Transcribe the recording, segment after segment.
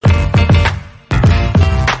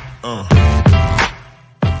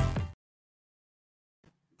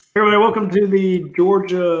Everybody, welcome to the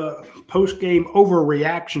Georgia Postgame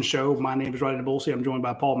Overreaction show. My name is Radi Nabulsi. I'm joined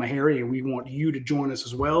by Paul Maharry, and we want you to join us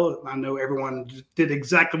as well. I know everyone did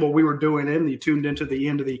exactly what we were doing you tuned into the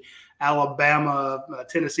end of the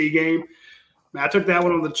Alabama-Tennessee game. I took that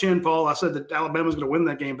one on the chin, Paul. I said that Alabama was going to win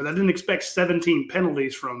that game, but I didn't expect 17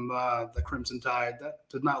 penalties from the Crimson Tide. That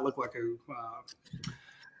did not look like the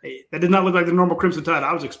normal Crimson Tide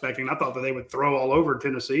I was expecting. I thought that they would throw all over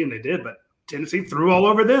Tennessee, and they did, but Tennessee threw all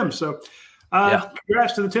over them. So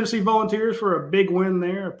congrats to the Tennessee Volunteers for a big win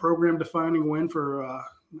there, a program-defining win for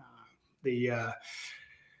the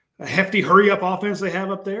hefty hurry-up offense they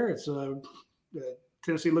have up there. It's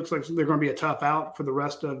Tennessee looks like they're going to be a tough out for the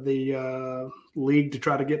rest of the league to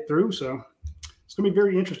try to get through. So it's going to be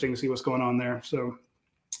very interesting to see what's going on there. So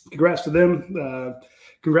congrats to them.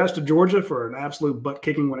 Congrats to Georgia for an absolute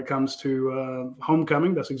butt-kicking when it comes to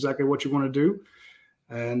homecoming. That's exactly what you want to do.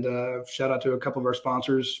 And shout out to a couple of our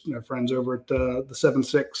sponsors, friends over at the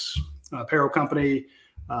 7-6 Apparel Company,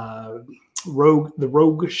 the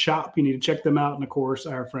Rogue Shop. You need to check them out. And, of course,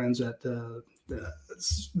 our friends at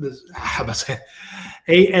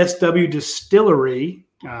ASW Distillery.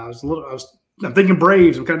 I'm thinking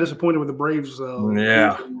Braves. I'm kind of disappointed with the Braves.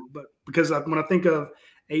 But because when I think of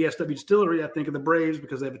ASW Distillery, I think of the Braves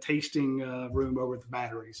because they have a tasting room over at the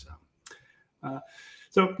Battery.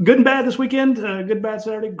 So good and bad this weekend. Good, bad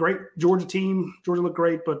Saturday. Great Georgia team. Georgia looked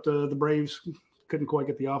great, but the Braves couldn't quite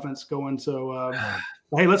get the offense going. So,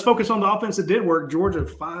 hey, let's focus on the offense that did work. Georgia,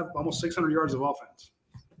 almost 600 yards of offense.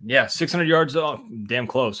 Yeah, 600 yards. Damn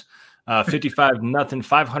close. 55-0,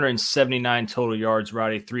 579 total yards,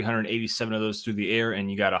 Radi. 387 of those through the air,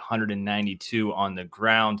 and you got 192 on the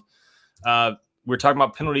ground. We're talking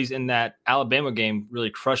about penalties in that Alabama game, really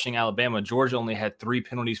crushing Alabama. Georgia only had 3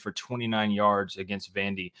 penalties for 29 yards against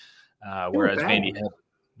Vandy, whereas Vandy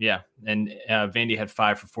had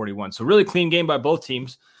 5 for 41. So really clean game by both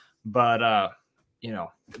teams. But,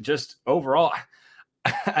 just overall,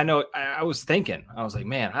 I know I was thinking, I was like,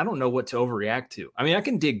 man, I don't know what to overreact to. I mean, I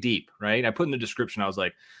can dig deep, right? I put in the description, I was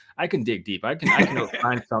like, I can dig deep. I can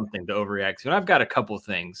find something to overreact to. And I've got a couple of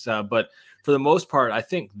things, but for the most part, I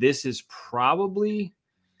think this is probably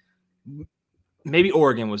maybe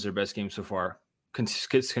Oregon was their best game so far,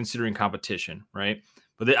 considering competition, right?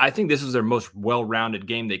 But I think this was their most well-rounded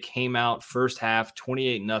game. They came out first half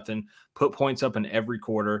 28-0, put points up in every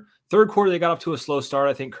quarter. Third quarter, they got off to a slow start.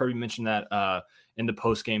 I think Kirby mentioned that in the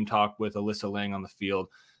post-game talk with Alyssa Lang on the field.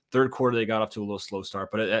 Third quarter, they got off to a little slow start,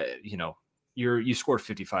 but you scored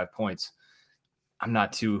 55 points. I'm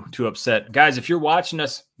not too upset. Guys, if you're watching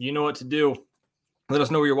us, you know what to do. Let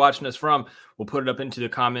us know where you're watching us from. We'll put it up into the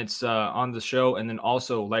comments on the show. And then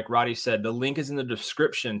also, like Radi said, the link is in the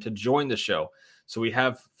description to join the show. So we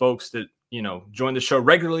have folks that, join the show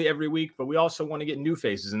regularly every week, but we also want to get new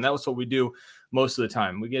faces. And that's what we do most of the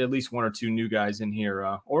time. We get at least 1 or 2 new guys in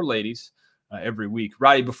here or ladies every week.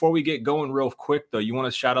 Radi, before we get going real quick, though, you want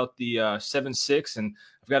to shout out the 7-6, and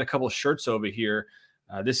I've got a couple of shirts over here.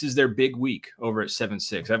 This is their big week over at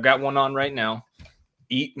 7-6. I've got one on right now.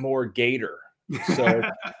 Eat more Gator. So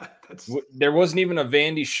there wasn't even a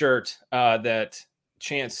Vandy shirt that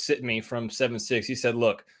Chance sent me from 7-6. He said,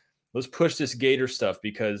 look, let's push this Gator stuff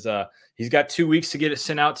because he's got 2 weeks to get it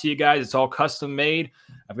sent out to you guys. It's all custom made.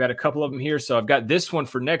 I've got a couple of them here. So I've got this one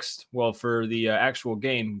for the actual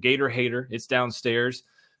game, Gator Hater. It's downstairs.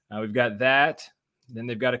 We've got that. Then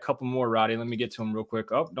they've got a couple more, Radi. Let me get to them real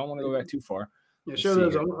quick. Oh, don't want to go back too far. Yeah, sure.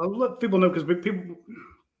 Those. I'll let people know because we've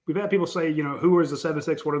had people say, who is the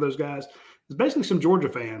 7-6? What are those guys? It's basically some Georgia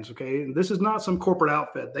fans. Okay, and this is not some corporate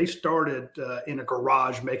outfit. They started in a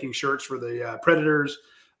garage making shirts for the Predators,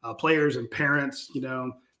 players, and parents.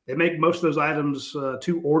 They make most of those items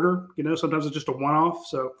to order. Sometimes it's just a one-off.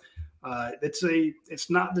 So it's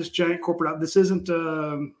not this giant corporate. This isn't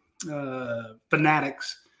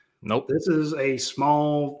Fanatics. Nope. This is a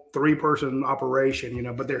small 3-person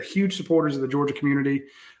operation, but they're huge supporters of the Georgia community.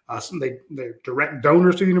 They're direct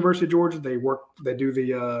donors to the University of Georgia. They've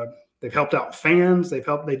helped out fans.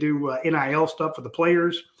 They do NIL stuff for the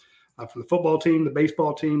players, for the football team, the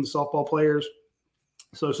baseball team, the softball players.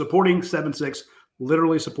 So supporting 7-6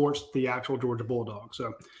 literally supports the actual Georgia Bulldogs.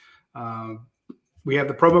 So we have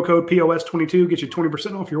the promo code POS22, gets you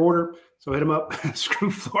 20% off your order. So hit them up.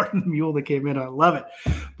 Screw Florida and the Mule that came in. I love it.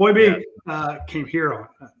 Boy B came here on.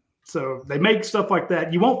 So they make stuff like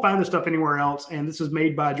that. You won't find this stuff anywhere else. And this is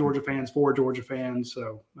made by Georgia fans for Georgia fans.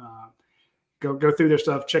 So go through their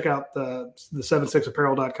stuff. Check out the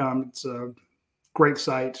 76apparel.com. It's a great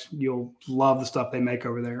site. You'll love the stuff they make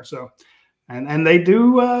over there. So, and they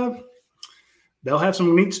do they'll have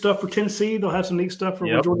some neat stuff for Tennessee. They'll have some neat stuff for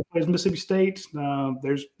when Georgia plays Mississippi State.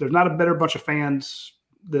 There's not a better bunch of fans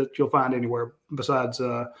that you'll find anywhere besides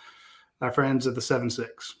our friends at the 7-6.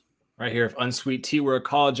 Right here, if Unsweet Tea were a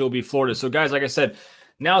college, it will be Florida. So, guys, like I said,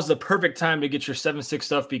 now's the perfect time to get your 7-6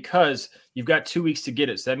 stuff because you've got 2 weeks to get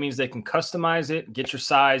it. So that means they can customize it, get your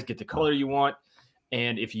size, get the color you want.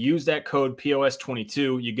 And if you use that code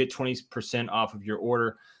POS22, you get 20% off of your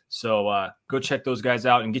order. So go check those guys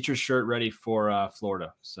out and get your shirt ready for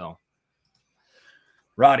Florida. So,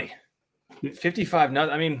 Radi, 55.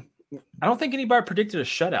 I mean, I don't think anybody predicted a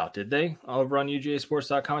shutout, did they? Over on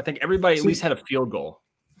UGAsports.com. I think everybody at least had a field goal.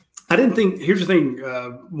 I didn't think – here's the thing.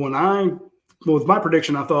 With my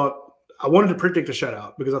prediction, I thought I wanted to predict a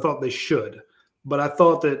shutout because I thought they should. But I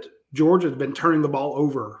thought that Georgia had been turning the ball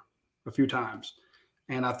over a few times.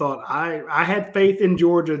 And I thought I had faith in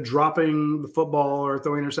Georgia dropping the football or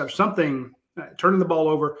throwing interception, something, turning the ball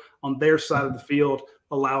over on their side of the field,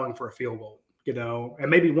 allowing for a field goal, and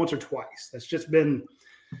maybe once or twice. That's just been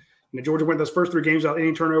Georgia went those first 3 games without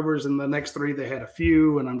any turnovers, and the next 3 they had a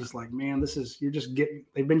few. And I'm just like, man,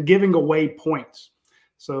 they've been giving away points.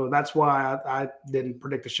 So that's why I didn't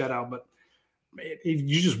predict a shutout. But if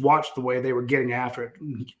you just watch the way they were getting after it.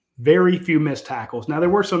 Very few missed tackles. Now, there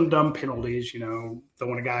were some dumb penalties,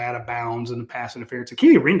 throwing a guy out of bounds and pass interference.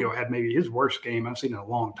 Keely Ringo had maybe his worst game I've seen in a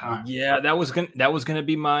long time. Yeah, that was gonna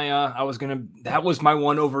be my that was my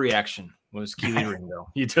one overreaction was Keely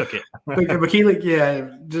Ringo. You took it. But Keely,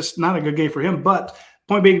 just not a good game for him. But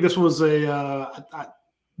point being, this was the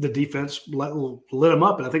defense lit him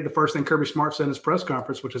up. And I think the first thing Kirby Smart said in his press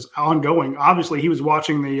conference, which is ongoing, obviously he was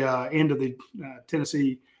watching the end of the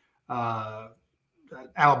Tennessee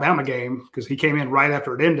Alabama game because he came in right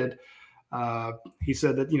after it ended. He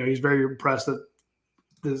said that he's very impressed that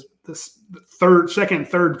this second,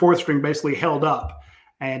 third, fourth string basically held up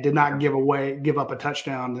and did not give up a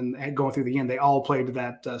touchdown and going through the end. They all played to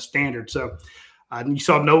that standard. So you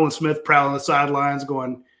saw Nolan Smith proud on the sidelines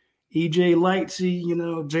going, EJ Lightsey,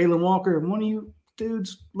 Jalen Walker, one of you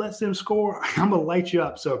dudes lets them score, I'm gonna light you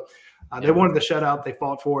up. So they wanted the shutout. They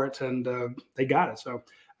fought for it and they got it. So.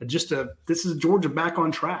 This is Georgia back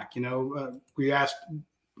on track. We asked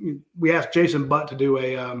Jason Butt to do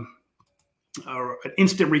an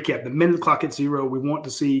instant recap. The minute the clock hits 0, we want to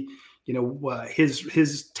see,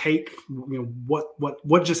 his take.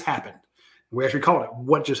 What just happened. We actually called it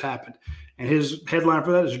 "What Just Happened," and his headline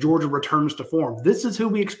for that is "Georgia returns to form." This is who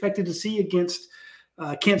we expected to see against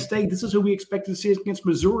Kent State. This is who we expected to see against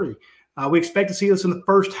Missouri. We expect to see this in the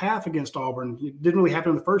first half against Auburn. It didn't really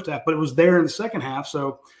happen in the first half, but it was there in the second half.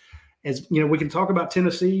 So, as we can talk about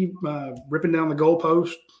Tennessee ripping down the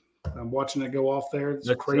goalpost. I'm watching it go off there.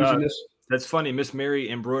 It's craziness. That's funny. Miss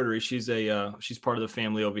Mary Embroidery, she's part of the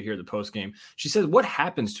family over here at the Postgame. She says, what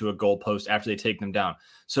happens to a goalpost after they take them down?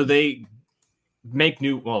 So they make they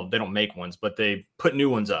don't make ones, but they put new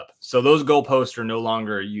ones up. So those goalposts are no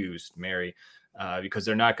longer used, Mary, because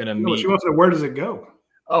they're not going to meet. She wants to know, where does it go?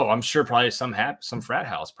 Oh, I'm sure probably some frat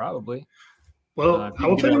house, probably. Well, I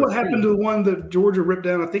will tell you what happened to the one that Georgia ripped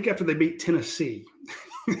down, I think after they beat Tennessee.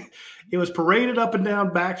 It was paraded up and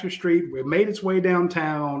down Baxter Street. It made its way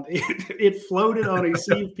downtown. It floated on a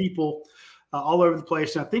sea of people all over the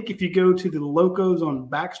place. And I think if you go to the locos on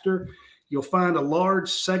Baxter, you'll find a large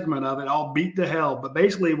segment of it all beat to hell. But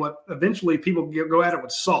basically what eventually people go at it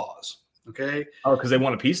with saws. Okay. Oh, because they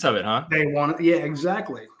want a piece of it, huh? They want it. Yeah,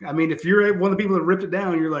 exactly. I mean, if you're one of the people that ripped it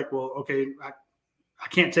down, you're like, well, okay, I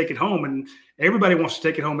can't take it home. And everybody wants to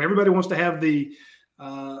take it home. Everybody wants to have the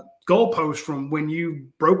goalpost from when you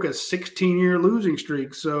broke a 16-year losing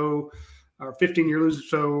streak. So, or 15-year losing.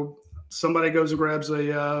 So somebody goes and grabs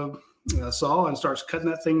a saw and starts cutting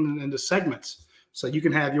that thing into segments so you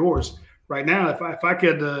can have yours. Right now, if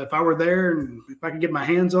I were there and if I could get my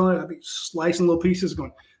hands on it, I'd be slicing little pieces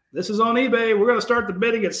going, this is on eBay. We're going to start the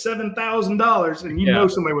bidding at $7,000, and you know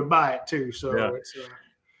somebody would buy it too. So it's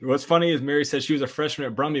what's funny is Mary said she was a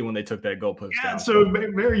freshman at Brumby when they took that goalpost down. So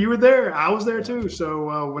Mary, you were there. I was there too.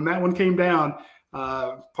 So when that one came down,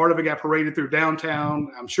 part of it got paraded through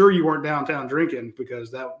downtown. I'm sure you weren't downtown drinking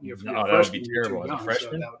because that would be terrible. As a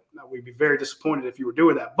freshman, so we'd be very disappointed if you were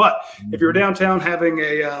doing that. But if you were downtown having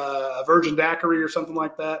a virgin daiquiri or something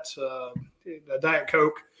like that, a Diet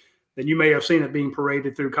Coke, then you may have seen it being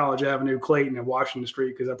paraded through College Avenue, Clayton, and Washington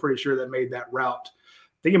Street because I'm pretty sure that made that route.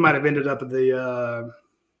 I think it might have ended up at the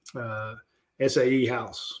SAE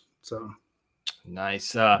house. So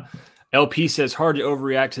nice. LP says hard to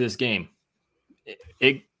overreact to this game.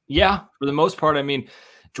 For the most part. I mean,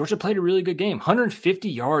 Georgia played a really good game. 150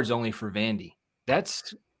 yards only for Vandy.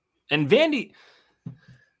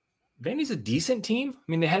 Vandy's a decent team.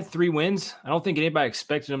 I mean, they had 3 wins. I don't think anybody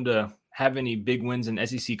expected them to have any big wins in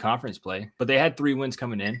SEC conference play, but they had 3 wins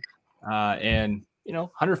coming in. And,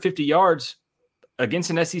 150 yards against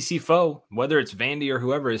an SEC foe, whether it's Vandy or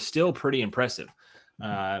whoever, is still pretty impressive.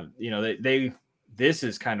 This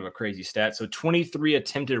is kind of a crazy stat. So 23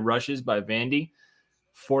 attempted rushes by Vandy,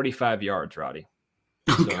 45 yards, Roddy.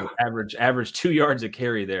 So average 2 yards a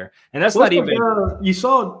carry there. And that's not even you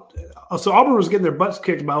saw. So Auburn was getting their butts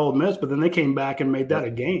kicked by Ole Miss, but then they came back and made that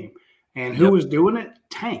a game. And who was doing it?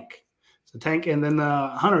 Tank. So Tank and then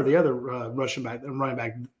Hunter, the other running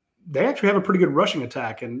back. They actually have a pretty good rushing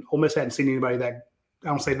attack. And Ole Miss hadn't seen anybody that, I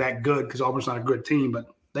don't say that good because Auburn's not a good team, but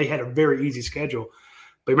they had a very easy schedule.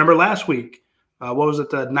 But remember last week, what was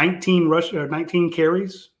it? 19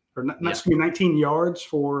 carries or 19 yards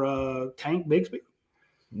for Tank Bigsby.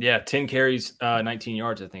 Yeah, 10 carries, 19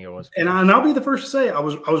 yards, I think it was. And I'll be the first to say I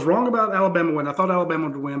was wrong about Alabama win. I thought Alabama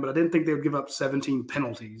would win, but I didn't think they would give up 17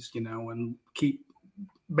 penalties, and keep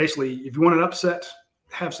basically, if you want an upset,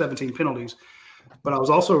 have 17 penalties. But I was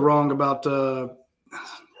also wrong about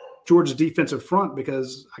Georgia's defensive front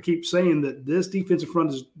because I keep saying that this defensive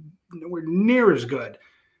front is nowhere near as good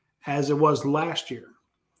as it was last year.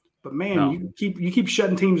 But man, you keep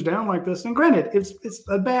shutting teams down like this. And granted, it's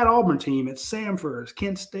a bad Auburn team. It's Samford, it's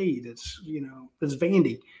Kent State, it's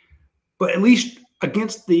Vandy. But at least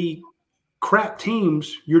against the crap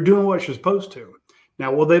teams, you're doing what you're supposed to.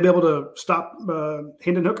 Now, will they be able to stop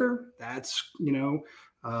Hendon Hooker? That's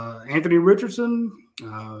Anthony Richardson.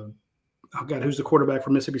 Who's the quarterback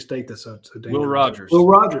from Mississippi State? That's so dangerous. Will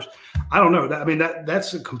Rogers. I don't know.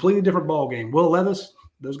 That's a completely different ball game. Will Levis.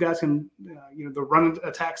 Those guys can, the running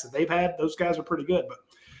attacks that they've had, those guys are pretty good. But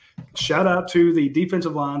shout out to the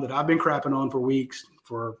defensive line that I've been crapping on for weeks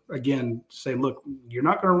for, again, saying, look, you're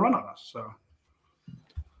not going to run on us. So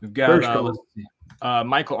we've got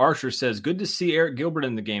Michael Archer says, good to see Eric Gilbert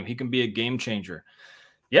in the game. He can be a game changer.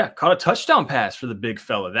 Yeah, caught a touchdown pass for the big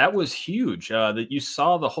fella. That was huge. That you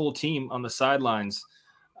saw the whole team on the sidelines.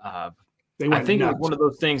 I think nuts. It was one of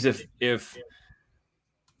those things if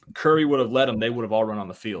Curry would have let them, they would have all run on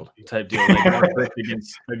the field type deal. Like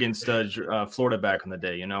against Florida back in the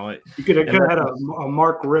day, You could have had a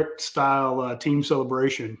Mark Richt style team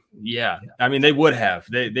celebration. Yeah, I mean they would have.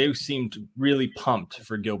 They seemed really pumped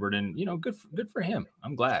for Gilbert, and good for him.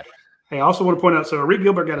 I'm glad. Hey, I also want to point out, so Rick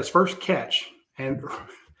Gilbert got his first catch, and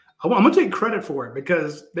I'm going to take credit for it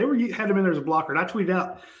because they had him in there as a blocker, and I tweeted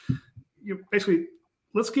out, basically,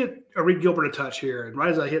 let's get Rick Gilbert a touch here, and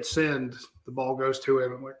right as I hit send, the ball goes to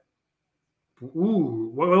him. I'm like,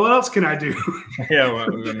 ooh, what else can I do? Yeah,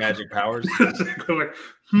 the magic powers. I'm like,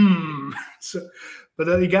 So, but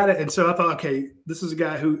then he got it. And so I thought, okay, this is a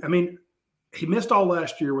guy who, he missed all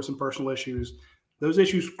last year with some personal issues. Those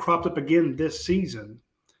issues cropped up again this season.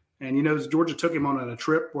 And, Georgia took him on a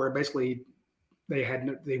trip where basically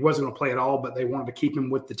they wasn't going to play at all, but they wanted to keep him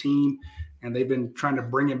with the team. And they've been trying to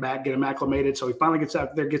bring him back, get him acclimated. So he finally gets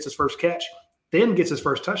out there, gets his first catch, then gets his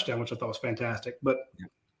first touchdown, which I thought was fantastic. But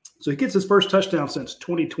so he gets his first touchdown since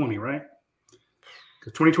 2020, right?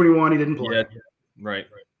 Because 2021 he didn't play. Yeah, right.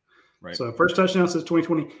 So first touchdown since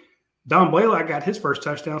 2020. Don Blaylock got his first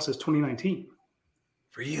touchdown since 2019.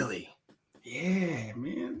 Really? Yeah,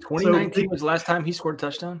 man. 2019 was the last time he scored a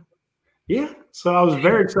touchdown? Yeah. So I was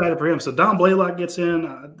very excited for him. So Don Blaylock gets in.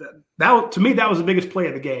 To me, that was the biggest play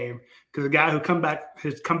of the game because the guy who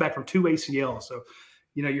has come back from 2 ACL. So,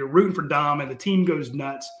 you're rooting for Dom and the team goes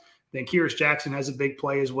nuts. Then Kyrus Jackson has a big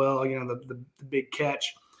play as well, the big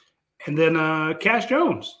catch. And then Cash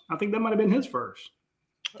Jones, I think that might have been his first.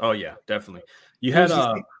 Oh, yeah, definitely. You had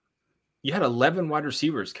 11 wide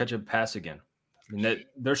receivers catch a pass again.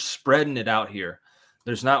 They're spreading it out here.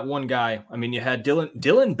 There's not one guy. You had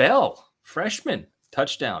Dylan Bell, freshman,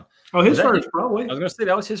 touchdown. Oh, his first, probably. I was going to say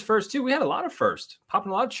that was his first, too. We had a lot of first.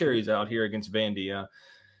 Popping a lot of cherries out here against Vandy.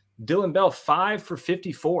 Dylan Bell, 5 for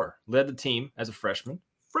 54, led the team as a freshman.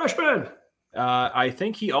 I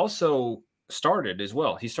think he also started as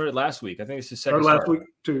well. He started last week. I think it's his second start. Last week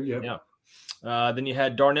too, yeah. Then you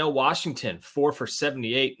had Darnell Washington, 4 for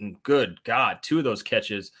 78, and good God, 2 of those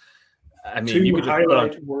catches. You could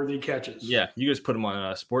highlight-worthy catches. Yeah, you just put them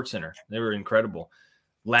on SportsCenter. They were incredible.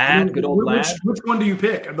 Good old Ladd. Which one do you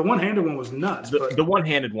pick? The one-handed one was nuts. The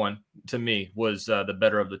one-handed one, to me, was the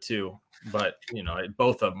better of the two. But,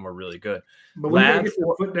 both of them were really good. But when you get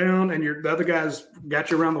your foot down and the other guys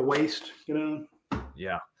got you around the waist,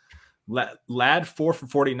 Yeah. Ladd, 4 for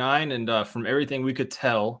 49, and from everything we could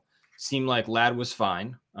tell, seemed like Ladd was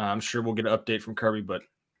fine. I'm sure we'll get an update from Kirby, but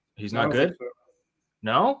he's not good? So.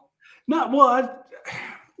 No? Not well.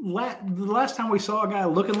 The last time we saw a guy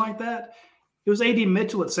looking like that, It was A.D.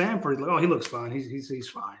 Mitchell at Samford. Like, oh, he looks fine. He's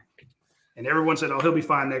fine. And everyone said, oh, he'll be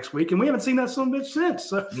fine next week. And we haven't seen that son of a bitch since.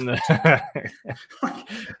 So.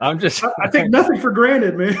 I take nothing for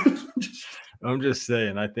granted, man. I'm just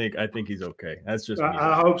saying, I think he's okay. That's just me.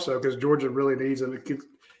 I hope so, because Georgia really needs him.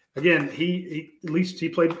 Again, he at least he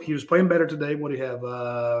was playing better today. What do you have?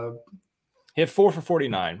 He had 4 for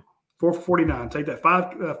 49. 4 for 49. Take that.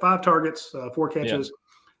 Five targets, 4 catches.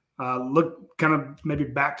 Yeah. Look kind of maybe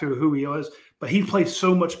back to who he was, but he plays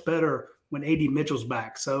so much better when A.D. Mitchell's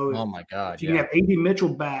back. So, oh my God, if you can have A.D.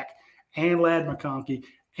 Mitchell back and Ladd McConkey,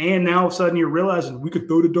 and now all of a sudden you're realizing we could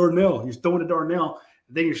throw to Darnell. He's throwing to Darnell.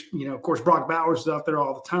 And then of course, Brock Bowers is out there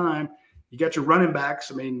all the time. You got your running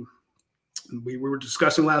backs. I mean, we were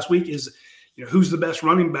discussing last week is, who's the best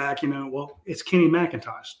running back? Well, it's Kenny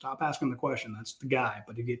McIntosh. Stop asking the question. That's the guy.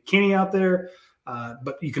 But you get Kenny out there,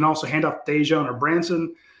 but you can also hand off Dejon or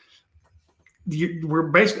Branson. We're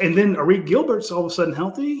basically, and then Arik Gilbert's all of a sudden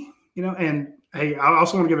healthy. And hey, I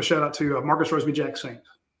also want to give a shout out to Marcus Roseby-Jackson.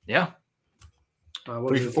 Yeah.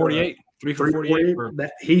 3 for 48. 3 for 48.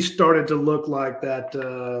 He started to look like that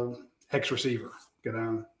X receiver.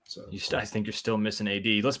 So I think you're still missing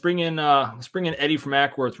AD. Let's bring in Eddie from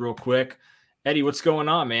Ackworth real quick. Eddie, what's going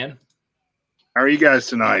on, man? How are you guys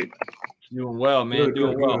tonight? Doing well, man.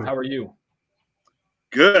 Doing well. How are you?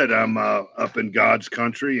 Good. I'm up in God's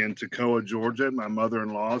country in Toccoa, Georgia. My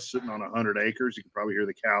mother-in-law is sitting on 100 acres. You can probably hear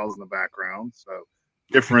the cows in the background. So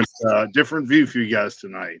different view for you guys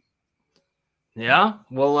tonight. Yeah.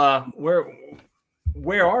 Well,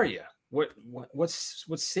 where are you? What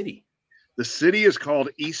city? The city is called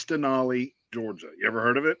East Denali, Georgia. You ever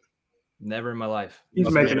heard of it? Never in my life. He's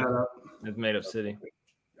making that up. It's made up city.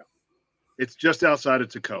 Yeah. It's just outside of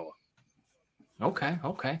Toccoa.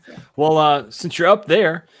 Okay. Well, since you're up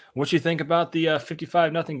there, what you think about the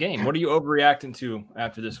 55-0 game? What are you overreacting to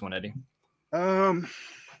after this one, Eddie?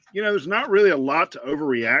 There's not really a lot to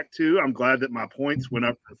overreact to. I'm glad that my points went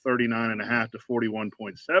up from 39.5 to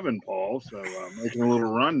 41.7, Paul. So making a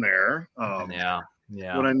little run there. Yeah.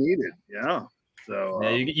 What I needed. Yeah. So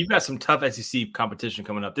you've got some tough SEC competition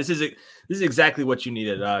coming up. This is exactly what you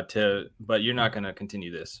needed but you're not going to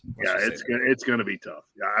continue this. Yeah, it's going to be tough.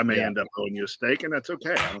 Yeah, I may end up owing you a steak, and that's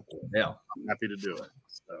okay. Yeah, I'm happy to do it.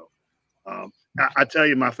 So, I tell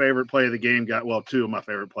you, my favorite play of the game two of my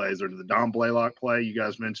favorite plays are the Don Blaylock play. You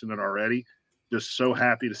guys mentioned it already. Just so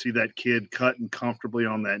happy to see that kid cutting comfortably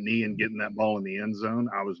on that knee and getting that ball in the end zone.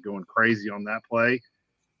 I was going crazy on that play.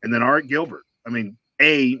 And then Art Gilbert. I mean,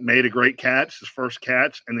 made a great catch, his first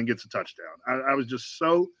catch, and then gets a touchdown. I was just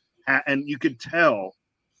so and you could tell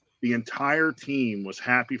the entire team was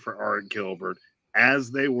happy for Art Gilbert as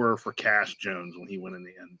they were for Cash Jones when he went in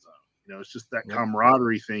the end zone. It's just that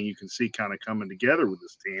camaraderie thing you can see kind of coming together with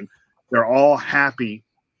this team. They're all happy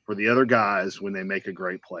for the other guys when they make a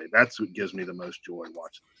great play. That's what gives me the most joy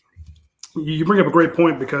watching this team. You bring up a great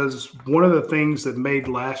point, because one of the things that made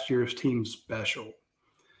last year's team special,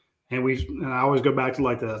 and I always go back to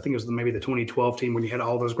I think it was maybe the 2012 team when you had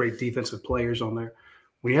all those great defensive players on there.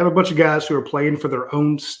 When you have a bunch of guys who are playing for their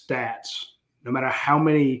own stats, no matter how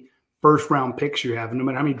many first-round picks you have, and no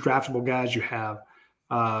matter how many draftable guys you have,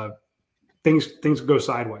 things go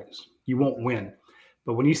sideways. You won't win.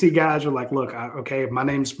 But when you see guys are like, look, my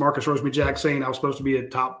name's Marcus Roseby-Jackson. I was supposed to be a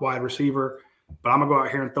top wide receiver, but I'm going to go out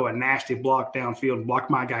here and throw a nasty block downfield and block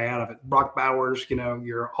my guy out of it. Brock Bowers,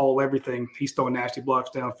 you're all everything. He's throwing nasty blocks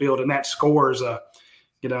downfield, and that scores a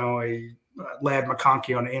Ladd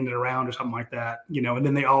McConkey on the end and around or something like that, and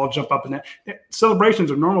then they all jump up, and that celebrations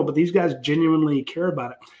are normal, but these guys genuinely care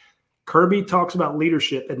about it. Kirby talks about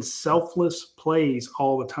leadership and selfless plays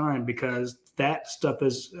all the time, because that stuff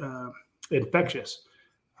is infectious.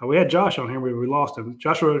 We had Josh on here. We lost him.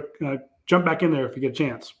 Joshua, jump back in there if you get a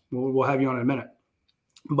chance. We'll have you on in a minute.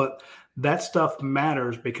 But that stuff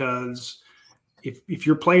matters, because if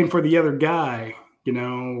you're playing for the other guy,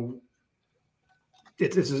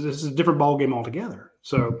 it's a different ball game altogether.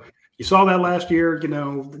 So you saw that last year.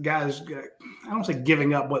 The guys, I don't say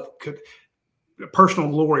giving up what could personal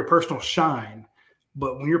glory, personal shine,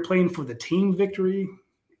 but when you're playing for the team victory,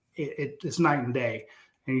 it's night and day.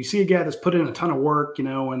 And you see a guy that's put in a ton of work,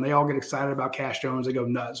 and they all get excited about Cash Jones. They go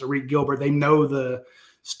nuts. Arik Gilbert, they know the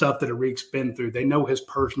stuff that Arik's been through. They know his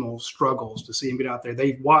personal struggles to see him get out there.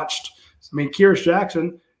 They've watched. Kyrus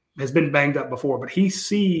Jackson has been banged up before, but he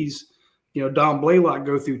sees, Don Blaylock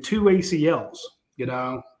go through 2 ACLs.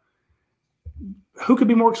 Who could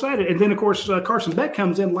be more excited? And then, of course, Carson Beck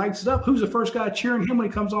comes in, lights it up. Who's the first guy cheering him when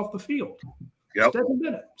he comes off the field? Yep. Stephen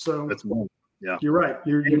Bennett. So that's one. Yeah, you're right.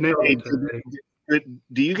 You're nailed it.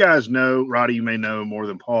 Do you guys know, Radi, you may know more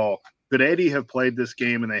than Paul, Could Eddie have played this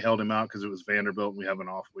game and they held him out because it was Vanderbilt and we have an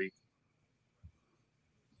off week?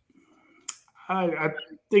 I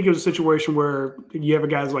think it was a situation where you have a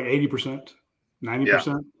guy's like 80%, 90%.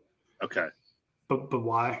 Yeah. Okay. But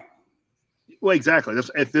why? Well, exactly.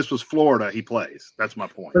 If this was Florida, he plays. That's my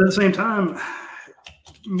point. But at the same time,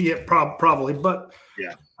 yeah, probably. But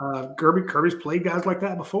yeah, Kirby's played guys like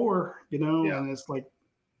that before, Yeah. And it's like,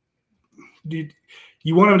 you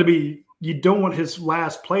want him to be. You don't want his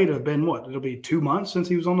last play to have been what? It'll be 2 months since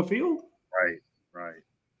he was on the field. Right.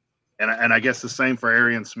 And I guess the same for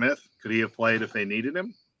Arian Smith. Could he have played if they needed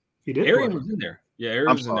him? He did. Arian was in there. Yeah,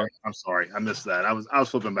 Arian was in there. I'm sorry. I missed that. I was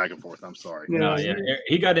flipping back and forth. I'm sorry. No, yeah.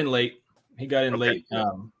 He got in late. He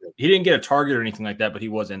didn't get a target or anything like that, but he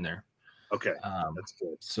was in there. Okay. That's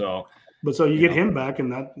good. So you get him back,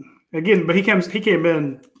 and that again, but he came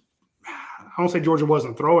in. I don't say Georgia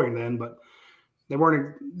wasn't throwing then, but they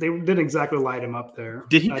didn't exactly light him up there.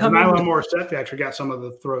 Did he come in? Morissette actually got some of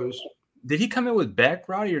the throws. Did he come in with Beck,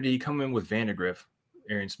 Roddy, or did he come in with Vandegrift,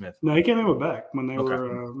 Arian Smith? No, he came in with Beck when they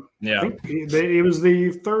were. Yeah, I think it was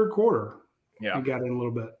the third quarter. Yeah, he got in a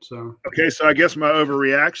little bit. So okay, so I guess my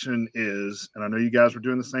overreaction is, and I know you guys were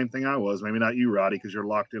doing the same thing I was. Maybe not you, Roddy, because you're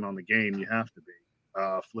locked in on the game. You have to be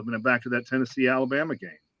flipping it back to that Tennessee-Alabama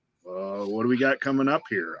game. What do we got coming up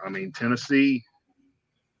here? I mean, Tennessee.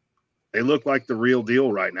 They look like the real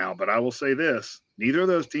deal right now, but I will say this. Neither of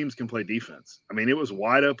those teams can play defense. I mean, it was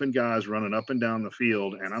wide open guys running up and down the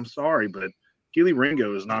field, and I'm sorry, but Keely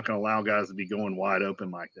Ringo is not going to allow guys to be going wide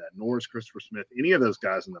open like that, nor is Christopher Smith, any of those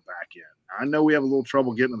guys in the back end. I know we have a little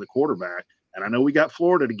trouble getting to the quarterback, and I know we got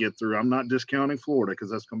Florida to get through. I'm not discounting Florida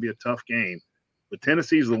because that's going to be a tough game, but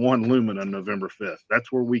Tennessee's the one looming on November 5th.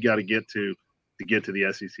 That's where we got to get to get to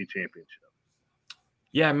the SEC championship.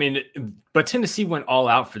 Yeah, I mean, but Tennessee went all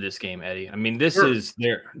out for this game, Eddie. I mean, this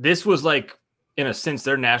was like, in a sense,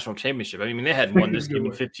 their national championship. I mean, they hadn't won this game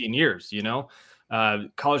in 15 years,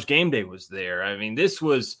 College Game Day was there. I mean,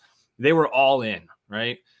 they were all in,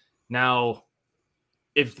 right? Now,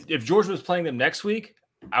 if Georgia was playing them next week,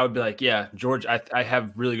 I would be like, yeah, Georgia, I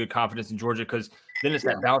have really good confidence in Georgia because then it's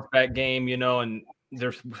that bounce back game, and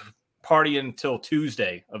they're partying until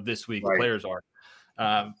Tuesday of this week, the players are.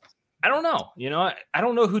 I don't know. I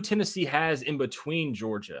don't know who Tennessee has in between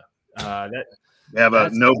Georgia.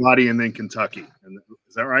 Nobody, and then Kentucky.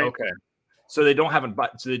 Is that right? Okay. So they don't have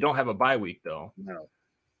a bye week though. No.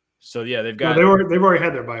 So yeah, they've got. No, they've already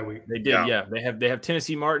had their bye week. They did. Yeah. They have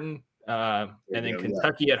Tennessee Martin, and then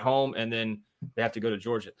Kentucky at home, and then they have to go to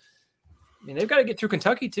Georgia. I mean, they've got to get through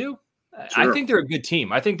Kentucky too. Sure. I think they're a good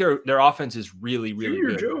team. I think their offense is really, really Junior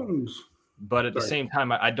good. Jones. But at the same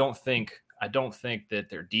time, I don't think that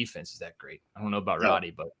their defense is that great. I don't know about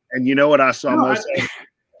Roddy, but and you know what I saw most.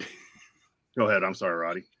 Go ahead. I'm sorry,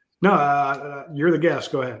 Roddy. No, you're the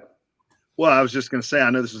guest. Go ahead. Well, I was just going to say, I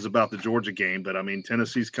know this is about the Georgia game, but I mean,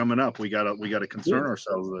 Tennessee's coming up. We got to concern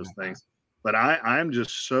ourselves with those things. But I'm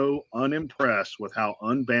just so unimpressed with how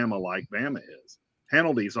un-Bama-like Bama is.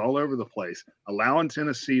 Penalties all over the place, allowing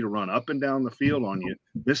Tennessee to run up and down the field on you,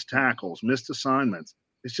 missed tackles, missed assignments.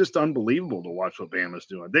 It's just unbelievable to watch what Bama's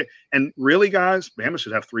doing. And really, guys, Bama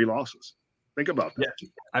should have 3 losses. Think about that. Yeah.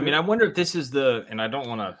 I mean, I wonder if this is and I don't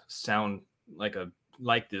want to sound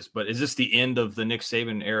like this, but is this the end of the Nick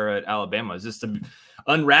Saban era at Alabama? Is this the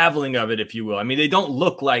unraveling of it, if you will? I mean, they don't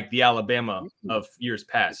look like the Alabama of years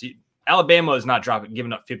past. Alabama is not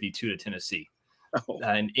giving up 52 to Tennessee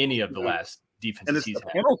in any of the last defenses he's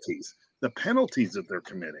had. The penalties that they're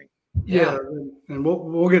committing. Yeah, and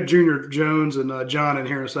we'll get Junior Jones and John in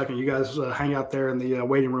here in a second. You guys hang out there in the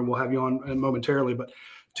waiting room. We'll have you on momentarily. But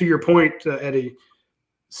to your point, Eddie,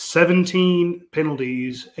 17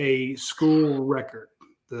 penalties, a school record.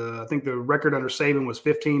 I think the record under Saban was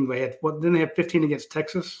 15. Didn't they have 15 against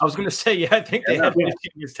Texas? I was going to say, yeah, I think they had 15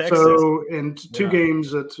 against Texas. So in 2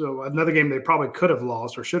 games, another game they probably could have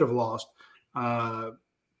lost or should have lost. In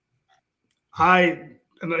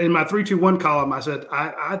my 3-2-1 column, I said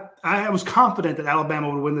I was confident that Alabama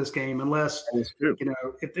would win this game unless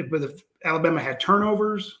if Alabama had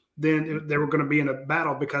turnovers, then they were going to be in a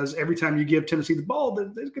battle because every time you give Tennessee the ball,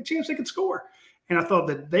 there's a good chance they could score. And I thought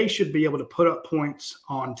that they should be able to put up points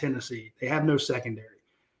on Tennessee. They have no secondary.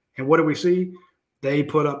 And what do we see? They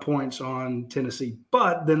put up points on Tennessee.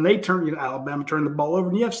 But then Alabama turned the ball over,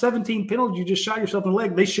 and you have 17 penalties. You just shot yourself in the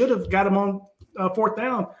leg. They should have got them on 4th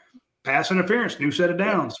down. Pass interference, new set of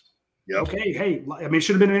downs. Yep. Okay, hey, I mean, it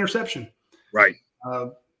should have been an interception. Right.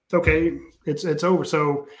 Okay, it's over.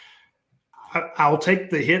 So I'll take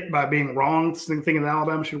the hit by being wrong, thinking that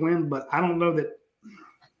Alabama should win, but I don't know that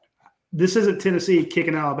this isn't Tennessee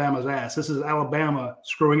kicking Alabama's ass. This is Alabama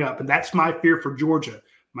screwing up, and that's my fear for Georgia.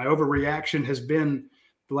 My overreaction has been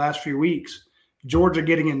the last few weeks, Georgia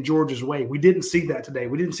getting in Georgia's way. We didn't see that today.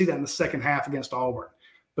 We didn't see that in the second half against Auburn.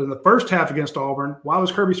 But in the first half against Auburn, why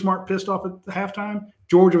was Kirby Smart pissed off at the halftime?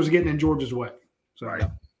 Georgia was getting in Georgia's way. So,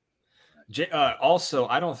 also,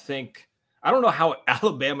 I don't know how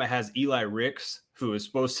Alabama has Eli Ricks, who is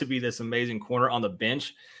supposed to be this amazing corner, on the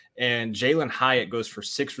bench, and Jalen Hyatt goes for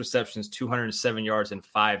 6 receptions, 207 yards, and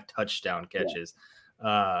 5 touchdown catches.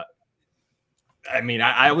 Yeah.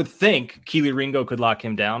 I would think Keely Ringo could lock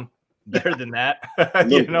him down better than that. I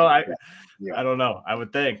don't know. I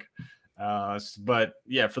would think. But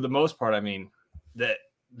yeah, for the most part,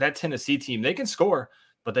 that Tennessee team, they can score,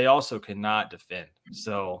 but they also cannot defend.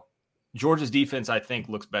 So Georgia's defense, I think,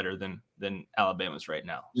 looks better than Alabama's right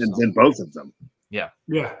now. Than both of them. Yeah.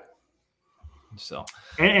 Yeah. So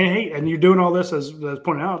and you're doing all this as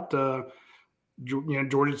pointed out.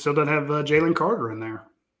 Georgia still doesn't have Jalen Carter in there.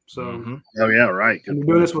 So oh yeah, right. And you're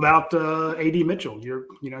doing this without AD Mitchell.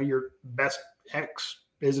 Your best X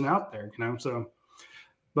isn't out there. So,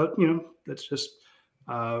 but that's just.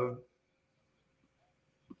 I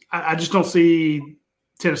just don't see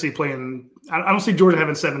Tennessee playing. I don't see Georgia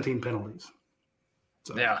having 17 penalties.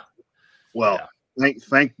 So. Yeah. Well,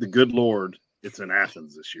 thank the good Lord. It's in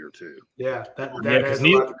Athens this year too. Yeah, because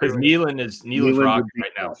Neyland's rocking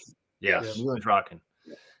right now. Yeah, Neyland's rocking.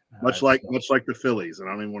 Yeah. Much like the Phillies, and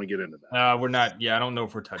I don't even want to get into that. We're not. Yeah, I don't know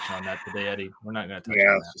if we're touching on that today, Eddie. We're not going to touch on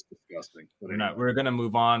that. Yeah, it's just disgusting. We're not. We're going to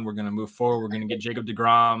move on. We're going to move forward. We're going to get Jacob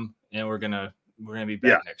DeGrom, and we're going to be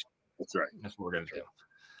back next year. That's right. That's what we're going to do.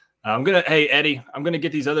 Hey Eddie, I'm going to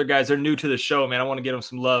get these other guys. They're new to the show, man. I want to get them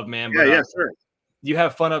some love, man. But, sure. You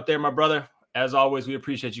have fun up there, my brother. As always, we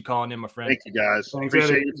appreciate you calling in, my friend. Thank you, guys. Thanks,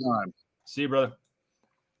 appreciate Eddie. your time. See you, brother.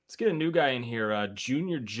 Let's get a new guy in here.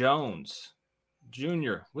 Junior Jones.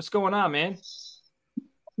 Junior, what's going on, man?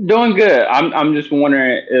 Doing good. I'm just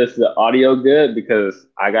wondering, is the audio good? Because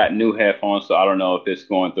I got new headphones, so I don't know if it's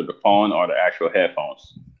going through the phone or the actual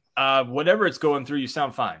headphones. Whatever it's going through, you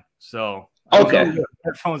sound fine. So okay,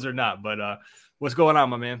 headphones or not, but what's going on,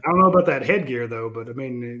 my man? I don't know about that headgear though, but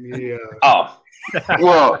yeah.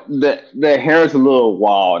 Well, the hair is a little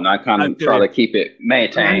wild, and I kind of try to keep it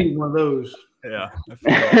maintained. I need one of those. Yeah.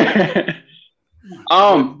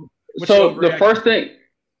 So the first thing,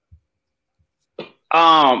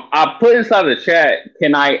 I put inside the chat,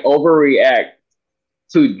 can I overreact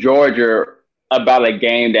to Georgia about a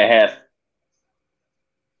game that has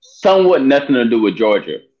somewhat nothing to do with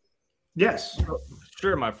Georgia? Yes.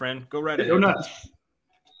 Sure, my friend. Go right ahead. Go nuts.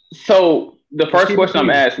 So the first question I'm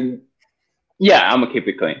asking, I'm going to keep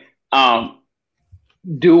it clean.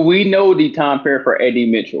 Do we know the time period for AD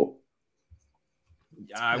Mitchell?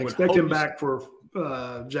 I would expect him back for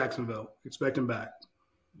Jacksonville. Expect him back.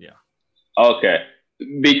 Yeah. Okay.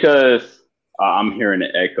 Because I'm hearing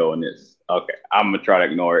an echo in this. Okay. I'm going to try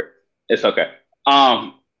to ignore it. It's okay.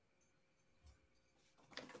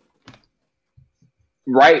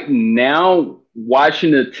 Right now,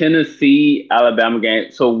 watching the Tennessee-Alabama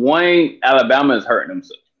game. So, Wayne, Alabama is hurting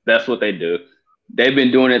themselves. That's what they do. They've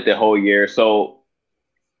been doing it the whole year. So,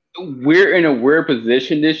 we're in a weird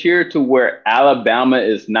position this year to where Alabama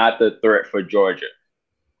is not the threat for Georgia.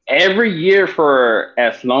 Every year for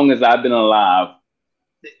as long as I've been alive,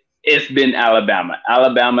 it's been Alabama.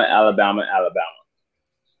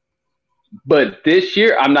 But this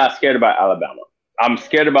year, I'm not scared about Alabama. I'm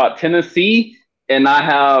scared about Tennessee, and I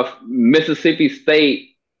have Mississippi State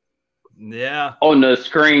on the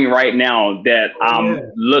screen right now that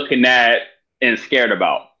I'm looking at and scared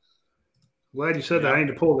about. Glad you said that. I need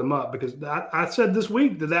to pull them up because I said this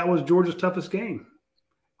week that was Georgia's toughest game.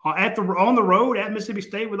 On the road at Mississippi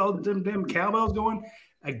State with all the damn cowbells going,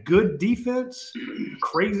 a good defense,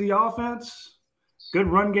 crazy offense, good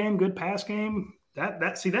run game, good pass game.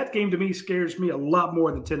 That game to me scares me a lot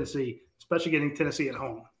more than Tennessee, especially getting Tennessee at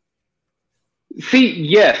home. See,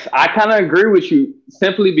 yes, I kind of agree with you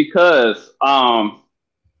simply because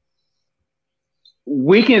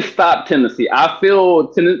we can stop Tennessee. I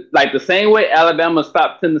feel like the same way Alabama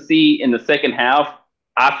stopped Tennessee in the second half,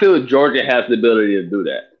 I feel Georgia has the ability to do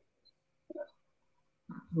that.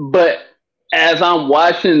 But as I'm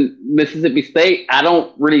watching Mississippi State, I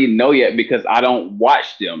don't really know yet because I don't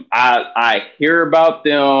watch them. I hear about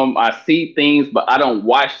them, I see things, but I don't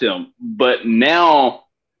watch them. But now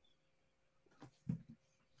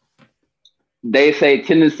they say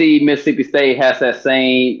Tennessee, Mississippi State has that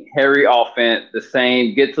same hairy offense, the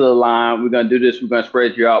same get to the line, we're going to do this, we're going to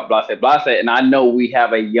spread you out, blah, blah, blah. And I know we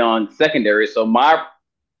have a young secondary. So my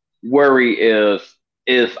worry is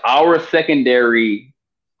our secondary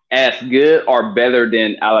as good or better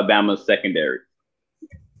than Alabama's secondary?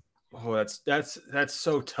 Oh, that's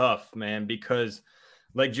so tough, man, because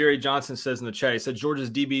like Jerry Johnson says in the chat, he said Georgia's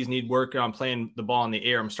DBs need work on playing the ball in the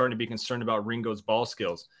air. I'm starting to be concerned about Ringo's ball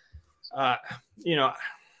skills.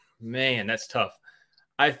 Man, that's tough.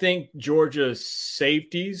 I think Georgia's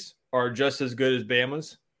safeties are just as good as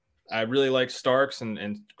Bama's. I really like Starks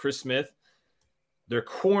and Chris Smith. Their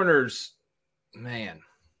corners, man,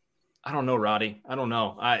 I don't know, Roddy. I don't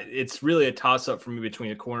know. It's really a toss-up for me between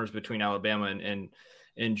the corners between Alabama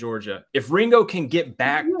and Georgia. If Ringo can get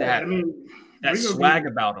back that swag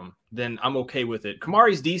about him, then I'm okay with it.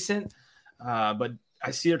 Kamari's decent, but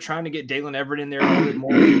I see they're trying to get Dalen Everett in there a little bit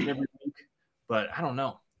more every week, but I don't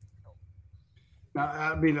know.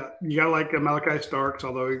 I mean, you got to like Malachi Starks,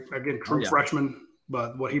 although, again, true freshman,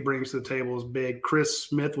 but what he brings to the table is big. Chris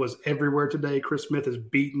Smith was everywhere today. Chris Smith has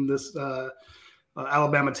beaten this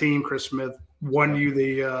Alabama team. Chris Smith won you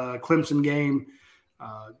the Clemson game.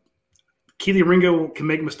 Keely Ringo can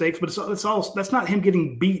make mistakes, but it's all that's not him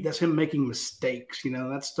getting beat. That's him making mistakes.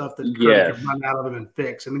 That's stuff that can run out of him and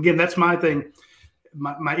fix. And again, that's my thing.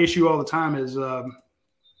 My issue all the time is,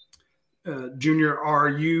 Junior,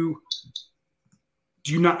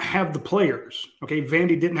 do you not have the players? Okay,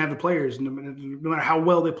 Vandy didn't have the players. No matter how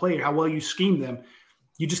well they played, how well you scheme them,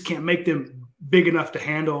 you just can't make them big enough to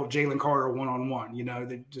handle Jalen Carter one-on-one.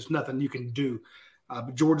 There's just nothing you can do.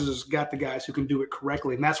 But Georgia's got the guys who can do it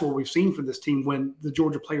correctly, and that's what we've seen from this team. When the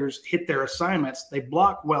Georgia players hit their assignments, they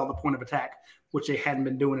block well the point of attack, which they hadn't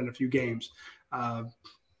been doing in a few games.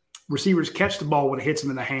 Receivers catch the ball when it hits them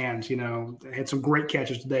in the hands. They had some great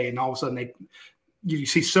catches today, and all of a sudden you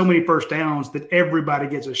see so many first downs that everybody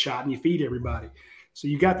gets a shot and you feed everybody. So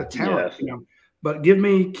you got the talent, But give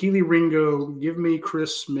me Keely Ringo, give me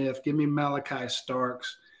Chris Smith, give me Malachi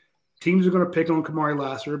Starks. Teams are going to pick on Kamari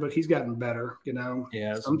Lassiter, but he's gotten better.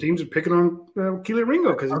 Yeah, some teams are picking on Keely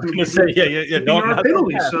Ringo because he's going to say, don't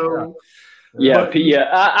penalty. So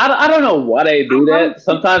I don't know why they do that.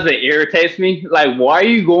 Sometimes it irritates me. Like, why are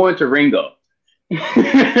you going to Ringo? He's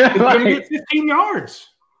going to get 15 yards.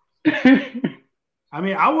 I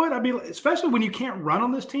mean, I'd be, especially when you can't run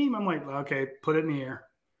on this team. I'm like, okay, put it in the air.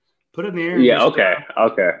 Put it in the air. Yeah, okay.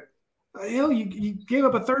 Hell, you gave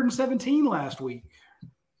up a 3rd and 17 last week.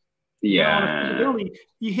 Yeah.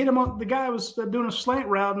 You hit him on, the guy was doing a slant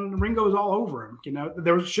route and Ringo was all over him.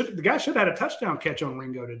 The guy should have had a touchdown catch on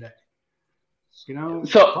Ringo today. Ringo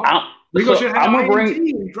should have had an INT and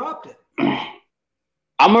he dropped it.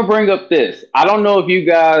 I'm going to bring up this. I don't know if you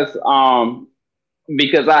guys,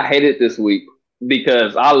 because I hate it this week.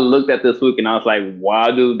 Because I looked at this week and I was like, why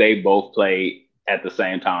do they both play at the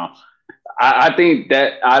same time? I think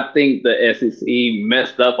the SEC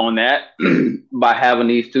messed up on that by having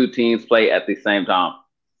these two teams play at the same time.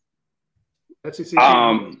 SEC.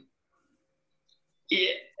 I'm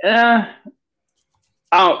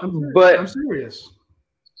serious.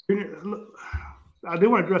 I do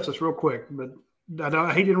want to address this real quick, but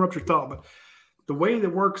I hate to interrupt your thought, but the way that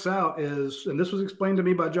works out is, and this was explained to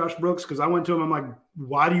me by Josh Brooks, because I went to him, I'm like,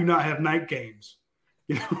 why do you not have night games?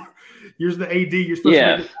 Here's the AD, you're supposed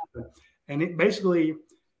to make it happen. And it basically,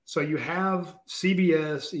 so you have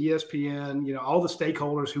CBS, ESPN, all the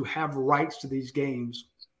stakeholders who have rights to these games,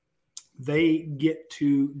 they get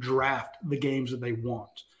to draft the games that they want.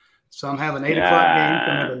 Some have an 8 o'clock game,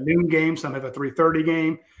 some have a noon game, some have a 3:30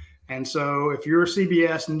 game. And so if you're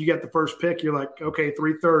CBS and you get the first pick, you're like, okay,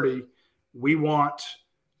 3:30, we want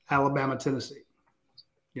Alabama, Tennessee,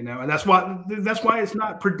 and that's why it's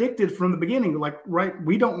not predicted from the beginning. Like, right,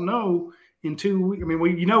 we don't know in 2 weeks. I mean,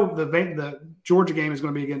 the Georgia game is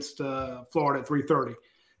going to be against Florida at 3:30.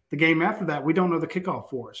 The game after that, we don't know the kickoff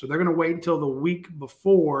for. So they're going to wait until the week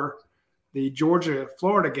before the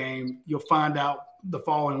Georgia-Florida game. You'll find out the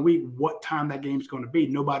following week what time that game is going to be.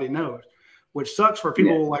 Nobody knows, which sucks for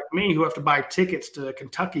people like me who have to buy tickets to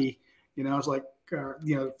Kentucky. It's like,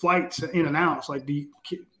 flights in and out. It's like,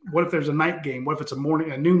 what if there's a night game? What if it's a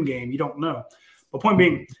noon game? You don't know. But point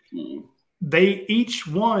being, they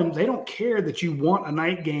don't care that you want a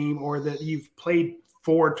night game or that you've played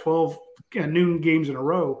 12 noon games in a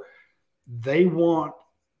row. They want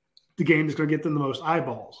the game that's going to get them the most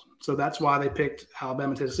eyeballs. So that's why they picked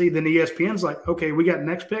Alabama, Tennessee. Then ESPN's like, okay, we got the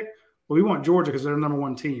next pick. Well, we want Georgia because they're the number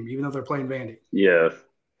 1 team, even though they're playing Vandy. Yes.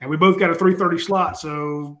 And we both got a 3:30 slot,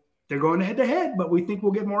 so they're going head-to-head, but we think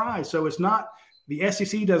we'll get more eyes. So it's not – the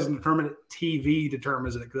SEC doesn't determine it. TV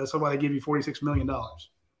determines it, because that's why they give you $46 million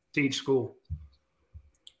to each school.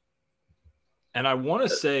 And I want to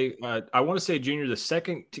say, Junior, the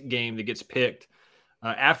second game that gets picked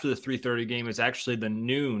after the 3:30 game is actually the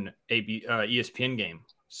noon ESPN game.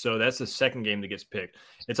 So that's the second game that gets picked.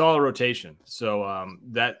 It's all a rotation. So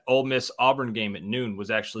that Ole Miss Auburn game at noon was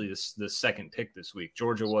actually the second pick this week.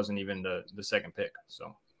 Georgia wasn't even the second pick.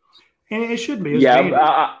 So, and it should be.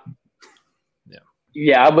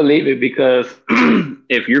 Yeah, I believe it because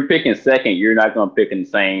if you're picking second, you're not going to pick in the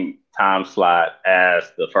same time slot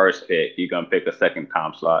as the first pick. You're going to pick a second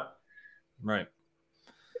time slot. Right.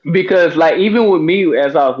 Because, like, even with me,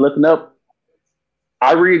 as I was looking up,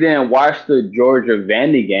 I really didn't watch the Georgia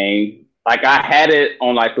Vandy game. Like, I had it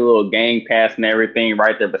on, like, the little game pass and everything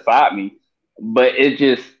right there beside me. But it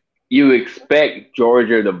just, you expect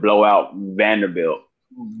Georgia to blow out Vanderbilt.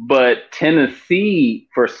 But Tennessee,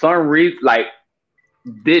 for some reason, like,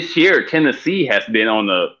 this year, Tennessee has been on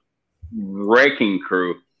the wrecking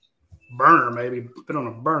crew. Burner, maybe. Been on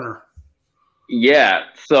a burner. Yeah.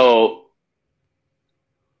 So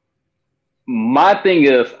my thing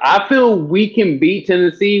is, I feel we can beat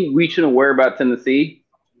Tennessee. We shouldn't worry about Tennessee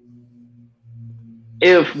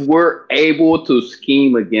if we're able to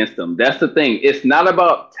scheme against them. That's the thing. It's not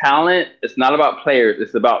about talent. It's not about players.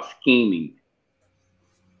 It's about scheming.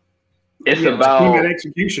 It's about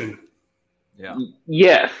execution. Yeah.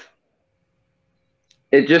 Yes.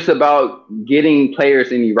 It's just about getting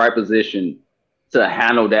players in the right position to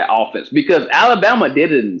handle that offense. Because Alabama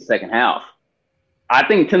did it in the second half. I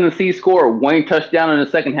think Tennessee scored one touchdown in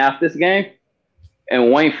the second half this game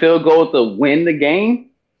and one field goal to win the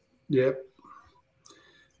game. Yep.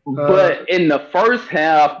 But in the first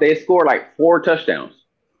half, they scored like 4 touchdowns.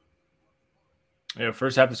 Yeah,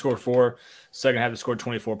 first half they scored 4. Second half they scored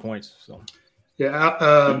 24 points. So. Yeah,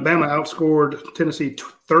 Bama outscored Tennessee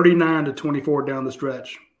 39-24 down the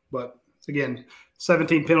stretch. But, again,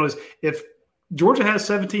 17 penalties. If Georgia has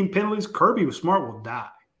 17 penalties, Kirby Smart will die.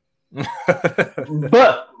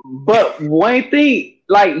 but one thing,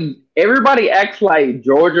 like, everybody acts like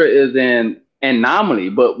Georgia is an anomaly.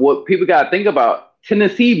 But what people got to think about,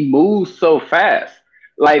 Tennessee moves so fast.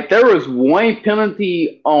 Like, there was one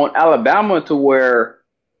penalty on Alabama to where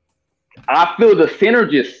I feel the center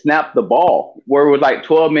just snapped the ball where it was like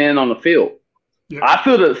 12 men on the field. Yeah. I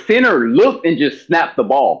feel the center looked and just snapped the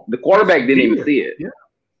ball. The quarterback didn't even see it.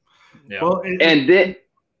 Yeah. Well, and then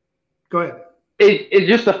go ahead. It's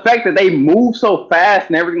just the fact that they move so fast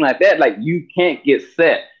and everything like that. Like, you can't get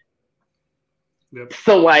set. Yep.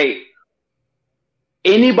 So, like,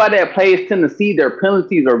 anybody that plays Tennessee, their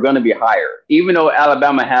penalties are going to be higher. Even though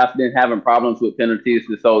Alabama has been having problems with penalties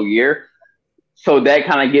this whole year. So that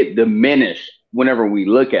kind of get diminished whenever we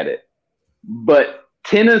look at it. But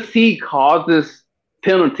Tennessee causes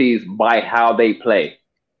penalties by how they play.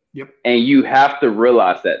 Yep. And you have to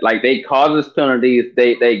realize that. Like, they cause penalties.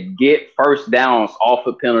 They get first downs off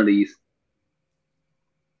of penalties.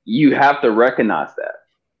 You have to recognize that.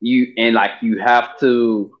 You have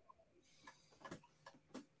to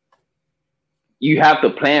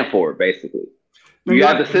plan for it, basically. You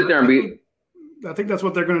have to sit there and be. I think that's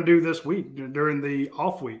what they're going to do this week during the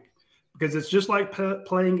off week, because it's just like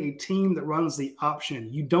playing a team that runs the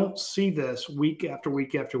option. You don't see this week after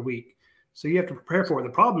week after week. So you have to prepare for it. The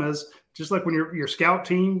problem is, just like when your scout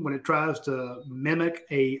team, when it tries to mimic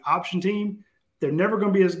a option team, they're never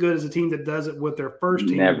going to be as good as a team that does it with their first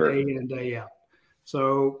team day in and day out.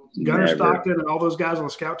 So Gunnar Stockton and all those guys on the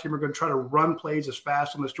scout team are going to try to run plays as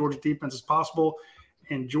fast on this Georgia defense as possible.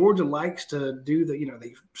 And Georgia likes to do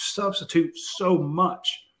they substitute so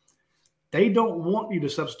much. They don't want you to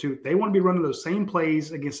substitute. They want to be running those same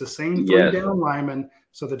plays against the same 3-down linemen,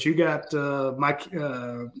 so that you got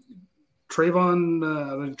Tremel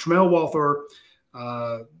Walther,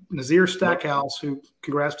 Nazir Stackhouse, who,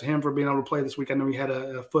 congrats to him for being able to play this week. I know he had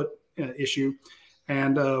a foot issue.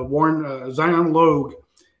 And Zion Logue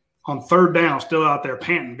on 3rd down, still out there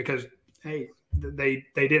panting because, hey, they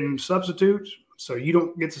didn't substitute. So you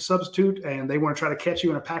don't get to substitute, and they want to try to catch you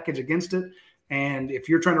in a package against it. And if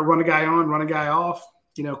you're trying to run a guy on, run a guy off,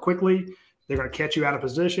 quickly, they're going to catch you out of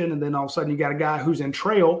position. And then all of a sudden you got a guy who's in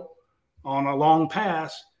trail on a long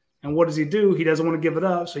pass. And what does he do? He doesn't want to give it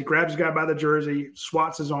up. So he grabs the guy by the jersey,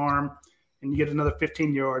 swats his arm, and you get another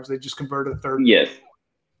 15 yards. They just converted a 3rd. Yes.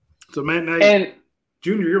 So, man, and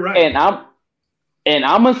Junior, you're right. And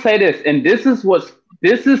I'm going to say this, and this is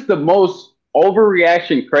the most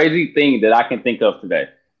overreaction crazy thing that I can think of today.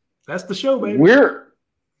 That's the show, baby.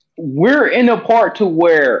 We're in a part to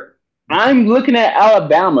where I'm looking at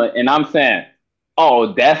Alabama and I'm saying,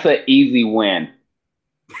 oh, that's an easy win.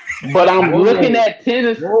 But I'm looking at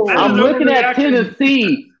Tennessee. I'm looking at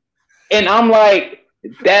Tennessee and I'm like,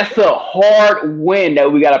 that's a hard win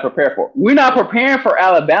that we got to prepare for. We're not preparing for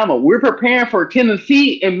Alabama. We're preparing for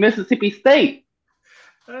Tennessee and Mississippi State.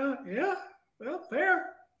 Yeah. Well, fair.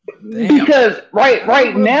 Because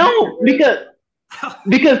right now,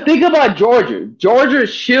 because think about Georgia. Georgia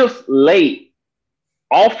shifts late,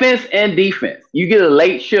 offense and defense. You get a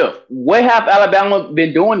late shift. What have Alabama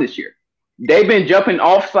been doing this year? They've been jumping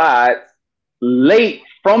off sides late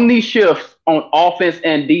from these shifts on offense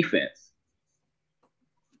and defense.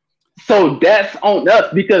 So that's on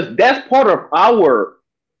us because that's part of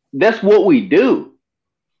that's what we do.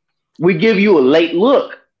 We give you a late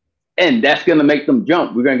look, and that's going to make them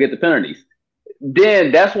jump. We're going to get the penalties.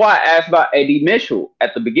 Then that's why I asked about A.D. Mitchell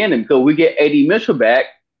at the beginning, because we get A.D. Mitchell back.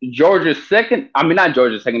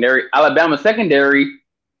 Alabama secondary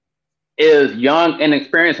is young and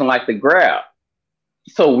experienced and like to grab.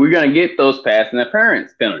 So we're going to get those pass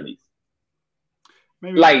interference penalties.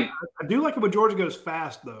 Maybe I do like it when Georgia goes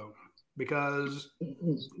fast, though, because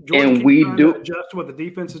Georgia to adjust to what the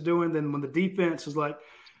defense is doing. Then when the defense is like,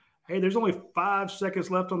 hey, there's only 5 seconds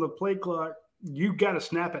left on the play clock, you got to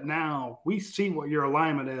snap it now. We see what your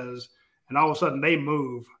alignment is, and all of a sudden they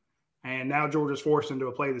move, and now Georgia's forced into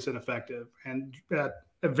a play that's ineffective. And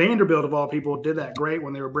Vanderbilt, of all people, did that great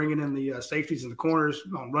when they were bringing in the safeties and the corners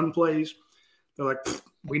on run plays. They're like,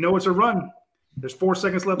 we know it's a run. There's 4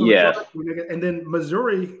 seconds left on the clock. And then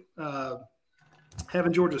Missouri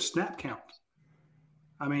having Georgia's snap count.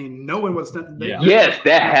 I mean, knowing what's – Yes,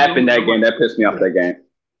 that happened that game. That pissed me off that game.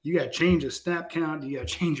 You got to change the snap count. You got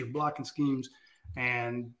to change your blocking schemes.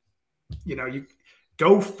 And, you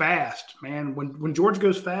go fast, man. When Georgia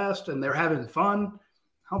goes fast and they're having fun,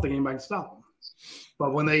 I don't think anybody can stop them.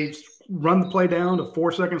 But when they run the play down to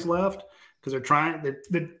 4 seconds left because they're trying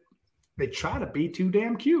they try to be too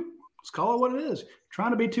damn cute. Let's call it what it is.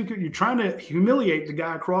 Trying to be too cute. You're trying to humiliate the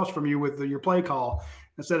guy across from you with your play call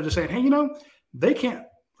instead of just saying, hey, they can't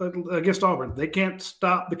 – against Auburn, they can't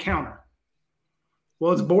stop the counter.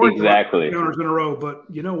 Well, it's boring exactly counters in a row, but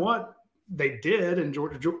you know what? They did, and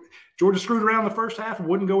Georgia screwed around the first half and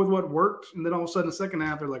wouldn't go with what worked, and then all of a sudden the second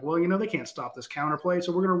half they're like, well, they can't stop this counter play,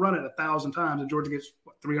 so we're going to run it 1,000 times, and Georgia gets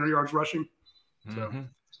 300 yards rushing. Mm-hmm. So,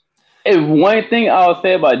 and one thing I'll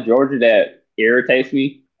say about Georgia that irritates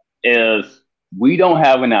me is we don't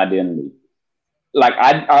have an identity. Like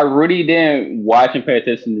I really didn't watch and pay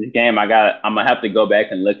attention to this game. I'm gonna have to go back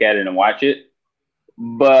and look at it and watch it.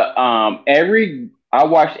 But I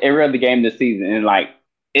watched every other game this season, and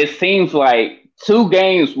it seems like 2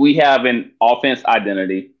 games we have an offense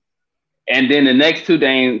identity, and then the next 2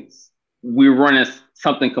 games we're running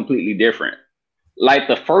something completely different. Like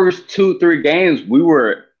the first 2-3 games, we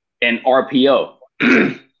were an RPO,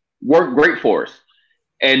 worked great for us,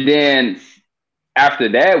 and then after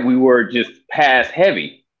that we were just pass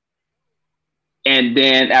heavy, and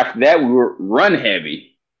then after that we were run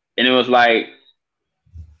heavy, and it was like,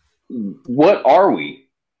 what are we?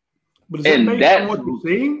 But is that based on what you're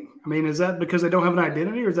seeing? I mean, is that because they don't have an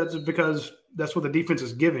identity, or is that just because that's what the defense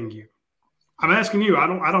is giving you? I'm asking you. I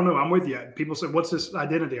don't know. I'm with you. People say, "What's this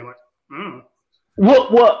identity?" I'm like,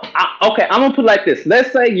 okay. I'm gonna put it like this.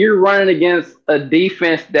 Let's say you're running against a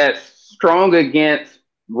defense that's strong against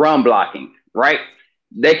run blocking, right?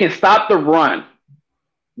 They can stop the run.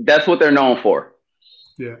 That's what they're known for.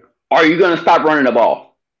 Yeah. Are you gonna stop running the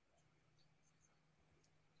ball?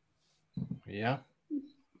 Yeah.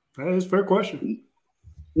 That is a fair question.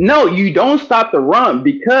 No, you don't stop the run,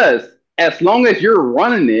 because as long as you're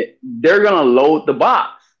running it, they're going to load the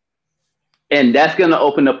box. And that's going to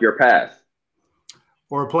open up your pass.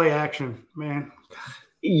 Or a play action, man.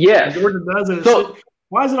 Yes. Georgia does it. So,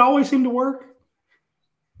 why does it always seem to work?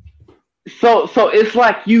 So it's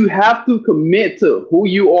like you have to commit to who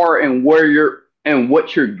you are and where you're and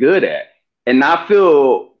what you're good at. And I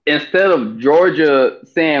feel instead of Georgia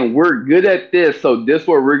saying we're good at this, so this is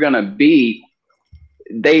where we're going to be,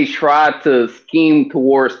 they try to scheme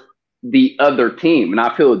towards the other team. And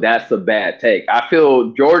I feel that's a bad take. I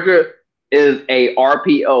feel Georgia is a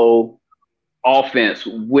RPO offense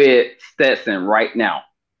with Stetson right now.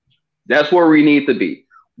 That's where we need to be.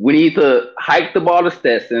 We need to hike the ball to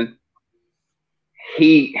Stetson.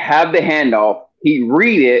 He have the handoff. He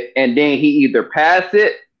read it, and then he either pass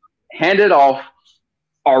it, hand it off,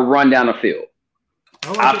 or run down the field.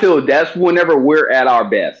 I feel that's whenever we're at our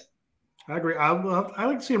best. I agree. I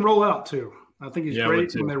like to see him roll out too. I think he's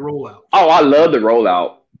great when they roll out. Oh, I love the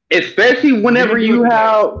rollout, especially whenever you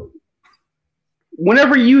have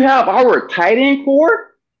our tight end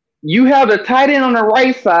core. You have the tight end on the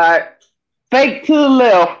right side, fake to the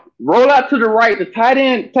left, roll out to the right. The tight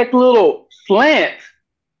end take a little slant.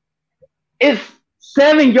 It's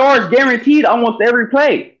 7 yards guaranteed almost every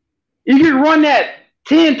play. You can run that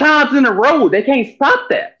 10 times in a row. They can't stop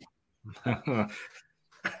that.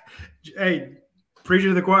 Hey, preacher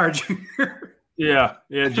to the choir, Junior.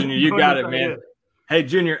 Yeah, Junior, you got it, man. Hey,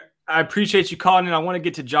 Junior, I appreciate you calling in. I want to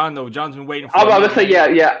get to John though. John's been waiting for. I was about to say,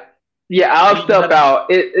 yeah. I'll step out.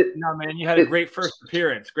 No, man, you had a great first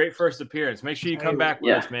appearance. Make sure you come back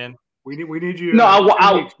with us, man. We need you. No,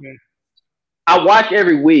 I watch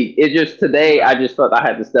every week. It just today I just felt I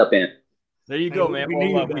had to step in. There you go, man.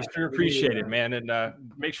 We sure appreciate it, man. And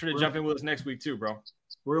make sure to jump in with us next week too, bro.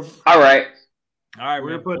 All right. We're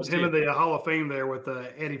going to put him in the Hall of Fame there with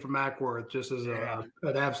Eddie from Ackworth, just as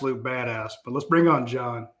an absolute badass. But let's bring on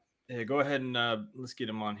John. Yeah, go ahead and let's get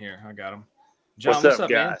him on here. I got him. John, what's up,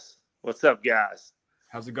 guys? Man? What's up, guys?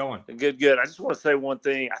 How's it going? Good. I just want to say one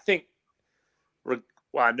thing. I think,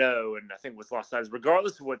 I know, and I think what's lost sight is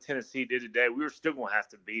regardless of what Tennessee did today, we were still going to have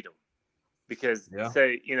to beat them. Because,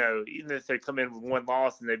 even if they come in with one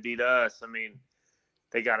loss and they beat us, I mean,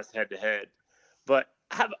 they got us head-to-head. But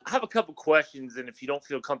I have a couple questions, and if you don't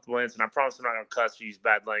feel comfortable answering, I promise I'm not going to cuss or use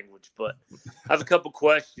bad language, but I have a couple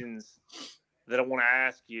questions that I want to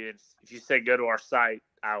ask you. If you say go to our site,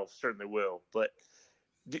 I certainly will. But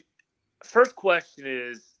first question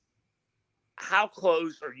is, how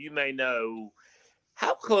close, or you may know,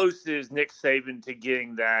 how close is Nick Saban to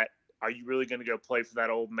getting that? Are you really going to go play for that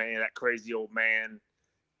old man, that crazy old man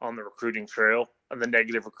on the recruiting trail, on the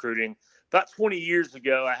negative recruiting? About 20 years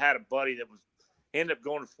ago, I had a buddy that ended up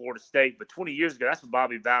going to Florida State, but 20 years ago, that's what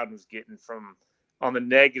Bobby Bowden was getting from on the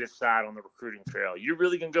negative side on the recruiting trail. You're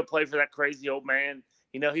really going to go play for that crazy old man?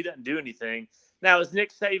 He doesn't do anything. Now, is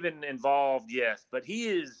Nick Saban involved? Yes, but he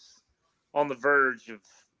is on the verge of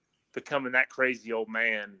becoming that crazy old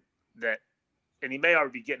man and he may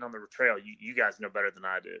already be getting on the trail. You guys know better than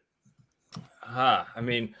I do. I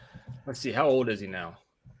mean, let's see. How old is he now?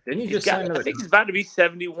 Didn't he just sign another? I think he's about to be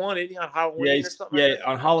 71, isn't he, on Halloween or something? Yeah,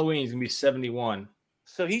 on Halloween he's going to be 71.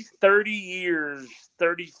 So he's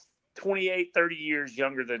 28, 30 years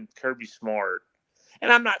younger than Kirby Smart. And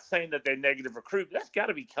I'm not saying that they negative recruit, but that's got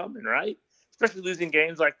to be coming, right? Especially losing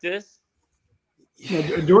games like this.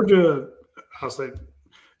 Yeah, Georgia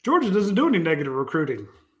doesn't do any negative recruiting.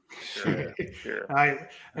 Sure. I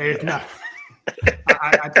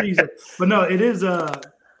tease it, but no, it is.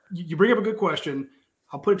 You bring up a good question.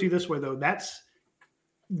 I'll put it to you this way, though. That's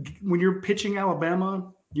when you're pitching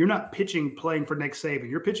Alabama, you're not pitching playing for Nick Saban.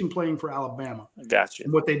 You're pitching playing for Alabama. Gotcha.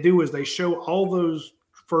 And what they do is they show all those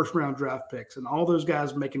first-round draft picks and all those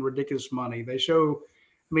guys making ridiculous money. They show,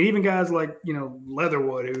 even guys like,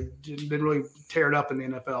 Leatherwood, who didn't really tear it up in the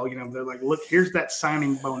NFL, they're like, look, here's that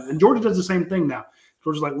signing bonus. And Georgia does the same thing now.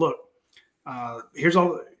 Georgia's like, look, here's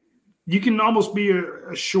all – you can almost be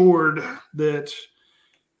assured that,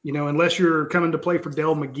 unless you're coming to play for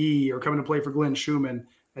Dell McGee or coming to play for Glenn Schumann,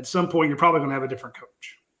 at some point you're probably going to have a different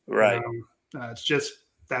coach. Right. It's just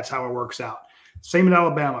that's how it works out. Same in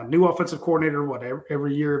Alabama. New offensive coordinator,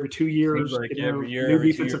 every year, every 2 years. Like every year, new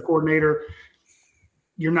defensive coordinator.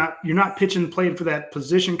 You're not pitching playing for that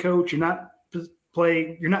position coach. You're not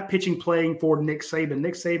pitching playing for Nick Saban.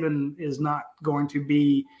 Nick Saban is not going to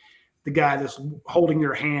be the guy that's holding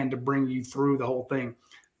your hand to bring you through the whole thing.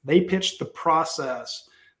 They pitched the process,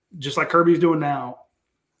 just like Kirby's doing now,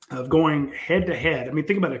 of going head to head.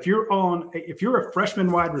 Think about it. If you're a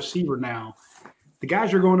freshman wide receiver now, the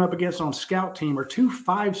guys you're going up against on scout team are 2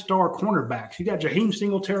 5-star cornerbacks. You got Jaheim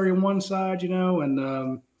Singletary on one side,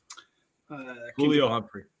 and Julio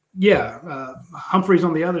Humphrey. Yeah, Humphrey's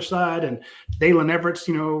on the other side, and Dalen Everett's,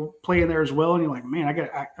 playing there as well. And you're like, man, I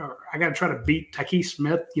got to try to beat Tyke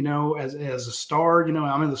Smith, as a star.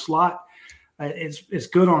 I'm in the slot. It's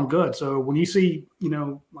good on good. So when you see,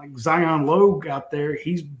 like Zion Logue out there,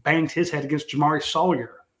 he's banged his head against Jamari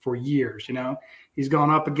Sawyer for years. He's gone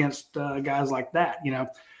up against guys like that.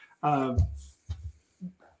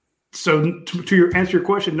 So to answer your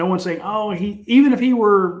question, no one's saying, even if he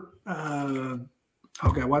were.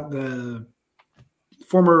 The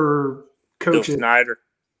former coach Bill Snyder,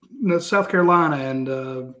 South Carolina, and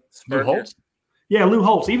Lou Holtz. Yeah, Lou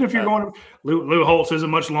Holtz. Even if you're going, Lou Holtz isn't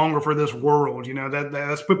much longer for this world.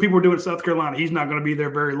 That's what people are doing in South Carolina. He's not going to be there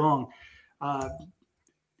very long.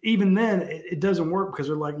 Even then, it doesn't work because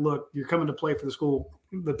they're like, look, you're coming to play for the school.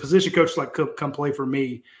 The position coach is like, come play for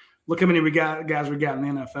me. Look how many guys we got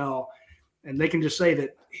in the NFL. And they can just say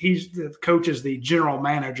that the coach is the general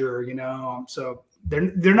manager, so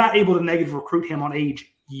they're not able to negative recruit him on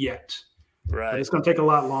age yet. Right. But it's going to take a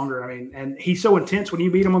lot longer. And he's so intense when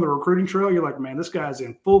you meet him on the recruiting trail. You're like, man, this guy's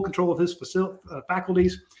in full control of his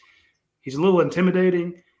faculties. He's a little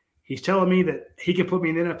intimidating. He's telling me that he can put me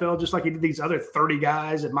in the NFL just like he did these other 30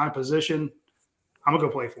 guys at my position. I'm going to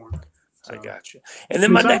go play for him. I got you. And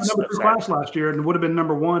then my next number 2 class last year, and would have been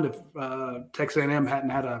number 1 if Texas A&M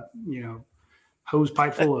hadn't had a hose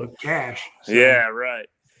pipe full of cash. So. Yeah, right.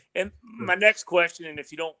 And my next question, and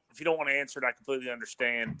if you don't want to answer it, I completely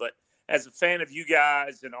understand. But as a fan of you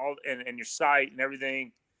guys and all and your site and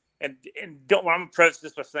everything, and I'm gonna preface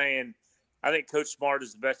this by saying I think Coach Smart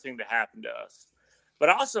is the best thing to happen to us. But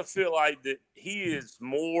I also feel like that he is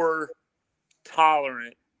more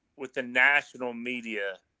tolerant with the national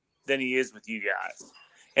media than he is with you guys.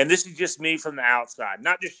 And this is just me from the outside,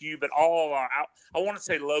 not just you, but all of our, I want to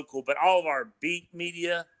say local, but all of our beat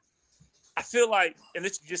media. I feel like, and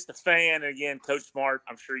this is just a fan, and again, Coach Smart,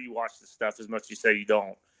 I'm sure you watch this stuff as much as you say you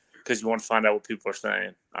don't because you want to find out what people are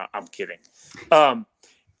saying. I'm kidding.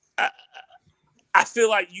 I feel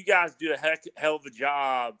like you guys do a hell of a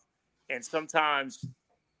job, and sometimes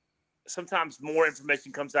more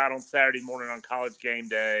information comes out on Saturday morning on College Game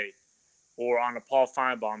Day or on a Paul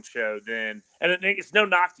Feinbaum show than – and it's no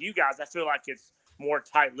knock to you guys. I feel like it's more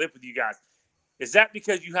tight-lipped with you guys. Is that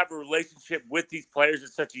because you have a relationship with these players at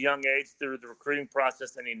such a young age through the recruiting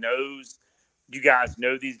process and he knows you guys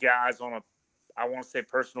know these guys on a, I want to say,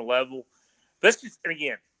 personal level? But it's just, and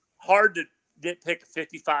again, hard to nitpick a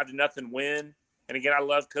 55-0 win. And again, I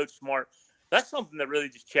love Coach Smart. That's something that really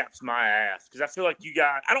just chaps my ass because I feel like you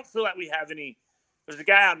guys – I don't feel like we have any – there's a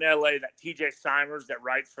guy out in L.A., that TJ Simers that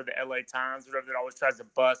writes for the L.A. Times, whatever, that always tries to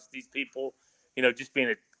bust these people, just being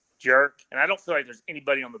a jerk. And I don't feel like there's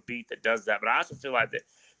anybody on the beat that does that. But I also feel like that,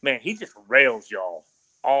 man, he just rails y'all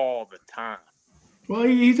all the time. Well,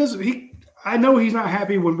 he doesn't – I know he's not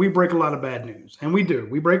happy when we break a lot of bad news. And we do.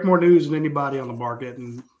 We break more news than anybody on the market.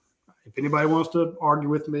 And if anybody wants to argue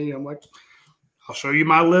with me, I'm like – I'll show you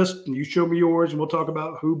my list, and you show me yours, and we'll talk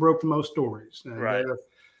about who broke the most stories. And, right.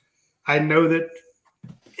 I know that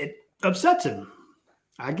it upsets him.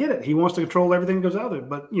 I get it. He wants to control everything that goes out there.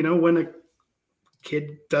 But, when a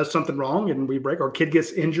kid does something wrong and we break, or a kid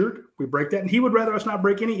gets injured, we break that. And he would rather us not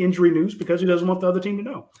break any injury news because he doesn't want the other team to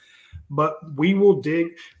know. But we will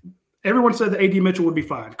dig. Everyone said that A.D. Mitchell would be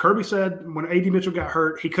fine. Kirby said when A.D. Mitchell got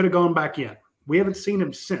hurt, he could have gone back in. We haven't seen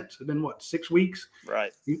him since. It's been, 6 weeks?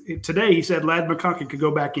 Right. Today, he said Ladd McConkey could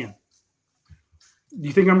go back in. Do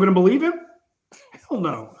you think I'm going to believe him? Hell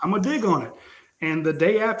no. I'm going to dig on it. And the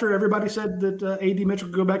day after everybody said that A.D. Mitchell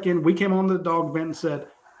could go back in, we came on the Dawg vent and said,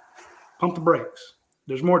 pump the brakes.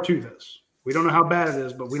 There's more to this. We don't know how bad it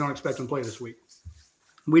is, but we don't expect him to play this week.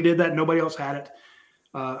 We did that. Nobody else had it.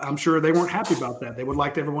 I'm sure they weren't happy about that. They would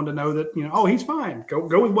like everyone to know that, he's fine.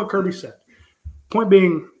 Go with what Kirby said. Point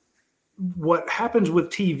being, what happens with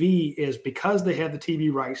TV is because they have the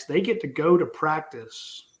TV rights, they get to go to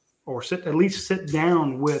practice or at least sit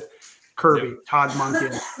down with Kirby, Todd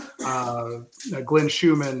Monken, Glenn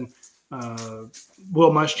Schumann,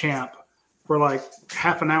 Will Muschamp for like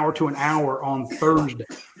half an hour to an hour on Thursday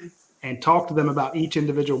and talk to them about each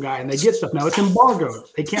individual guy. And they get stuff. Now, it's embargoed.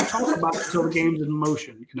 They can't talk about it until the game's in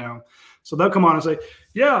motion, So they'll come on and say,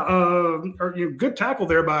 good tackle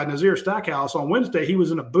there by Nazir Stackhouse. On Wednesday, he was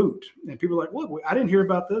in a boot. And people are like, look, I didn't hear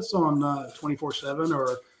about this on 24/7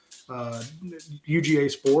 or UGA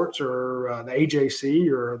Sports or the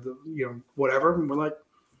AJC or whatever. And we're like,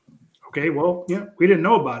 okay, well, we didn't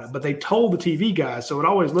know about it. But they told the TV guys. So it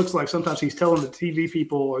always looks like sometimes he's telling the TV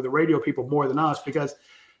people or the radio people more than us because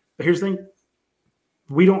here's the thing.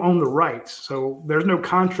 We don't own the rights. So there's no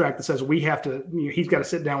contract that says we have to, he's got to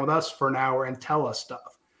sit down with us for an hour and tell us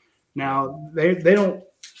stuff. Now, they don't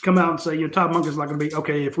come out and say, Todd Monken's not going to be,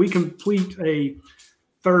 okay, if we complete a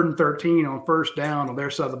 3rd and 13 on first down on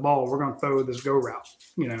their side of the ball, we're going to throw this go route,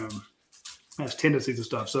 has tendencies and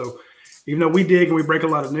stuff. So even though we dig and we break a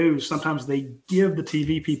lot of news, sometimes they give the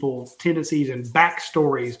TV people tendencies and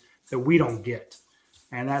backstories that we don't get.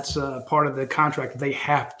 And that's part of the contract. They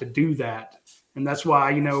have to do that. And that's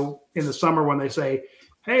why, in the summer when they say,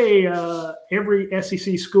 hey, every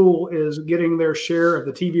SEC school is getting their share of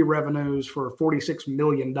the TV revenues for $46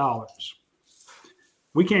 million.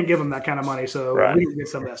 We can't give them that kind of money, so right. We didn't get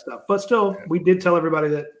some of that stuff. But still, we did tell everybody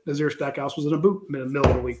that Nazir Stackhouse was in a boot in the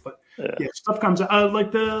middle of the week. But, stuff comes out.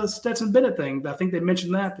 Like the Stetson Bennett thing, I think they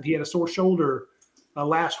mentioned that he had a sore shoulder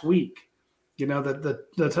last week, that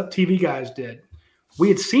the TV guys did. We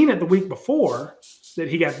had seen it the week before that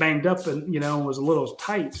he got banged up and, was a little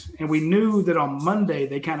tight. And we knew that on Monday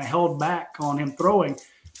they kind of held back on him throwing,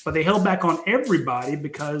 but they held back on everybody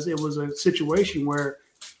because it was a situation where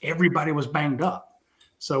everybody was banged up.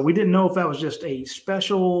 So we didn't know if that was just a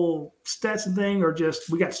special Stetson thing or just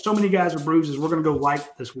we got so many guys with bruises, we're going to go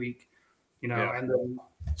light this week, and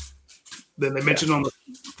then they mentioned on the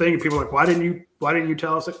thing, people are like, why didn't you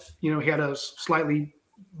tell us that, he had a slightly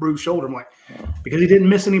bruised shoulder? I'm like, because he didn't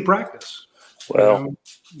miss any practice. Well,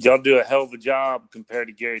 y'all do a hell of a job compared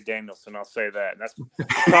to Gary Danielson. I'll say that. And that's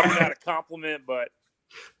probably not a compliment, but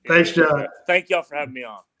thanks, John. Thank y'all for having me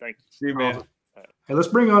on. Thank you. See you, man. Awesome. Hey, let's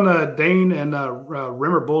bring on Dane and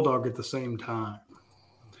Rimmer Bulldog at the same time.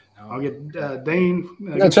 I'll get Dane.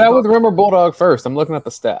 Chat with Rimmer Bulldog first. I'm looking at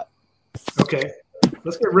the stat. Okay.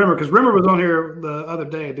 Let's get Rimmer, because Rimmer was on here the other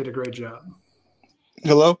day and did a great job.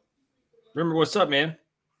 Hello? Rimmer, what's up, man?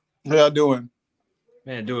 How y'all doing?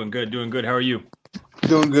 Man, doing good. How are you?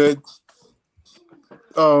 Doing good.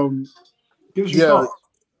 Give us your thoughts.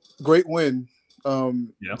 Great win.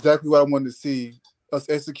 Exactly what I wanted to see. Us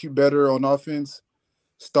execute better on offense,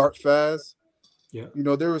 start fast. Yeah.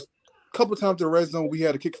 There was a couple times in the red zone we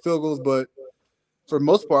had to kick field goals, but for the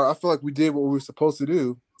most part, I feel like we did what we were supposed to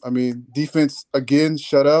do. I mean, defense, again,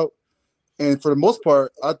 shut out. And for the most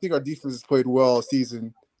part, I think our defense has played well all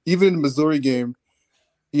season. Even in the Missouri game,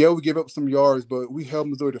 we gave up some yards, but we held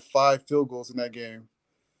Missouri to 5 field goals in that game.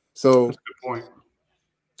 So that's a good point.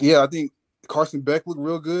 Yeah, I think Carson Beck looked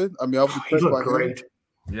real good. I mean, I was impressed by great.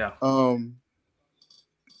 Him. Yeah.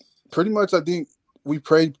 Pretty much, I think we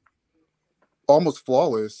played almost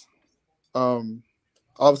flawless.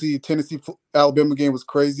 Obviously, Tennessee-Alabama game was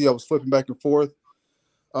crazy. I was flipping back and forth.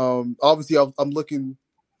 Obviously, I'm looking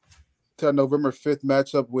to a November 5th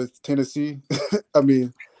matchup with Tennessee. I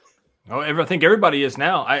mean, I think everybody is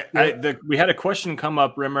now. We had a question come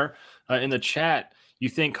up, Rimmer, in the chat. You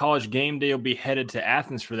think College Game Day will be headed to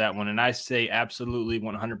Athens for that one? And I say absolutely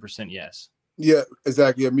 100% yes. Yeah,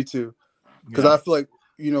 exactly. Yeah, me too. Because I feel like,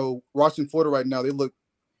 watching Florida right now, they look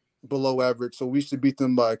below average. So we should beat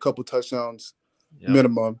them by a couple touchdowns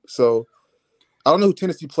minimum. So I don't know who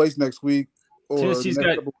Tennessee plays next week. Tennessee's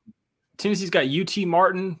got UT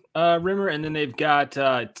Martin, Rimmer, and then they've got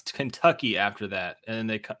Kentucky after that,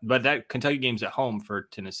 and but that Kentucky game's at home for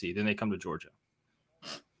Tennessee. Then they come to Georgia.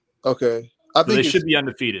 Okay, I think they should be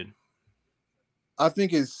undefeated. I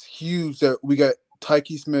think it's huge that we got Tyke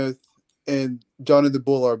Smith and Jonathan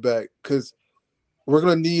Bullard back, because we're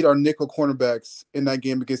gonna need our nickel cornerbacks in that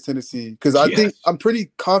game against Tennessee. Because I think I'm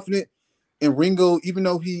pretty confident in Ringo, even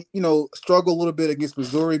though he struggled a little bit against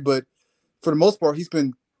Missouri, but for the most part, he's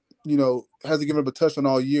been, hasn't given up a touchdown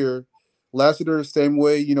all year. Lassiter, same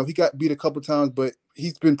way. He got beat a couple times, but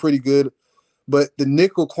he's been pretty good. But the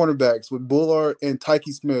nickel cornerbacks with Bullard and Tyke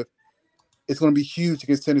Smith, it's going to be huge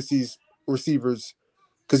against Tennessee's receivers.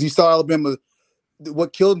 Because you saw Alabama,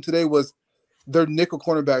 what killed them today was their nickel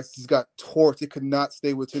cornerbacks just got torched. They could not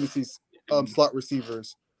stay with Tennessee's slot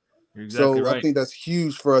receivers. Exactly right. I think that's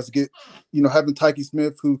huge for us to get, having Tyke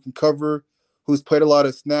Smith who can cover, who's played a lot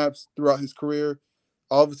of snaps throughout his career.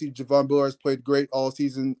 Obviously, Javon Bullard has played great all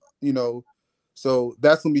season, so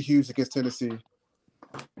that's going to be huge against Tennessee.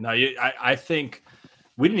 No, I think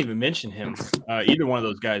we didn't even mention him, either one of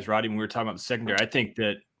those guys, Roddy, when we were talking about the secondary. I think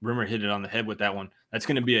that Rimmer hit it on the head with that one. That's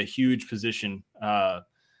going to be a huge position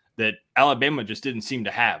that Alabama just didn't seem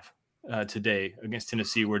to have today against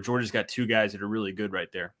Tennessee, where Georgia's got 2 guys that are really good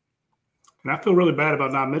right there. And I feel really bad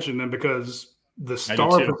about not mentioning them, because the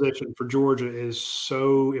star position for Georgia is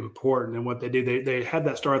so important. And what they do, they have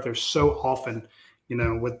that star out there so often,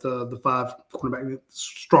 with the 5 cornerback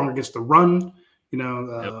strong against the run,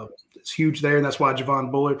 it's huge there. And that's why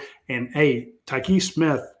Javon Bullard and Tyke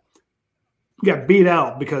Smith got beat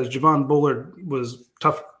out because Javon Bullard was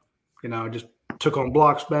tougher, just took on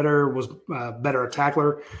blocks better, was better a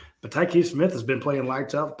tackler. But Tyke Smith has been playing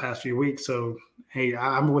lights out the past few weeks. So,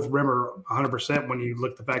 I'm with Rimmer 100% when you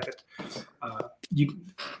look at the fact that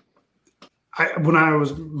when I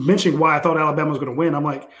was mentioning why I thought Alabama was going to win, I'm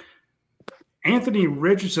like, Anthony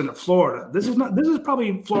Richardson at Florida. This is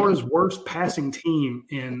probably Florida's worst passing team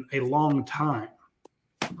in a long time.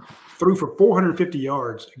 Threw for 450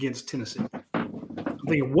 yards against Tennessee. I'm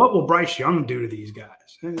thinking, what will Bryce Young do to these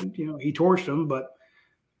guys? And, he torched them, but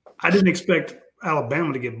I didn't expect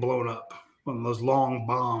Alabama to get blown up on those long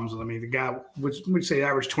bombs. I mean, the guy would say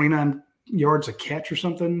averaged 29 yards a catch or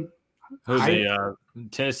something. Who's a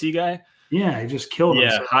Tennessee guy? Yeah, he just killed him.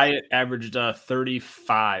 Yeah, Hyatt averaged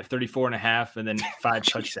 34 and a half, and then 5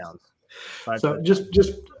 touchdowns.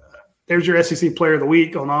 Just there's your SEC player of the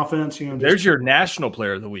week on offense. There's your national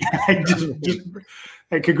player of the week.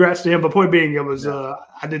 Hey, congrats to him. But point being, it was I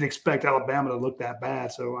didn't expect Alabama to look that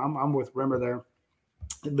bad. So I'm with Rimmer there.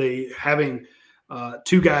 Having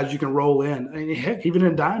 2 guys you can roll in, and heck, even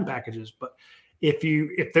in dime packages. But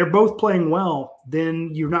if they're both playing well, then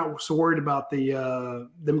you're not so worried about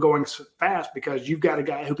them going fast, because you've got a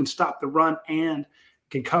guy who can stop the run and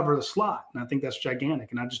can cover the slot. And I think that's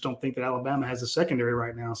gigantic. And I just don't think that Alabama has a secondary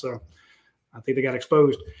right now. So I think they got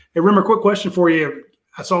exposed. Hey, Rimmer, quick question for you.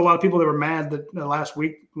 I saw a lot of people that were mad that last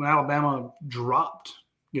week when Alabama dropped,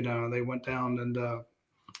 they went down and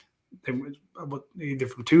they went either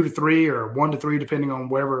from 2 to 3 or 1 to 3, depending on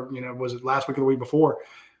wherever, was it last week or the week before.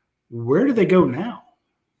 Where do they go now?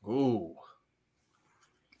 Ooh.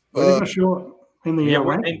 Are they going to show up in the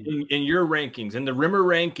in your rankings, in the Rimmer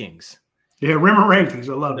rankings? Yeah, Rimmer rankings.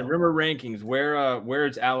 I love the Rimmer rankings. Where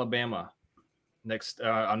is Alabama next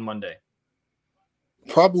on Monday?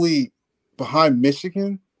 Probably behind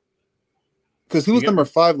Michigan. Because who was number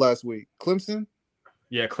 5 last week? Clemson?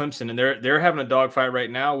 Yeah, Clemson. And they're having a dogfight right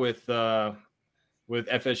now with FSU.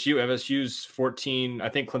 FSU's 14. I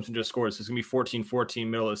think Clemson just scored. So it's going to be 14-14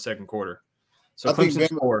 middle of the second quarter. So Clemson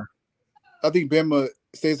score. I think Bama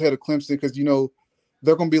stays ahead of Clemson because,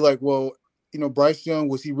 they're going to be like, well, Bryce Young,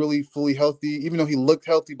 was he really fully healthy? Even though he looked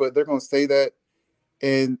healthy, but they're going to say that.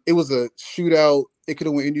 And it was a shootout. It could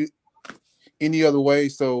have went any other way.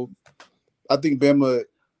 So I think Bama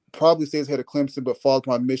probably stays ahead of Clemson, but falls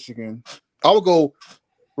by Michigan. I would go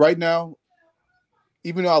right now,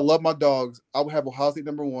 even though I love my Dogs, I would have Ohio State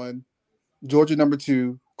number 1, Georgia number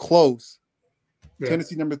 2, close,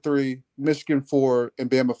 Tennessee number 3, Michigan 4, and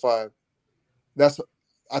Bama 5.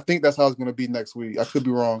 I think that's how it's going to be next week. I could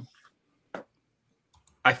be wrong.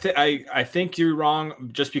 I think you're wrong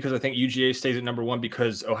just because I think UGA stays at number 1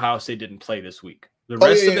 because Ohio State didn't play this week. The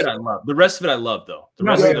rest of it I love. The rest of it I love though. The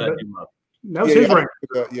rest of it I do love. That was his rank.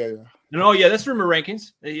 Yeah. No, that's Rimmer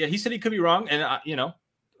rankings. Yeah, he said he could be wrong, and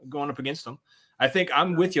going up against him. I think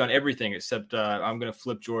I'm with you on everything except I'm going to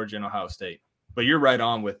flip Georgia and Ohio State. But you're right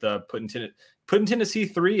on with putting Tennessee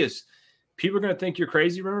 3 is. People are going to think you're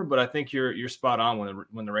crazy, Rimmer, but I think you're spot on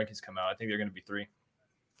when the rankings come out. I think they're going to be 3.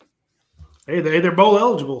 Hey, they're bowl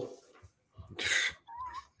eligible.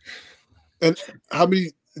 And how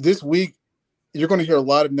many this week? You're going to hear a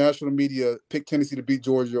lot of national media pick Tennessee to beat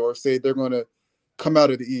Georgia or say they're going to come out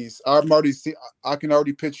of the East. I can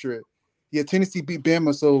already picture it. Yeah, Tennessee beat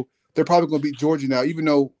Bama, so they're probably going to beat Georgia now, even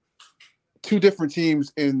though 2 different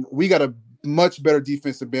teams, and we got a much better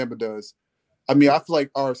defense than Bama does. I mean, I feel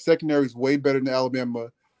like our secondary is way better than Alabama.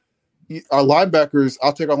 Our linebackers,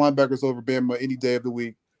 I'll take our linebackers over Bama any day of the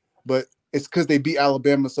week, but it's because they beat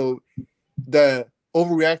Alabama. So the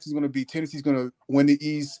overreaction is going to be Tennessee's going to win the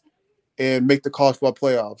East and make the college football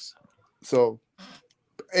playoffs. So,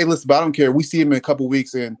 hey, listen, but I don't care. We see them in a couple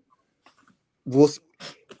weeks, and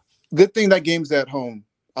good thing that game's at home.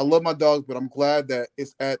 I love my Dogs, but I'm glad that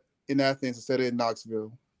it's in Athens instead of in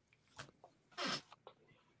Knoxville.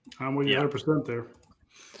 I'm with you 100% there.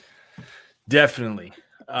 Definitely.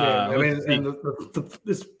 The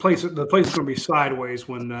place is going to be sideways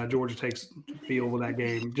when Georgia takes the field with that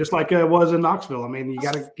game, just like it was in Knoxville. I mean, you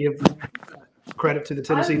got to give credit to the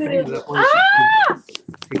Tennessee fans. That place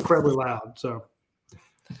is incredibly loud. So,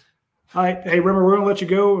 all right, hey Rimmer, we're going to let you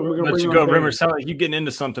go, and we're going to let you go. Rimmer, sound like you getting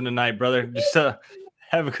into something tonight, brother. Just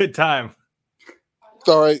have a good time. It's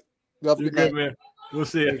all right. You're good, man. We'll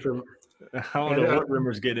see you. I don't know what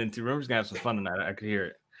Rimmer's getting into. Rimmer's going to have some fun tonight. I could hear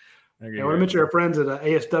it. I want to mention our friends at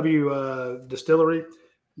ASW Distillery.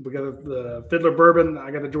 We got the Fiddler Bourbon. I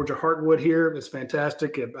got the Georgia Heartwood here. It's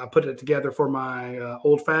fantastic. I put it together for my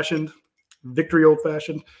old-fashioned, Victory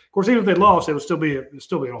old-fashioned. Of course, even if they lost, it would still be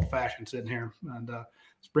an old-fashioned sitting here. And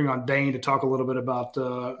let's bring on Dane to talk a little bit about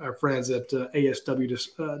our friends at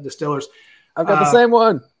ASW Distillers. I've got the same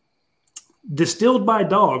one. Distilled by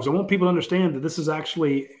Dawgs. I want people to understand that this is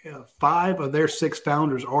actually 5 of their 6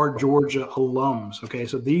 founders are Georgia alums. Okay,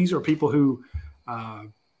 so these are people who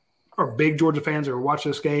are big Georgia fans or watch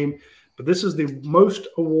this game. But this is the most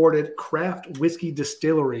awarded craft whiskey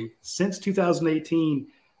distillery since 2018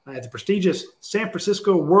 at the prestigious San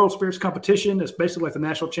Francisco World Spirits Competition. It's basically like the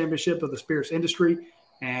national championship of the spirits industry.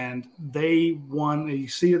 And they won. You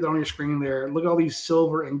see it on your screen there. Look at all these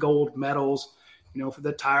silver and gold medals. For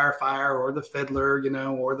the Tire Fire or the Fiddler,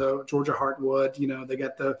 or the Georgia Heartwood, they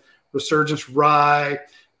got the Resurgence Rye,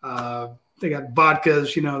 they got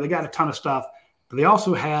vodkas, they got a ton of stuff. But they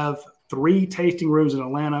also have 3 tasting rooms in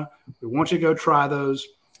Atlanta. We want you to go try those.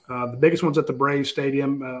 The biggest ones at the Braves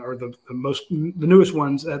Stadium, or the newest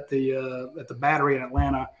ones at the Battery in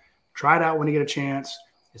Atlanta. Try it out when you get a chance.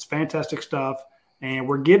 It's fantastic stuff, and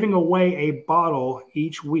we're giving away a bottle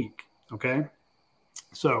each week. Okay,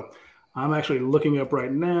 so. I'm actually looking up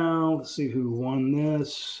right now. Let's see who won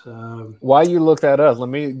this. While you look that up, let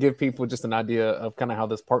me give people just an idea of kind of how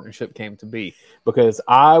this partnership came to be. Because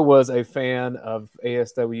I was a fan of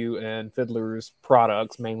ASW and Fiddler's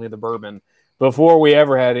products, mainly the bourbon, before we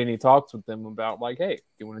ever had any talks with them about like, hey, do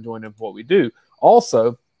you want to join in what we do?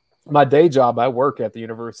 Also, my day job, I work at the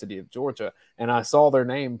University of Georgia, and I saw their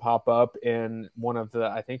name pop up in one of the,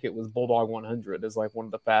 I think it was Bulldog 100, is like one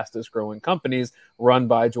of the fastest growing companies run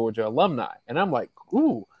by Georgia alumni. And I'm like,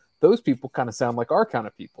 ooh, those people kind of sound like our kind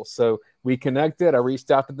of people. So we connected. I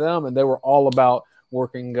reached out to them, and they were all about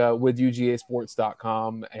working with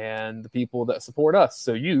UGAsports.com and the people that support us.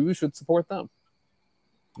 So you should support them.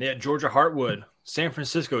 Yeah, Georgia Heartwood, San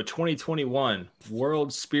Francisco 2021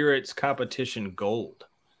 World Spirits Competition Gold.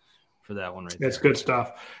 For that one right there. That's good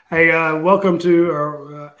stuff. Hey, welcome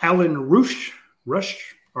to Alan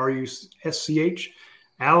Rush, R-U-S-C-H.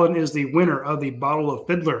 Alan is the winner of the bottle of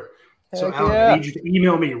Fiddler. So, Alan, I need you to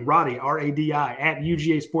email me, Radi, R-A-D-I, at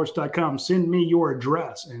UGAsports.com. Send me your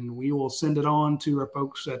address, and we will send it on to our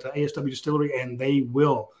folks at ASW Distillery, and they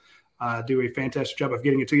will do a fantastic job of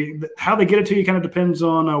getting it to you. How they get it to you kind of depends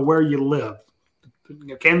on where you live.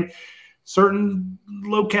 Certain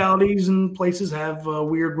localities and places have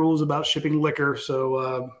weird rules about shipping liquor.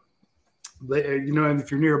 So,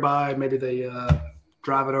 if you're nearby, maybe they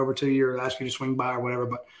drive it over to you or ask you to swing by or whatever.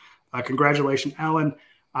 But congratulations, Alan.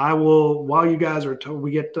 I will, while you guys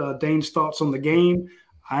we get Dane's thoughts on the game,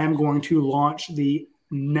 I am going to launch the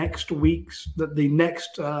next giveaway,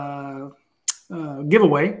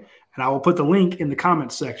 and I will put the link in the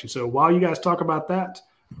comments section. So while you guys talk about that,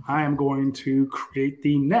 I am going to create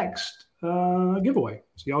the next giveaway.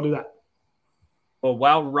 So y'all do that. Well,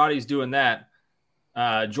 while Roddy's doing that,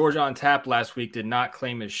 Georgia on Tap last week did not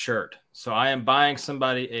claim his shirt. So I am buying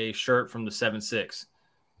somebody a shirt from the 7-6.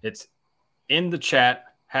 It's in the chat,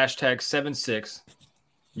 #76.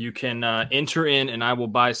 You can enter in, and I will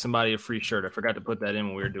buy somebody a free shirt. I forgot to put that in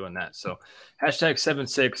when we were doing that. So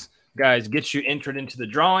 #76, guys, get you entered into the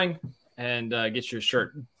drawing and get your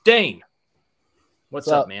shirt. Dane, what's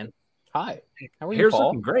up, man? Hi. How are you, Hair's Paul?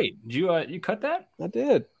 looking great. Did you cut that? I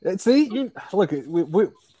did. See, look,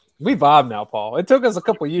 we vibe now, Paul. It took us a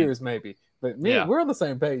couple years, maybe, but we're on the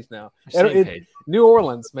same page now. Same page. New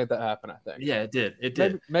Orleans made that happen, I think. Yeah, it did. It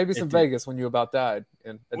did. Maybe some Vegas when you about died.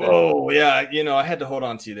 Oh yeah, I had to hold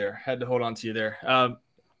on to you there.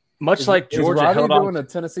 Much like Georgia is Radi held on. doing a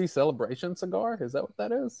Tennessee celebration cigar? Is that what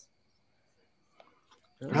that is?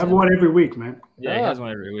 I have one every week, man. Yeah, he has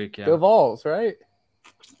one every week. Yeah. Go Vols, right?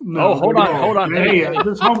 No, hold on. Hey,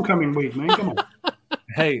 this homecoming week, man. Come on.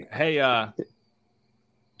 Hey,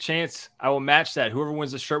 Chance, I will match that. Whoever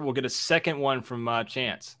wins the shirt will get a second one from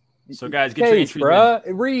Chance. So, guys, get Chase, your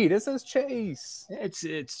entries. Read. It says Chase.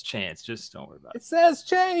 It's Chance. Just don't worry about it. It says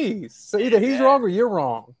Chase. So either he's wrong or you're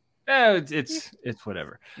wrong. It's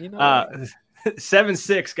whatever.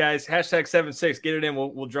 7-6, guys. #76. Get it in.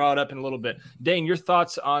 We'll draw it up in a little bit. Dane, your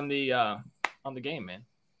thoughts on the game, man?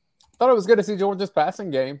 Thought it was good to see Georgia's passing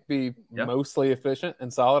game be mostly efficient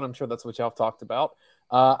and solid. I'm sure that's what y'all talked about.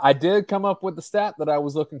 I did come up with the stat that I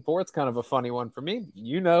was looking for. It's kind of a funny one for me.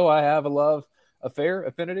 I have a love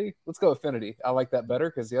affinity. Let's go affinity. I like that better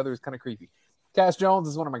because the other is kind of creepy. Cash Jones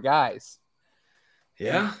is one of my guys.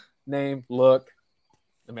 Yeah. Name, look.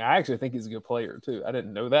 I mean, I actually think he's a good player too. I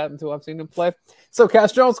didn't know that until I've seen him play. So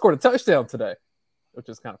Cash Jones scored a touchdown today, which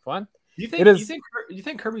is kind of fun. You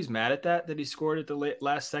think Kirby's mad at that he scored at the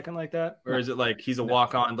last second like that? Or is it like he's a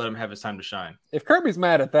walk-on, let him have his time to shine? If Kirby's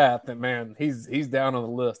mad at that, then, man, he's down on the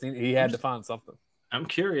list. He had to find something. I'm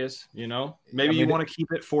curious, Maybe you want to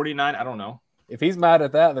keep it 49. I don't know. If he's mad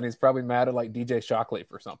at that, then he's probably mad at like DJ Shockley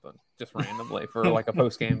for something, just randomly for like a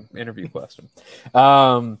post-game interview question.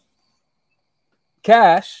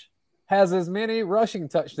 Cash has as many rushing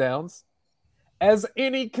touchdowns as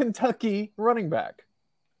any Kentucky running back.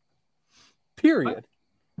 Period.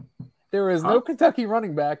 There is no Kentucky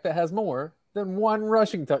running back that has more than one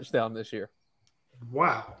rushing touchdown this year.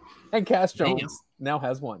 Wow. And Cash Jones now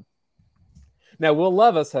has one. Now, Will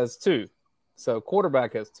Levis has two. So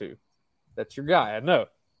quarterback has two. That's your guy. I know.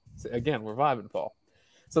 So, again, we're vibing, Paul.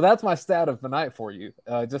 So that's my stat of the night for you.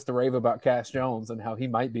 Just to rave about Cash Jones and how he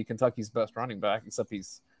might be Kentucky's best running back, except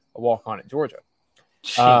he's a walk-on at Georgia.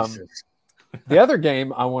 Jesus. The other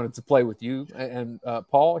game I wanted to play with you, and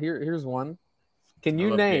Paul, here's one. Can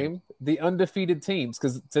you name the undefeated teams?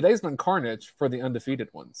 Because today's been carnage for the undefeated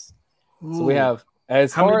ones. Ooh. So we have,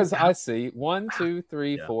 as far as I see, 1, 2,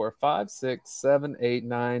 3, 4, 5, 6, 7, 8,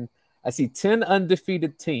 9. I see 10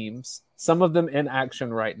 undefeated teams, some of them in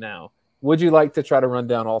action right now. Would you like to try to run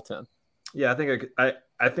down all 10? Yeah, I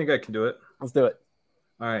think I can do it. Let's do it.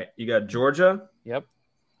 All right. You got Georgia. Yep.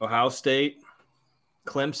 Ohio State,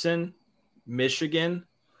 Clemson, Michigan,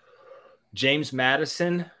 James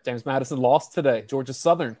Madison. James Madison lost today. Georgia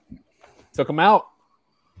Southern took him out.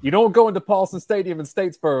 You don't go into Paulson Stadium in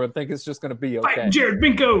Statesboro and think it's just going to be okay. Jared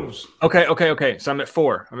Binkos. Okay. So I'm at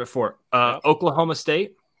 4. Oklahoma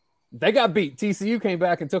State, They got beat. TCU came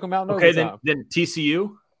back and took them out in okay, overtime. Then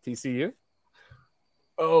TCU. TCU.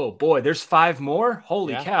 Oh boy, there's 5 more.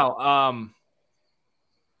 Holy cow!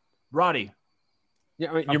 Radi.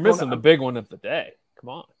 Yeah, I mean, you're missing the big one of the day. Come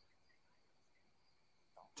on.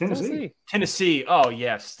 Tennessee. Oh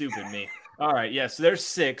yeah, stupid me. All right, yeah. So there's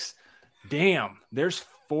 6. Damn, there's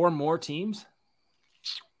 4 more teams.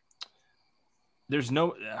 There's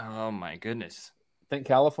no. Oh my goodness. Think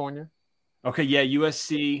California. Okay, yeah,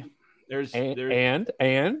 USC. There's and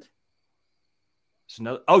there's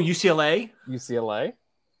no. Oh, UCLA. UCLA.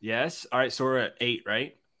 Yes. All right, so we're at 8,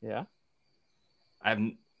 right? Yeah.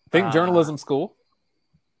 Think journalism school.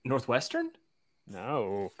 Northwestern?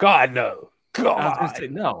 No. God, no. God. I was going to say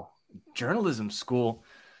no. Journalism school.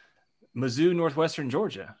 Mizzou, Northwestern,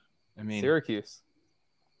 Georgia. I mean, Syracuse.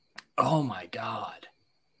 Oh my God.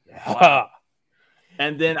 Yeah. Wow.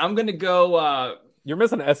 And then I'm going to go. You're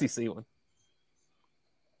missing an SEC one.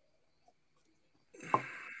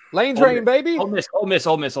 Lane Train, baby. Ole Miss.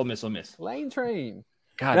 Lane Train.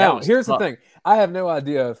 God, now, here's the thing. I have no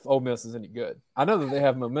idea if Ole Miss is any good. I know that they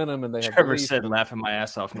have momentum and they have. Trevor said laughing my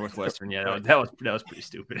ass off Northwestern. Yeah, that was pretty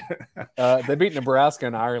stupid. They beat Nebraska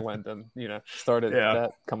and Ireland and, started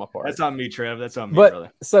that come apart. That's on me, Trev. That's on me,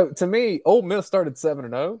 brother. So, to me, Ole Miss started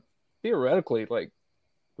 7-0. Theoretically,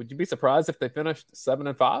 would you be surprised if they finished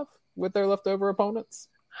 7-5 with their leftover opponents?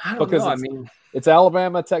 I don't know. I mean, it's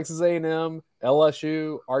Alabama, Texas A&M,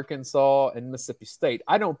 LSU, Arkansas, and Mississippi State.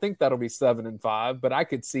 I don't think that'll be 7-5, but I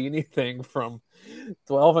could see anything from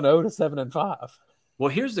 12-0 to 7-5. Well,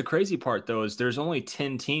 here's the crazy part, though, is there's only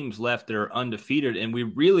 10 teams left that are undefeated, and we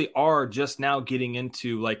really are just now getting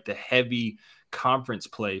into the heavy conference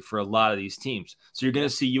play for a lot of these teams. So you're going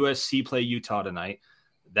to see USC play Utah tonight.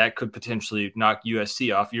 That could potentially knock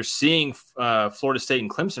USC off. You're seeing Florida State and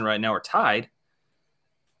Clemson right now are tied.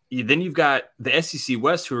 Then you've got the SEC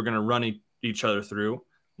West who are going to run each other through.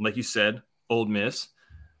 Like you said, Ole Miss.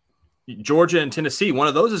 Georgia and Tennessee, one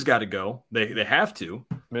of those has got to go. They have to.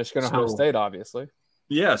 Michigan, Ohio State, obviously.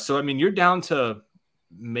 Yeah, so, I mean, you're down to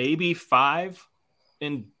maybe 5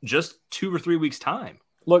 in just 2 or 3 weeks' time.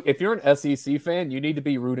 Look, if you're an SEC fan, you need to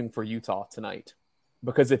be rooting for Utah tonight.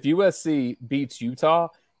 Because if USC beats Utah,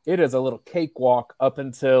 it is a little cakewalk up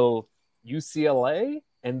until UCLA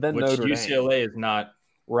and then Notre Dame. UCLA is not.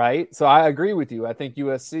 Right? So I agree with you. I think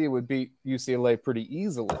USC would beat UCLA pretty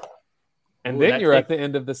easily. And then you're at the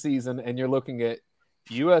end of the season and you're looking at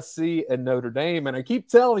USC and Notre Dame. And I keep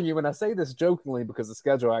telling you, and I say this jokingly because the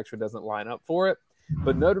schedule actually doesn't line up for it,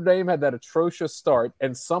 but Notre Dame had that atrocious start,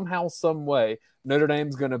 and somehow, some way, Notre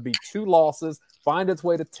Dame's going to be 2 losses, find its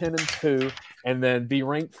way to 10-2, and then be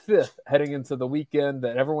ranked 5th heading into the weekend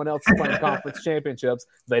that everyone else is playing conference championships.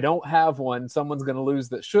 They don't have one. Someone's going to lose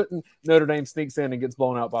that shouldn't. Notre Dame sneaks in and gets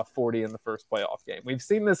blown out by 40 in the first playoff game. We've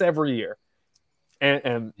seen this every year.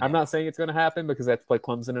 And I'm not saying it's going to happen because they have to play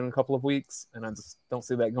Clemson in a couple of weeks, and I just don't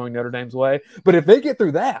see that going Notre Dame's way. But if they get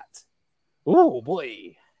through that, oh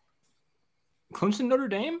boy. Clemson, Notre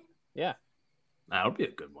Dame? Yeah. That'll be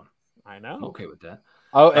a good one. I know. I'm okay with that.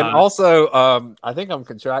 Oh, and also, I think I'm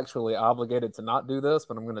contractually obligated to not do this,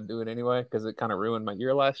 but I'm going to do it anyway because it kind of ruined my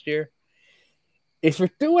year last year. If you're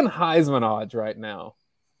doing Heisman odds right now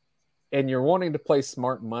and you're wanting to play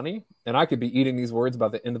smart money, and I could be eating these words by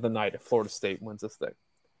the end of the night if Florida State wins this thing.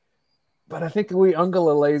 But I think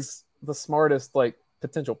Uiagalelei's the smartest,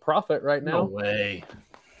 potential profit right now. No way.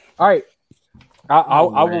 All right. I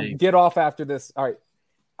will get off after this. All right.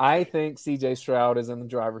 I think CJ Stroud is in the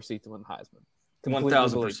driver's seat to win Heisman.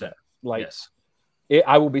 1,000%. Yes.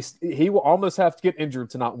 He will almost have to get injured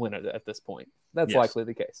to not win it at this point. That's likely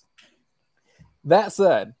the case. That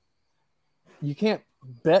said, you can't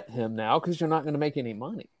bet him now because you're not going to make any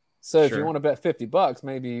money. So if you want to bet $50,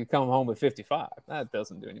 maybe you come home with 55. That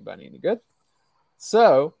doesn't do anybody any good.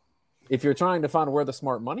 So if you're trying to find where the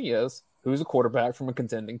smart money is, who's a quarterback from a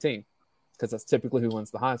contending team? Because that's typically who wins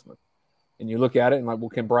the Heisman. And you look at it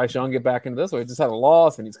and can Bryce Young get back into this? Well, he just had a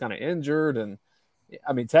loss and he's kind of injured. And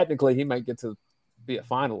I mean, technically he might get to be a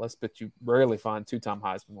finalist, but you rarely find 2-time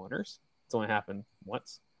Heisman winners. It's only happened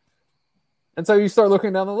once. And so you start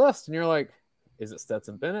looking down the list and you're like, is it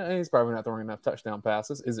Stetson Bennett? And he's probably not throwing enough touchdown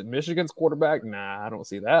passes. Is it Michigan's quarterback? Nah, I don't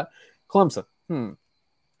see that. Clemson.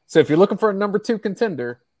 So if you're looking for a number 2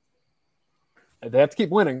 contender, they have to keep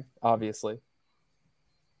winning, obviously.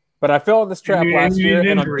 But I fell in this trap last year,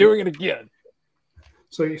 and I'm doing it again.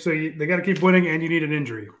 So they got to keep winning, and you need an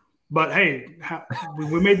injury. But, hey,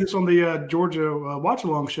 we made this on the Georgia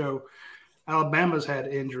watch-along show. Alabama's had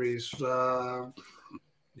injuries.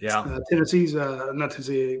 Tennessee's not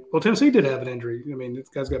Tennessee. Well, Tennessee did have an injury. I mean, this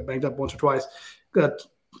guy's got banged up once or twice.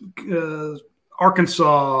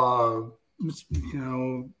 Arkansas,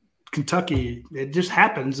 Kentucky, it just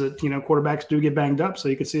happens that, quarterbacks do get banged up. So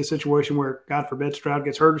you could see a situation where, God forbid, Stroud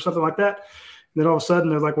gets hurt or something like that. And then all of a sudden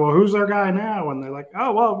they're like, well, who's our guy now? And they're like,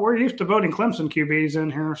 oh, well, we're used to voting Clemson QBs in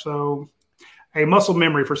here. So a muscle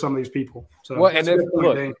memory for some of these people. So, well, and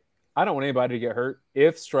look, I don't want anybody to get hurt.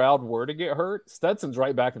 If Stroud were to get hurt, Stetson's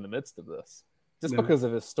right back in the midst of this just because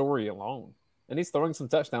of his story alone. And he's throwing some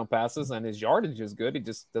touchdown passes, and his yardage is good. He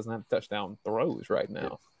just doesn't have touchdown throws right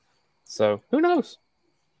now. So who knows?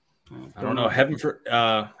 I don't know.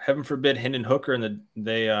 Heaven forbid Hendon Hooker and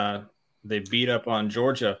they beat up on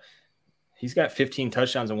Georgia. He's got 15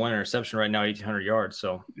 touchdowns and 1 interception right now, 1,800 yards.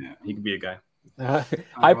 So he could be a guy.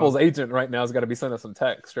 Heupel's agent right now has got to be sending us some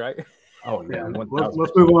text, right? Oh yeah.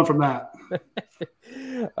 Let's move on from that.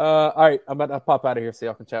 All right, I'm about to pop out of here so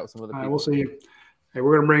y'all can chat with some of the people. We'll see you. Hey,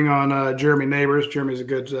 we're going to bring on Jeremy Neighbors. Jeremy's a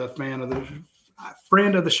good friend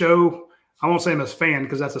of the show. I won't say him as fan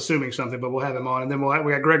because that's assuming something, but we'll have him on. And then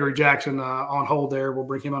we got Gregory Jackson on hold there. We'll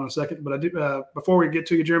bring him on in a second. But I do before we get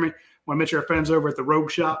to you, Jeremy, I want to mention our friends over at the Rogue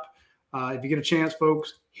Shop. If you get a chance,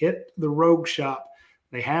 folks, hit the Rogue Shop.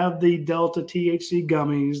 They have the Delta THC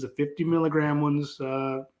gummies, the 50 milligram ones.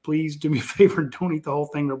 Please do me a favor and don't eat the whole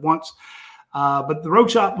thing at once. But the Rogue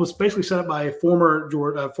Shop was basically set up by a former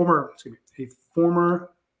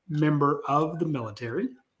member of the military.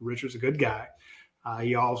 Richard's a good guy.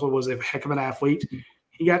 He also was a heck of an athlete.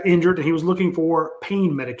 He got injured and he was looking for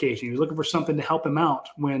pain medication. He was looking for something to help him out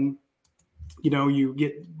when, you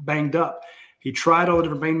get banged up. He tried all the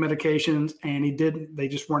different pain medications and they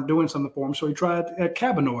just weren't doing something for him. So he tried a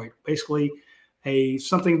cannabinoid, basically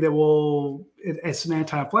something that it's an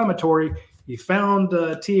anti-inflammatory. He found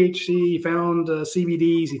THC, he found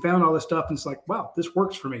CBDs, he found all this stuff. And it's like, wow, this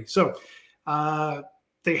works for me. So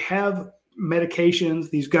they have medications,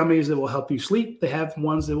 these gummies that will help you sleep. They have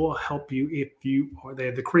ones that will help you they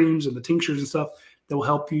have the creams and the tinctures and stuff that will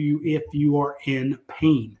help you if you are in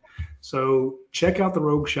pain. So check out the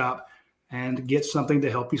Rogue Shop and get something to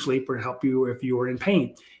help you sleep or help you if you are in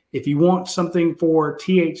pain. If you want something for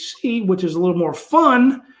THC, which is a little more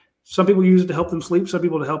fun, some people use it to help them sleep, some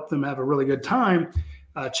people to help them have a really good time.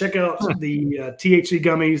 Check out the THC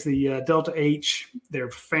gummies, the Delta H. They're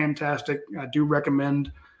fantastic. I do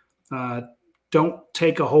recommend. Don't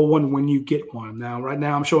take a whole one when you get one. Now, right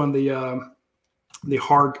now, I'm showing the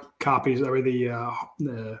hard copies or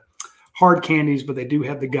the hard candies, but they do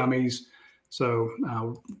have the gummies. So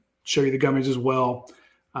I'll show you the gummies as well.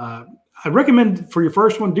 I recommend for your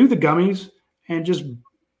first one, do the gummies and just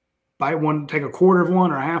buy one, take a quarter of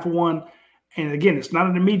one or a half of one. And again, it's not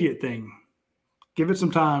an immediate thing. Give it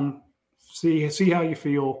some time. See how you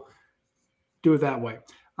feel. Do it that way.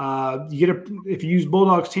 If you use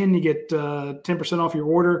Bulldogs 10, you get 10% off your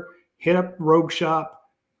order. Hit up Rogue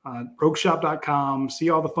Shop, rogueshop.com. See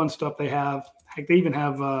all the fun stuff they have. Heck, they even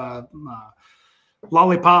have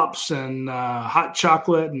lollipops and hot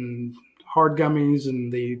chocolate and hard gummies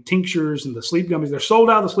and the tinctures and the sleep gummies. They're sold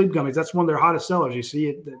out of the sleep gummies. That's one of their hottest sellers. You see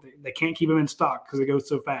it. They can't keep them in stock because it goes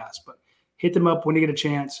so fast. But hit them up when you get a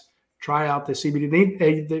chance. Try out the CBD.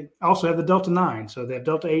 They also have the Delta 9. So they have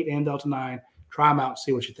Delta 8 and Delta 9. Try them out.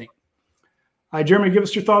 See what you think. All right, Jeremy, give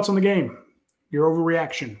us your thoughts on the game. Your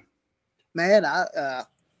overreaction. Man, not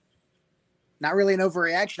really an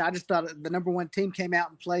overreaction. I just thought the number one team came out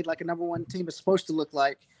and played like a number one team is supposed to look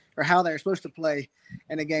like, or how they're supposed to play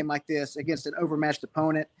in a game like this against an overmatched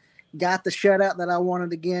opponent. Got the shutout that I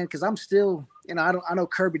wanted again because I'm still, I know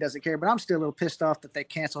Kirby doesn't care, but I'm still a little pissed off that they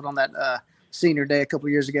canceled on that senior day a couple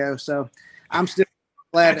of years ago. So I'm still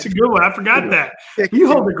glad. That's a good one. I forgot that. You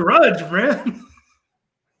hold a grudge, man.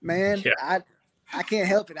 Man, yeah. I can't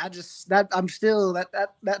help it. I'm still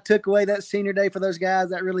that took away that senior day for those guys.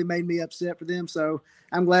 That really made me upset for them. So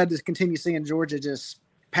I'm glad to continue seeing Georgia just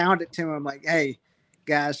pound it to them. Like, hey,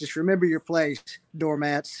 guys, just remember your place,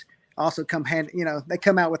 doormats. Also they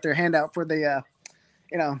come out with their handout for the,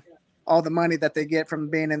 all the money that they get from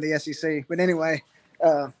being in the SEC. But anyway,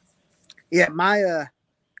 I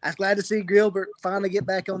was glad to see Gilbert finally get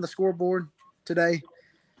back on the scoreboard today.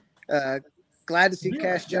 Glad to see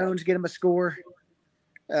Cash Jones get him a score.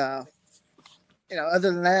 Other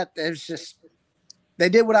than that, it was just they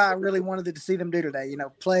did what I really wanted to see them do today.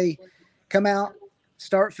 Play, come out,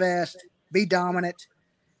 start fast, be dominant,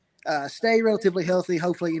 stay relatively healthy.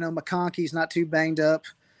 Hopefully, McConkey's not too banged up,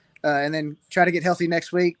 and then try to get healthy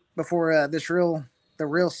next week before the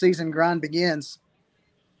real season grind begins.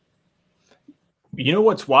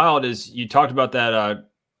 What's wild is you talked about that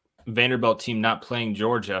Vanderbilt team not playing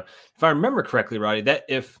Georgia. If I remember correctly, Roddy, that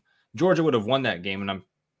if Georgia would have won that game, and I'm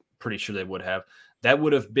pretty sure they would have, that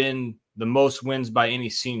would have been the most wins by any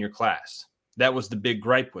senior class. That was the big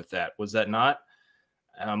gripe with that. Was that not?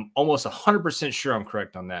 I'm almost 100% sure I'm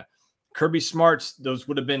correct on that. Kirby Smart's, those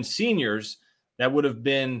would have been seniors. That would have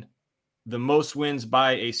been the most wins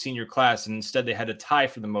by a senior class. And instead they had a tie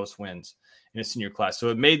for the most wins in a senior class. So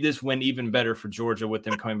it made this win even better for Georgia with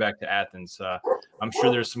them coming back to Athens. I'm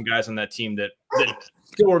sure there's some guys on that team that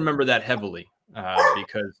still remember that heavily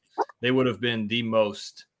because they would have been the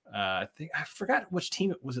most, I forgot which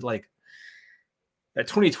team it was. It like that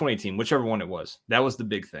 2020 team, whichever one it was. That was the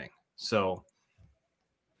big thing. So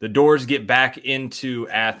the Doors get back into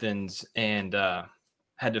Athens and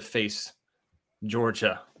had to face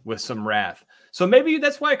Georgia with some wrath. So maybe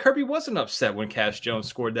that's why Kirby wasn't upset when Cash Jones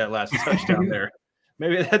scored that last touchdown there.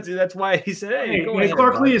 Maybe that's why he said, hey go ahead,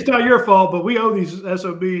 Clark Lee, it's not your fault, but we owe these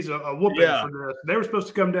SOBs a whooping Yeah. for this. They were supposed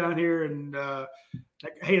to come down here and,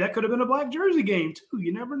 hey, that could have been a black jersey game too.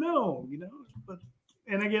 You never know, But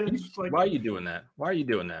and again, it's like, why are you doing that?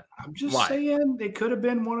 I'm just saying it could have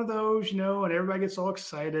been one of those, and everybody gets all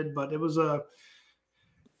excited. But it was I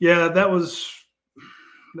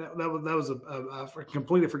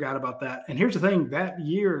completely forgot about that. And here's the thing: that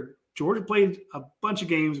year, Georgia played a bunch of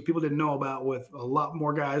games that people didn't know about with a lot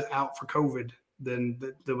more guys out for COVID than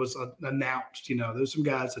that was announced. There's some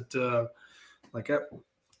guys that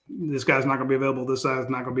this guy's not going to be available. This guy's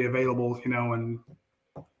not going to be available. And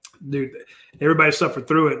dude, everybody suffered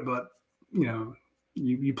through it, but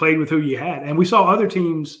you played with who you had. And we saw other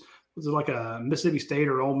teams. Was it like a Mississippi State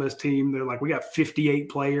or Ole Miss team? They're like, we got 58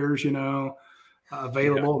 players,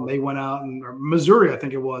 available, and they went out or Missouri, I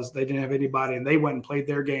think it was. They didn't have anybody, and they went and played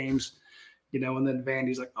their games, And then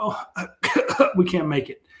Vandy's like, "Oh, we can't make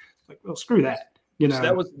it." Like, well, screw that,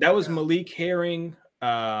 So that was Malik Herring,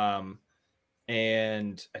 and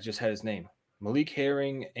I just had his name, Malik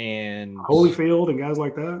Herring and Holyfield and guys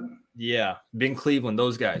like that. Yeah, Ben Cleveland,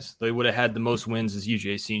 those guys. They would have had the most wins as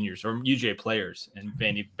UGA seniors or UGA players, and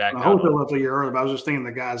Vandy back out. Holyfield left a year early, but I was just thinking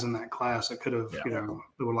the guys in that class that could have, that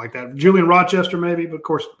were like that. Julian Rochester, maybe, but of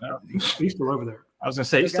course, he's still over there. I was going to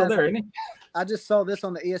say, he's still there, isn't he? I just saw this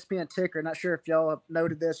on the ESPN ticker. Not sure if y'all have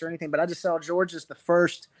noted this or anything, but I just saw Georgia's the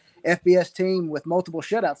first FBS team with multiple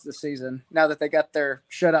shutouts this season now that they got their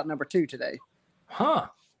shutout number 2 today. Huh.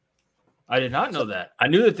 I did not know that. I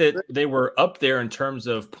knew that they were up there in terms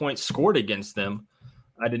of points scored against them.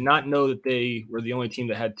 I did not know that they were the only team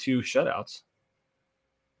that had 2 shutouts.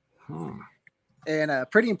 And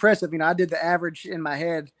pretty impressive. I did the average in my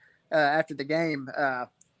head after the game.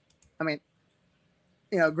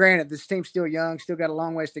 Granted, this team's still young, still got a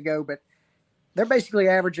long ways to go, but they're basically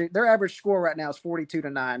averaging. Their average score right now is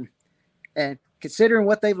 42-9. And considering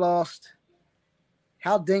what they've lost,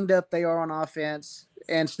 how dinged up they are on offense,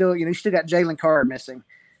 and still, you still got Jalen Carter missing.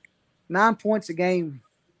 9 points a game.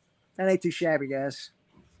 That ain't too shabby, guys.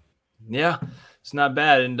 Yeah, it's not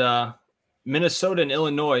bad. And Minnesota and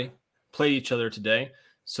Illinois play each other today,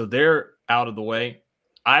 so they're out of the way.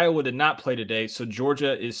 Iowa did not play today, so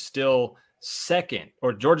Georgia is still second,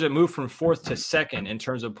 or Georgia moved from 4th to 2nd in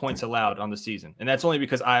terms of points allowed on the season. And that's only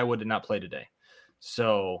because Iowa did not play today.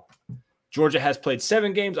 So Georgia has played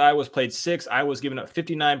 7 games. Iowa's played 6. Iowa's given up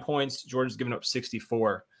 59 points. Georgia's given up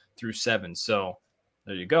 64 through 7. So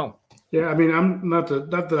there you go. Yeah, I'm not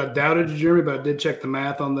that I doubted you, Jeremy, but I did check the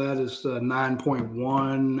math on that. It's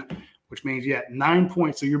 9.1, which means 9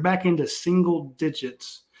 points. So you're back into single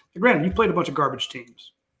digits. Granted, you played a bunch of garbage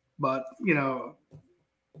teams, but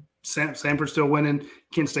Samford's still winning.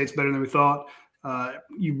 Kent State's better than we thought.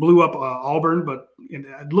 You blew up Auburn, but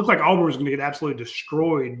it looked like Auburn was going to get absolutely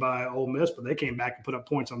destroyed by Ole Miss, but they came back and put up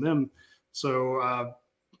points on them. So,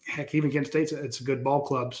 heck, even Kent State, it's a good ball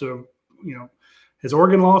club. So, has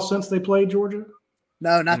Oregon lost since they played Georgia?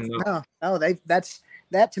 No. That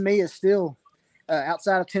to me is still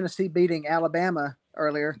outside of Tennessee beating Alabama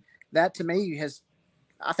earlier. That to me has,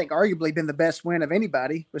 I think, arguably been the best win of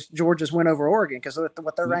anybody was Georgia's win over Oregon because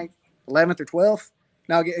what they're ranked 11th or 12th.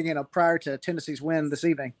 Now, prior to Tennessee's win this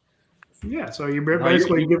evening. Yeah, so you're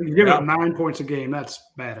basically giving up 9 points a game. That's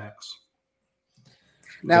badass.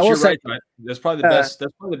 Now, we'll say, right. That's probably the best.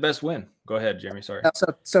 That's probably the best win. Go ahead, Jeremy. Sorry.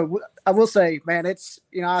 So I will say, man, it's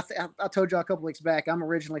I told you a couple weeks back. I'm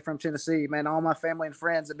originally from Tennessee, man. All my family and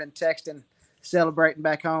friends have been texting, celebrating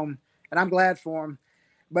back home, and I'm glad for them.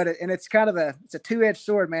 But it's kind of a 2-edged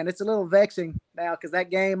sword, man. It's a little vexing now because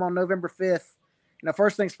that game on November 5th.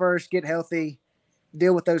 First things first, get healthy.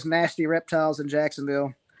 Deal with those nasty reptiles in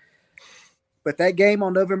Jacksonville. But that game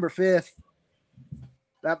on November 5th,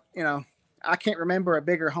 I can't remember a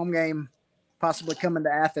bigger home game possibly coming to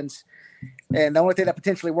Athens. And the only thing that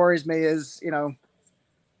potentially worries me is,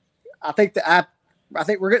 I think they're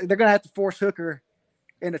going to have to force Hooker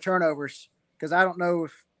into turnovers because I don't know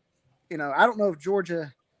I don't know if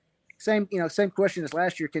Georgia, same question as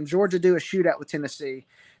last year. Can Georgia do a shootout with Tennessee?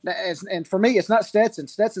 And for me, it's not Stetson.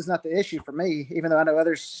 Stetson's not the issue for me, even though I know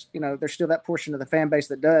others, there's still that portion of the fan base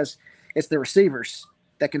that does. It's the receivers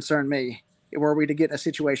that concern me. Were we to get in a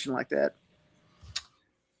situation like that?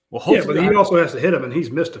 Well, hopefully, but he also has to hit him, and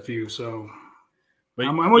he's missed a few. So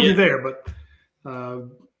I'm with you there, but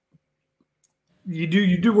you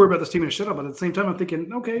do worry about this team in a shutout. But at the same time, I'm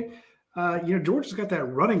thinking, okay, Georgia's got that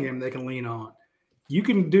running game they can lean on. You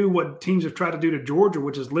can do what teams have tried to do to Georgia,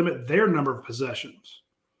 which is limit their number of possessions.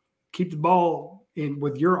 Keep the ball in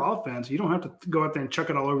with your offense. You don't have to go out there and chuck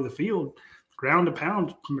it all over the field, ground to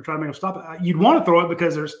pound, try to make them stop it. You'd want to throw it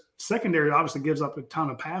because their secondary obviously gives up a ton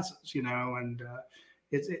of passes, and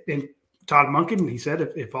and Todd Monken, he said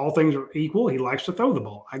if all things are equal, he likes to throw the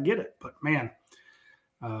ball. I get it, but man,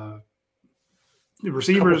 the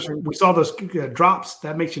receivers, we saw those drops.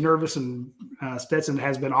 That makes you nervous, and Stetson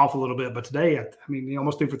has been off a little bit. But today, he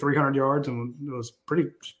almost threw for 300 yards, and it was pretty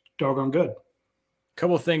doggone good.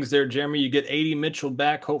 Couple of things there, Jeremy. You get A.D. Mitchell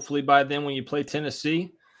back, hopefully by then when you play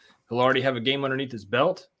Tennessee. He'll already have a game underneath his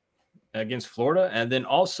belt against Florida. And then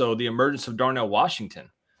also the emergence of Darnell Washington.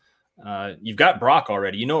 You've got Brock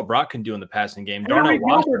already. You know what Brock can do in the passing game. Darnell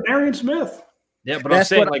Washington. Darian Smith. Yeah, but I'm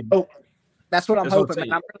saying that's what I'm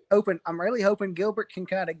hoping. I'm really hoping Gilbert can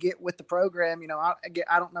kind of get with the program.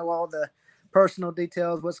 I don't know all the personal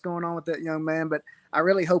details, what's going on with that young man, but I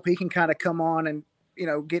really hope he can kind of come on and,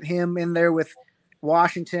 get him in there with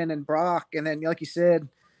Washington and Brock. And then, like you said,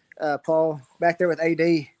 Paul, back there with AD.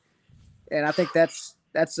 And I think that's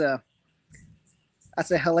a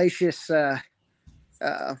hellacious,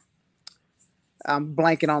 I'm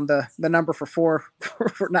blanking on the number for four,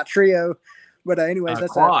 for not trio, but anyways,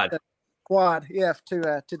 that's quad. A quad, yeah,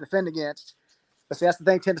 to defend against. But see, that's the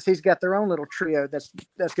thing. Tennessee's got their own little trio that's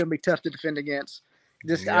going to be tough to defend against.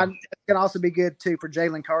 It's going to also be good too for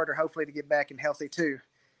Jalen Carter, hopefully to get back and healthy too,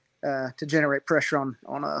 to generate pressure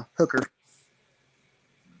on a Hooker.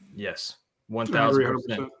 Yes,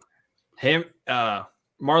 1,000%. Him,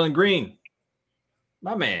 Marlon Green,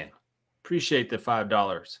 my man. Appreciate the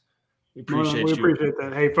 $5. We appreciate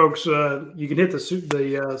that. Hey, folks, you can hit the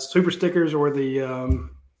super stickers or the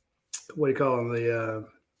what do you call them? The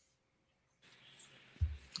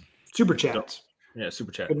super chats. Yeah,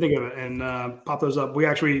 super chat. Couldn't think of it, and pop those up. I'm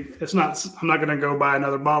not going to go buy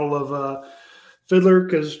another bottle of Fiddler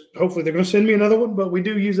because hopefully they're going to send me another one. But we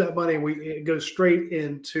do use that money. It goes straight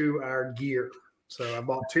into our gear. So I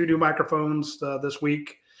bought 2 new microphones this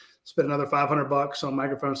week. Spent another $500 on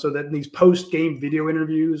microphones so that in these post-game video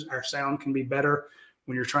interviews, our sound can be better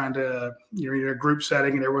when you're trying to, you're in a group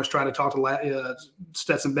setting and everyone's trying to talk to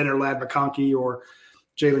Stetson Bennett, Ladd McConkey, or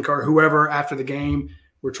Jalen Carter, whoever after the game.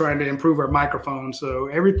 We're trying to improve our microphone. So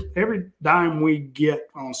every dime we get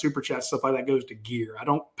on Super Chat, stuff like that goes to gear. I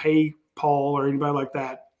don't pay Paul or anybody like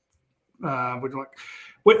that. And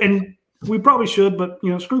we probably should, but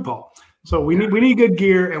screw Paul. So we need good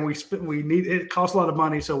gear, and we need it costs a lot of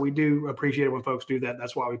money. So we do appreciate it when folks do that.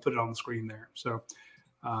 That's why we put it on the screen there. So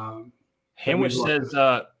Hamwich says,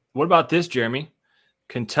 what about this, Jeremy?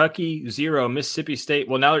 Kentucky 0, Mississippi State.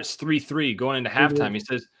 Well, now it's 3-3 going into halftime.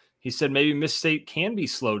 He said maybe Miss State can be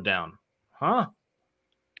slowed down. Huh?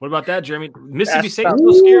 What about that, Jeremy? Mississippi State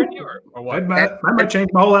still scaring you or what? That might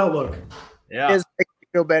change my whole outlook. Yeah. It makes me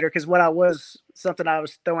feel better because something I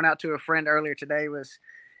was throwing out to a friend earlier today was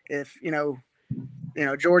if,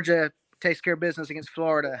 Georgia takes care of business against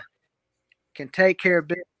Florida, can take care of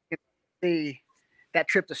business, that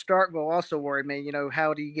trip to Starkville also worried me.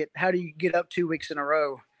 How do you get up 2 weeks in a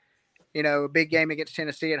row? A big game against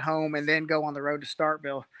Tennessee at home and then go on the road to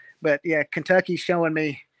Starkville. But yeah, Kentucky's showing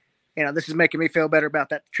me, this is making me feel better about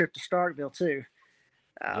that trip to Starkville too.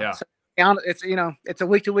 So it's a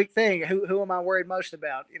week to week thing. Who am I worried most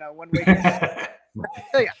about? 1 week.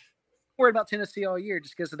 I'm worried about Tennessee all year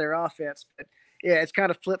just because of their offense. But yeah, it's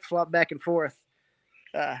kind of flip flop back and forth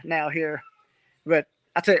now here. But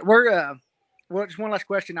I tell you, just one last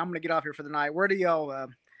question. I'm going to get off here for the night. Where do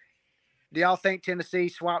y'all think Tennessee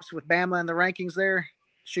swaps with Bama in the rankings there?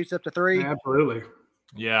 Shoots up to 3? Absolutely.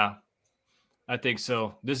 Yeah, I think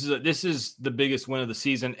so. This is the biggest win of the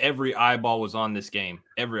season. Every eyeball was on this game.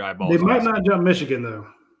 Every eyeball. They might not jump Michigan though.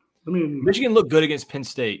 Michigan looked good against Penn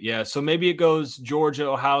State. Yeah, so maybe it goes Georgia,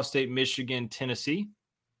 Ohio State, Michigan, Tennessee.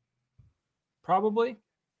 Probably.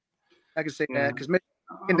 I can say that because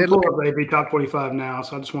they'd be top 25 now.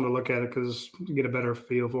 So I just want to look at it because you get a better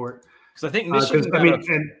feel for it. Because I think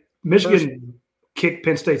Michigan. Michigan kicked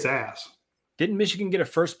Penn State's ass. Didn't Michigan get a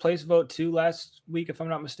first place vote too last week, if I'm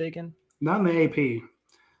not mistaken? Not in the AP.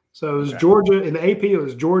 So it was Georgia. In the AP, it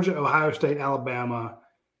was Georgia, Ohio State, Alabama,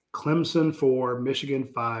 Clemson 4, Michigan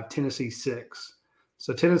 5, Tennessee 6.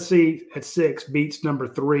 So Tennessee at 6 beats number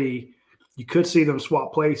 3. You could see them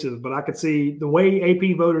swap places, but I could see the way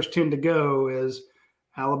AP voters tend to go is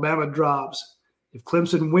Alabama drops. If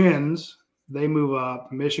Clemson wins, they move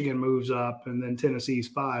up, Michigan moves up, and then Tennessee's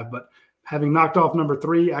 5. But having knocked off number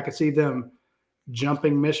 3, I could see them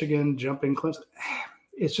jumping Michigan, jumping Clemson.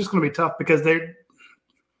 It's just going to be tough because I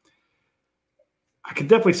could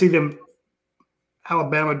definitely see them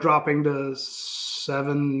Alabama dropping to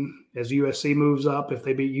 7 as USC moves up if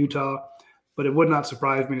they beat Utah. But it would not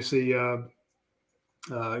surprise me to see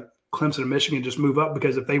Clemson and Michigan just move up,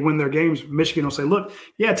 because if they win their games, Michigan will say, look,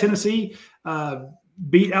 yeah, Tennessee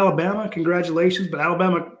beat Alabama. Congratulations. But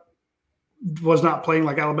Alabama was not playing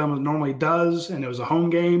like Alabama normally does, and it was a home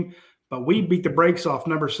game. But we beat the brakes off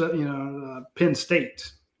Penn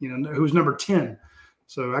State, who's number 10.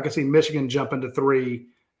 So I can see Michigan jumping to 3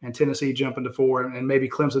 and Tennessee jumping to 4, and maybe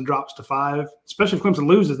Clemson drops to 5. Especially if Clemson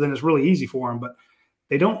loses, then it's really easy for them. But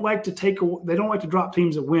they don't like to drop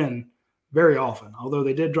teams that win very often. Although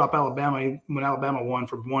they did drop Alabama when Alabama won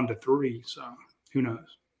from 1 to 3. So who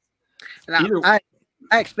knows? And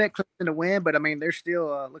I expect Clemson to win, but I mean they're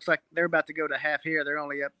still looks like they're about to go to half here. They're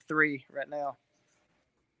only up 3 right now.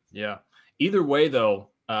 Yeah. Either way, though,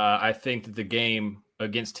 I think that the game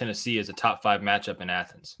against Tennessee is a top 5 matchup in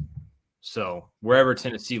Athens. So wherever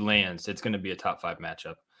Tennessee lands, it's going to be a top 5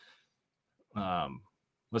 matchup.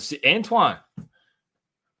 Let's see. Antoine,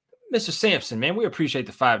 Mr. Sampson, man, we appreciate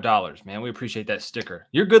the $5, man. We appreciate that sticker.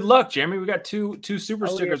 You're good luck, Jeremy. We got two super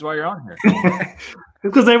stickers while you're on here.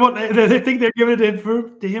 Because they think they're giving it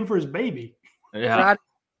to him for his baby. Yeah.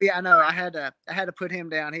 Yeah, I know. I had to put him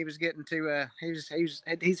down. He was getting to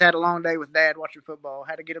he's had a long day with Dad watching football.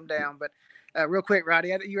 Had to get him down. But real quick,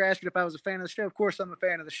 Roddy, you were asking if I was a fan of the show. Of course, I'm a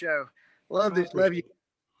fan of the show. Love you.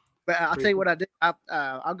 But I'll tell you what I did.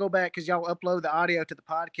 I'll go back because y'all upload the audio to the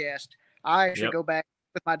podcast. I actually go back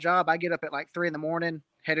with my job. I get up at like 3 a.m,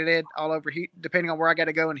 headed in all over, depending on where I got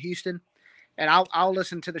to go in Houston, and I'll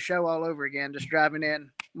listen to the show all over again, just driving in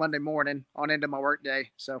Monday morning on into my work day.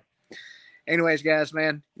 So. Anyways, guys,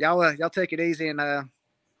 man, y'all take it easy, and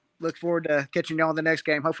look forward to catching y'all in the next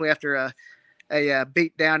game. Hopefully after a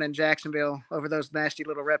beat down in Jacksonville over those nasty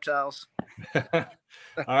little reptiles. All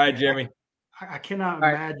right, Jeremy. I cannot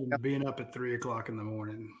imagine being up at 3 o'clock in the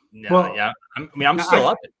morning. No, yeah. I'm still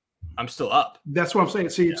up. I'm still up. That's what I'm saying.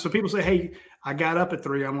 See, so people say, "Hey, I got up at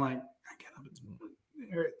 3." I'm like, I got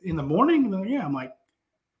up in the morning. Yeah, I'm like,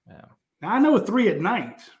 yeah. Now I know a 3 at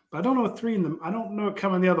night. But I don't know a 3 I don't know it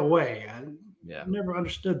coming the other way. I never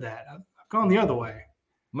understood that. I've gone the other way.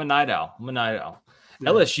 I'm a night owl. Yeah.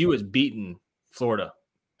 LSU is beating Florida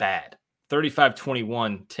bad.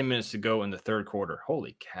 35-21, 10 minutes to go in the third quarter.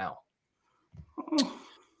 Holy cow. Oh,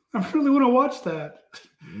 I really want to watch that.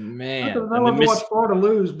 Man. I love to watch Florida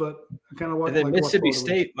lose, but I kind of watch. And then Mississippi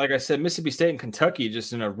State, like I said, Mississippi State and Kentucky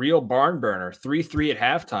just in a real barn burner. 3-3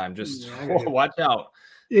 at halftime. Just watch out.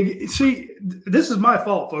 See, this is my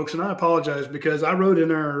fault, folks, and I apologize because I wrote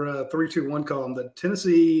in our 3-2-1 column that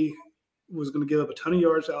Tennessee was going to give up a ton of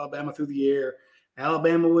yards to Alabama through the air.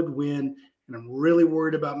 Alabama would win, and I'm really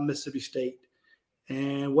worried about Mississippi State.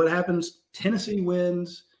 And what happens? Tennessee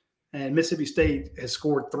wins, and Mississippi State has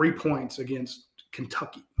scored 3 points against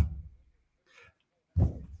Kentucky.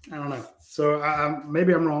 I don't know. So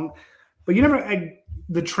maybe I'm wrong. But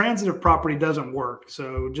the transitive property doesn't work.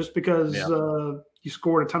 So just because you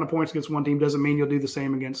scored a ton of points against one team doesn't mean you'll do the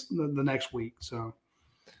same against the next week. So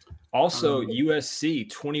also USC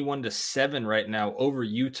 21-7 right now over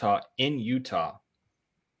Utah in Utah.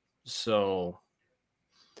 So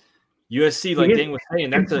USC, like Dane was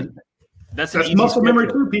saying, that's muscle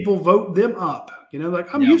memory too. People vote them up.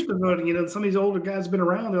 I'm used to voting. Some of these older guys have been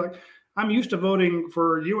around. They're like, I'm used to voting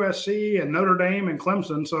for USC and Notre Dame and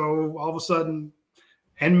Clemson. So all of a sudden,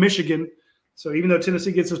 and Michigan. So even though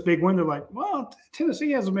Tennessee gets this big win, they're like, well,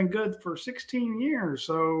 Tennessee hasn't been good for 16 years.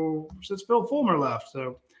 So since Phil Fulmer left,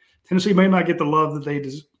 so Tennessee may not get the love that they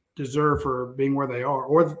deserve for being where they are,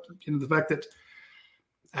 or the fact that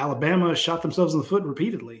Alabama shot themselves in the foot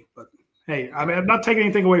repeatedly. But hey, I mean, I'm not taking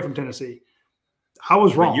anything away from Tennessee. I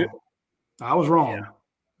was wrong.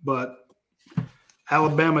 But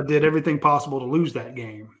Alabama did everything possible to lose that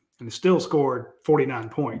game, and they still scored 49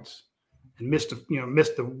 points. And missed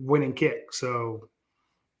the winning kick. So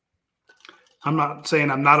I'm not saying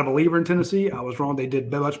I'm not a believer in Tennessee. I was wrong. They did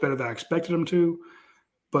much better than I expected them to.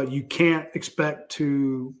 But you can't expect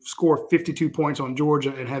to score 52 points on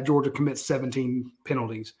Georgia and have Georgia commit 17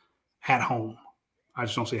 penalties at home. I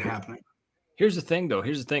just don't see it happening. Here's the thing, though.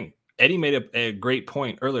 Eddie made a great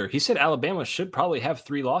point earlier. He said Alabama should probably have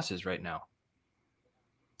 3 losses right now.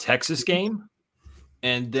 Texas game,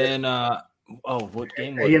 and then what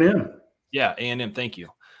game was A&M. Yeah, A&M. Thank you.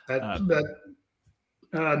 That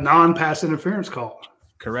non-pass interference call.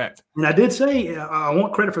 Correct. And I did say, I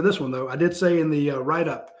want credit for this one, though. I did say in the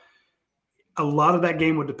write-up, a lot of that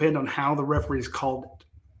game would depend on how the referees called it.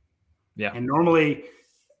 Yeah. And normally,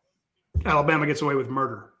 Alabama gets away with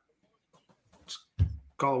murder. Just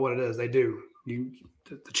call it what it is. They do.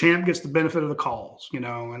 The champ gets the benefit of the calls,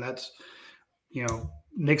 and that's,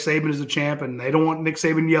 Nick Saban is the champ, and they don't want Nick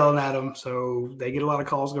Saban yelling at them, so they get a lot of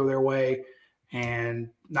calls go their way, and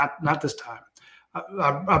not this time.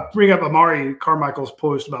 I bring up Maharry Carmichael's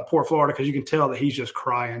post about poor Florida because you can tell that he's just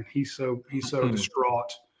crying. He's so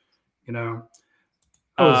distraught,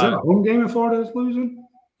 Oh, is that a home game in Florida that's losing?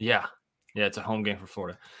 Yeah, it's a home game for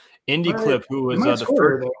Florida. Indy Clip, who was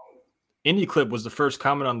Indy Clip was the first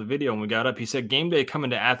comment on the video when we got up. He said, "Game day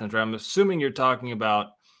coming to Athens." Right? I'm assuming you're talking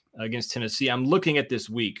about against Tennessee. I'm looking at this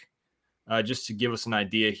week just to give us an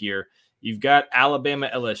idea here. You've got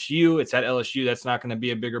Alabama, LSU. It's at LSU. That's not going to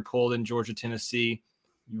be a bigger pull than Georgia, Tennessee.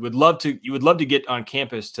 You would love to get on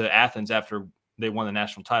campus to Athens after they won the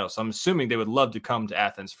national title. So I'm assuming they would love to come to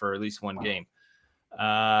Athens for at least one game.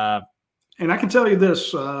 And I can tell you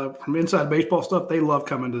this from inside baseball stuff, they love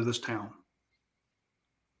coming to this town.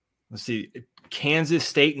 Let's see, Kansas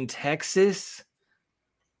State and Texas.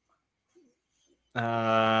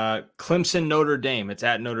 Clemson, Notre Dame. It's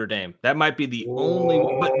at Notre Dame. That might be the only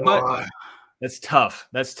one, but that's tough.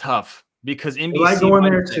 That's tough because NBC like going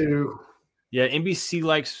there too. Yeah,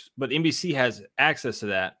 NBC has access to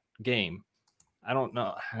that game. I don't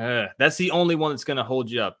know. That's the only one that's going to hold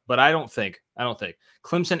you up, but I don't think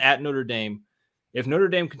Clemson at Notre Dame. If Notre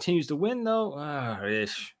Dame continues to win, though,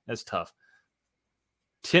 that's tough.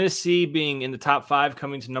 Tennessee being in the top 5,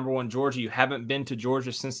 coming to number 1 Georgia. You haven't been to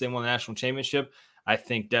Georgia since they won the national championship. I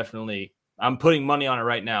think definitely I'm putting money on it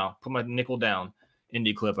right now. Put my nickel down.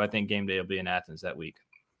 Indy Clip. I think game day will be in Athens that week.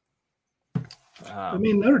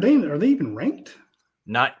 Notre Dame, are they even ranked?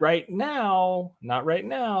 Not right now,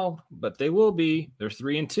 but they will be. They're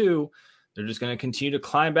 3-2. They're just going to continue to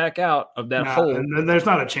climb back out of that hole. There's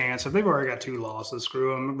not a chance. If they've already got 2 losses,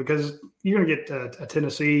 screw them, because you're going to get a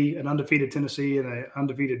Tennessee, an undefeated Tennessee, and an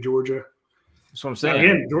undefeated Georgia. That's what I'm saying. Now,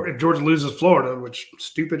 again, if Georgia loses Florida, which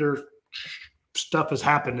stupider stuff has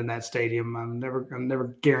happened in that stadium. I'm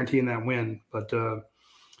never guaranteeing that win, but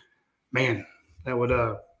man, that would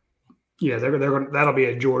that'll be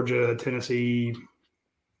a Georgia Tennessee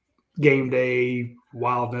game day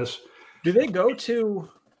wildness. Do they go to?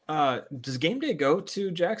 Does game day go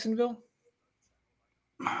to Jacksonville?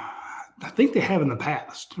 I think they have in the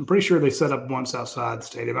past. I'm pretty sure they set up once outside the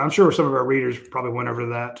stadium. I'm sure some of our readers probably went over to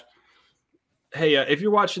that. Hey, if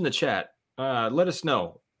you're watching the chat, let us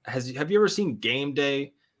know. Have you ever seen game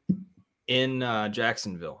day in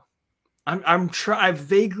Jacksonville? I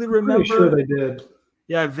vaguely remember. Pretty sure they did.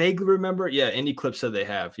 Yeah, I vaguely remember. Yeah, Indy Clip said they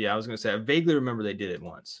have. Yeah, I was going to say I vaguely remember they did it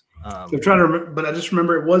once. I'm trying to remember, but I just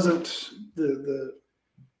remember it wasn't the.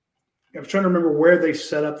 I was trying to remember where they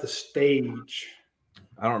set up the stage.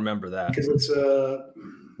 I don't remember that because it's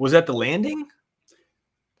was that the landing?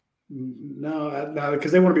 No,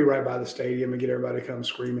 because they want to be right by the stadium and get everybody to come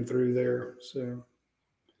screaming through there.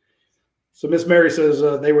 So Miss Mary says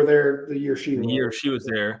they were there the year she was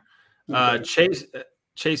there. Chase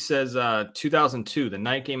says 2002, the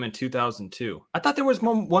night game in 2002. I thought there was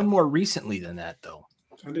one more recently than that, though.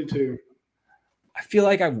 I do too. I feel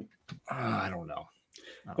like I don't know.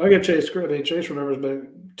 I get Chase credit. Chase remembers,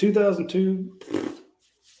 but 2002.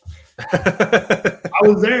 I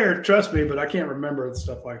was there, trust me, but I can't remember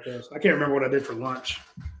stuff like this. I can't remember what I did for lunch.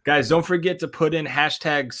 Guys, don't forget to put in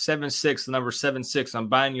hashtag 76, the number 76. I'm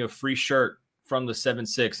buying you a free shirt from the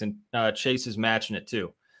 76, and Chase is matching it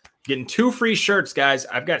too. Getting 2 free shirts, guys.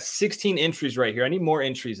 I've got 16 entries right here. I need more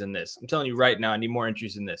entries than this. I'm telling you right now, I need more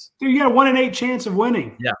entries than this. Dude, you got a 1 in 8 chance of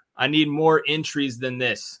winning. Yeah, I need more entries than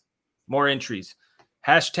this. More entries.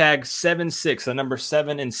 Hashtag 76, the number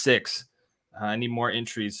 7 and 6. I need more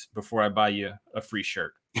entries before I buy you a free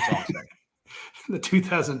shirt. That's all I'm saying. The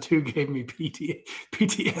 2002 gave me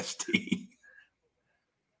PTSD.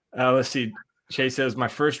 Let's see. Chase says, my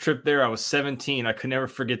first trip there, I was 17. I could never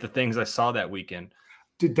forget the things I saw that weekend.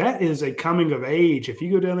 Dude, that is a coming of age. If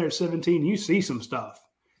you go down there at 17, you see some stuff.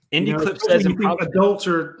 Indy Clip says adults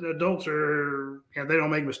are they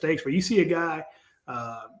don't make mistakes, but you see a guy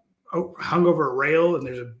hung over a rail and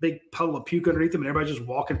there's a big puddle of puke underneath him and everybody's just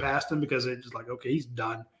walking past him because it's just like, okay, he's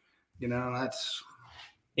done. That's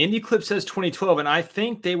Indy Clip says 2012, and I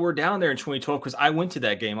think they were down there in 2012 because I went to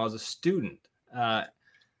that game. I was a student.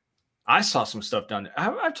 I saw some stuff down there.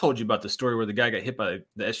 I've told you about the story where the guy got hit by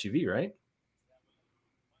the SUV, right?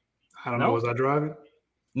 I don't know. Was I driving?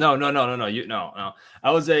 No. No.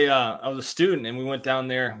 I was a student, and we went down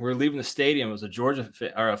there. We were leaving the stadium. It was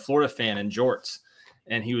a Florida fan in jorts,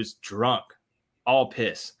 and he was drunk, all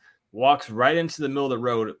pissed. Walks right into the middle of the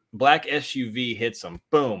road. Black SUV hits him.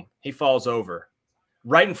 Boom. He falls over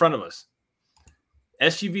right in front of us.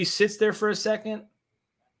 SUV sits there for a second,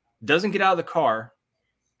 doesn't get out of the car,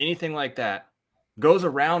 anything like that, goes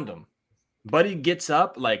around him. Buddy gets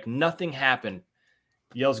up like nothing happened,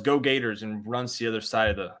 yells, "Go Gators," and runs to the other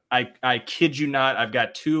side of the – I kid you not, I've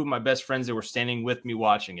got two of my best friends that were standing with me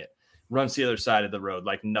watching it. Runs to the other side of the road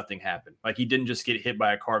like nothing happened. Like he didn't just get hit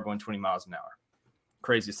by a car going 20 miles an hour.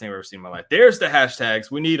 Craziest thing I've ever seen in my life. There's the hashtags.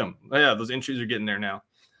 We need them. Oh, yeah, those entries are getting there now.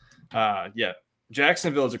 Yeah,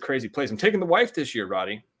 Jacksonville is a crazy place. I'm taking the wife this year,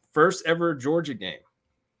 Roddy. First ever Georgia game.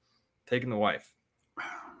 Taking the wife.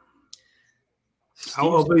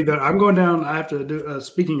 I'll believe that. I'm going down. I have to do a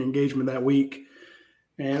speaking engagement that week.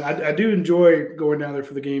 And I do enjoy going down there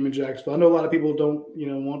for the game in Jacksonville. I know a lot of people don't,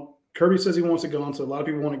 want – Kirby says he wants it gone, so a lot of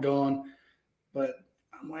people want it gone. But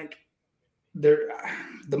I'm like, the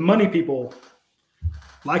money people –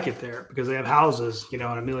 like it there because they have houses,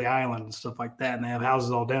 on Amelia Island and stuff like that. And they have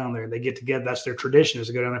houses all down there. They get together. That's their tradition is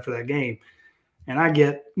to go down there for that game. And I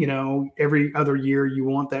get, every other year you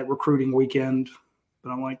want that recruiting weekend.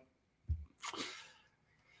 But I'm like,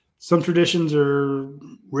 some traditions are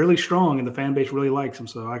really strong and the fan base really likes them.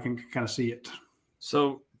 So I can kind of see it.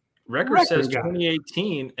 So record says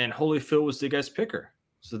 2018 and Holyfield was the guest picker.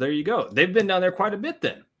 So there you go. They've been down there quite a bit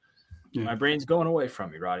then. Yeah. My brain's going away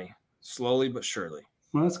from me, Roddy. Slowly but surely.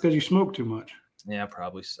 Well, that's because you smoke too much. Yeah,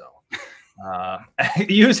 probably so.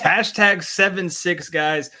 Use hashtag 76,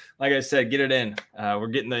 guys. Like I said, get it in. We're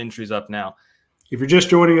getting the entries up now. If you're just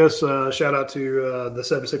joining us, shout out to the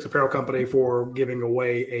 76 Apparel Company for giving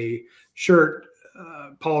away a shirt.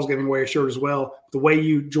 Paul's giving away a shirt as well. The way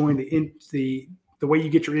you join the way you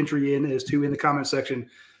get your entry in is to, in the comment section,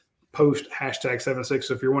 post hashtag 76.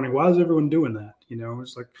 So if you're wondering, why is everyone doing that?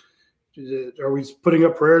 It's like, are we putting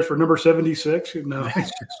up prayers for number 76? No,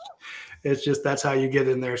 it's just that's how you get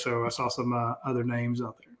in there. So I saw some other names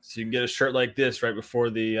out there. So you can get a shirt like this right before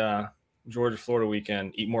the Georgia-Florida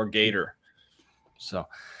weekend. Eat more Gator. So,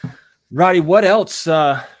 Roddy, what else?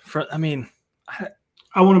 I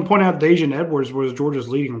want to point out Dajan Edwards was Georgia's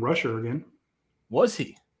leading rusher again. Was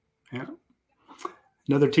he? Yeah.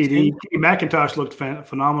 Another TD. McIntosh looked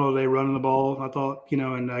phenomenal today running the ball, I thought,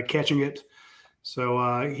 and catching it.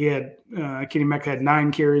 So he had Kenny Mack had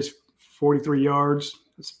 9 carries, 43 yards.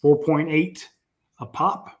 That's 4.8 a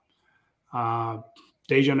pop.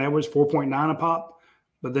 Dajan Edwards 4.9 a pop.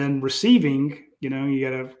 But then receiving, you got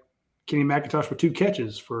to Kenny McIntosh with 2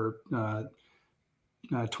 catches for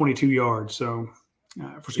 22 yards. So,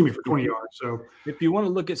 for 20 yards. So, if you want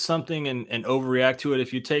to look at something and overreact to it,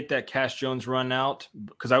 if you take that Cash Jones run out,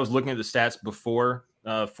 because I was looking at the stats before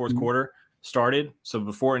fourth quarter started, so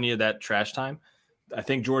before any of that trash time, I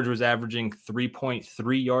think Georgia was averaging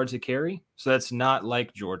 3.3 yards a carry. So that's not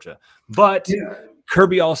like Georgia. But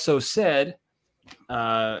Kirby also said,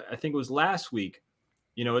 I think it was last week,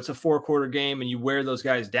 it's a 4-quarter game and you wear those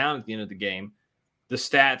guys down at the end of the game. Those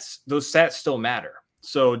stats still matter.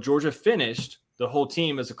 So Georgia finished the whole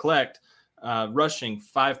team as a collect, rushing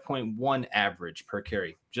 5.1 average per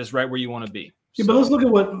carry, just right where you want to be. Yeah, but let's look at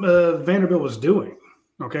what Vanderbilt was doing.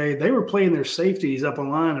 Okay, they were playing their safeties up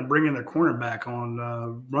on line and bringing their cornerback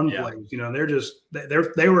on run plays.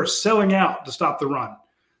 They were selling out to stop the run.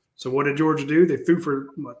 So what did Georgia do? They threw for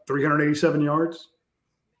 387 yards.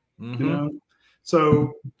 Mm-hmm.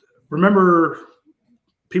 So remember,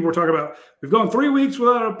 people were talking about we've gone 3 weeks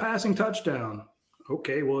without a passing touchdown.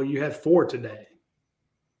 Okay, well you had 4 today.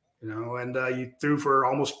 And you threw for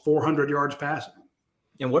almost 400 yards passing.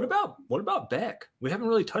 And what about Beck? We haven't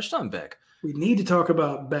really touched on Beck. We need to talk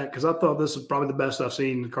about Beck because I thought this was probably the best I've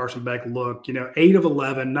seen Carson Beck look. 8 of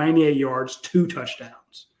 11, 98 yards, 2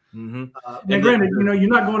 touchdowns. Mm-hmm. And granted, you're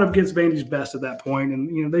not going up against Vandy's best at that point,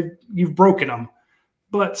 and you've broken them,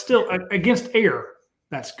 but still against air,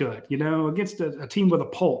 that's good. Against a team with a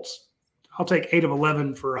pulse, I'll take 8 of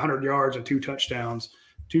 11 for 100 yards and 2 touchdowns,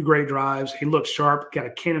 2 great drives. He looks sharp, got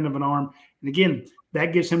a cannon of an arm, and again,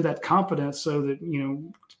 that gives him that confidence so that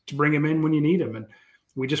to bring him in when you need him. And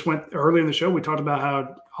we just went early in the show. We talked about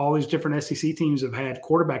how all these different SEC teams have had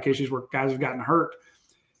quarterback issues where guys have gotten hurt.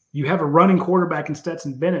 You have a running quarterback in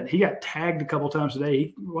Stetson Bennett. He got tagged a couple times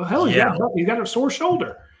today. He's got a sore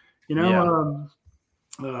shoulder. He was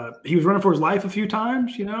running for his life a few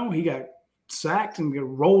times. He got sacked and got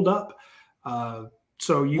rolled up.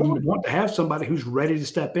 So you want to have somebody who's ready to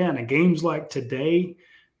step in. And games like today,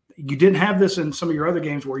 you didn't have this in some of your other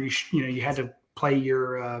games where you had to play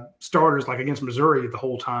your starters like against Missouri the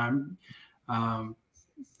whole time.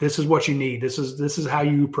 This is what you need. This is how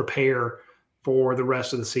you prepare for the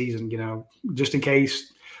rest of the season. Just in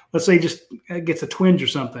case, let's say, just gets a twinge or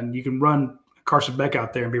something, you can run Carson Beck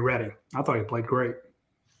out there and be ready. I thought he played great.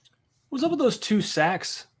 What's up with those 2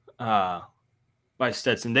 sacks by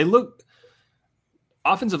Stetson? They look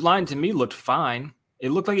offensive line to me looked fine. It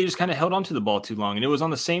looked like he just kind of held onto the ball too long, and it was on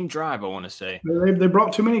the same drive, I want to say. They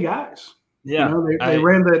brought too many guys. Yeah. They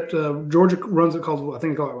ran that Georgia runs it called, I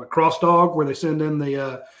think they call it cross dog, where they send in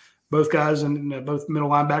the both guys and both middle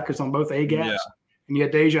linebackers on both A gaps. Yeah. And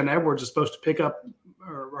yet Dejon Edwards is supposed to pick up,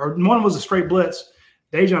 or one was a straight blitz.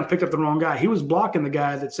 Dejon picked up the wrong guy. He was blocking the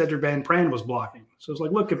guy that Cedric Van Pran was blocking. So it's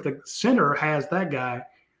like, look, if the center has that guy,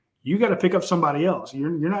 you got to pick up somebody else. You're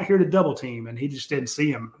not here to double team, and he just didn't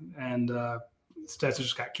see him. And Stetson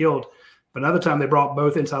just got killed. But another time they brought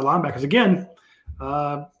both inside linebackers. Again,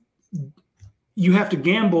 you have to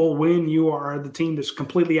gamble when you are the team that's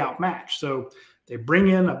completely outmatched. So they bring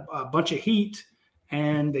in a bunch of heat,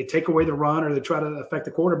 and they take away the run, or they try to affect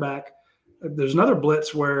the quarterback. There's another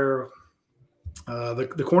blitz where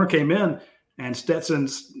the corner came in, and Stetson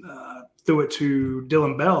threw it to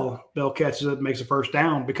Dylan Bell. Bell catches it, makes a first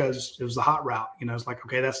down because it was the hot route. It's like,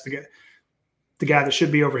 okay, that's the guy that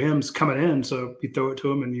should be over him is coming in. So you throw it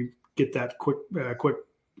to him and you get that quick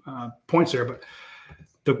points there. But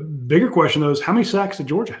the bigger question, though, is how many sacks did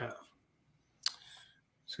Georgia have?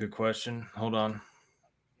 It's a good question. Hold on.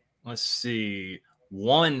 Let's see.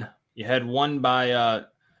 1. You had 1 by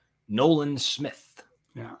Nolan Smith.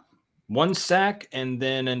 Yeah. 1 sack, and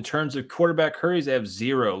then in terms of quarterback hurries, they have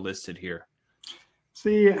 0 listed here.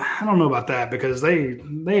 See, I don't know about that because they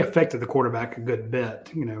affected the quarterback a good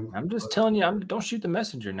bit. I'm just telling you, don't shoot the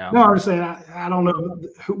messenger now. No, I'm just saying I don't know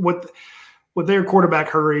what their quarterback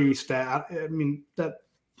hurry stat. I mean, that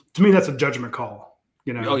to me that's a judgment call.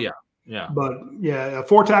 Oh yeah. But yeah,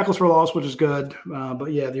 4 tackles for loss, which is good.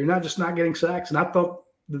 But yeah, you're not getting sacks, and I thought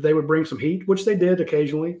that they would bring some heat, which they did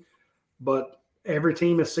occasionally. But every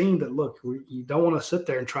team has seen that. Look, you don't want to sit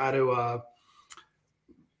there and try to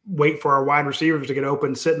wait for our wide receivers to get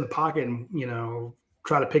open, sit in the pocket, and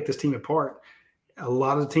try to pick this team apart. A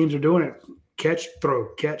lot of the teams are doing it. Catch, throw.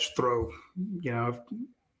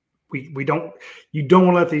 We don't. You don't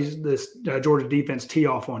want to let this Georgia defense tee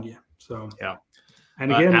off on you. So yeah.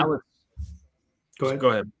 And again, Alex, go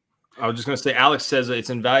ahead. I was just going to say, Alex says it's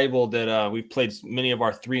invaluable that we've played many of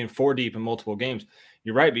our 3 and 4 deep in multiple games.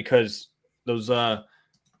 You're right, because those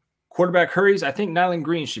quarterback hurries, I think Nyland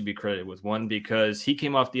Green should be credited with 1 because he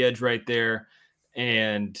came off the edge right there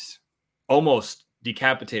and almost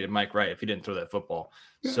decapitated Mike Wright if he didn't throw that football.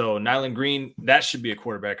 Yeah. So Nyland Green, that should be a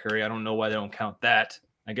quarterback hurry. I don't know why they don't count that.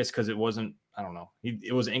 I guess because it wasn't, I don't know.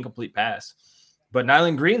 It was an incomplete pass. But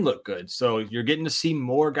Nyland Green looked good. So you're getting to see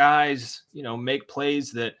more guys, make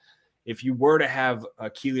plays that if you were to have a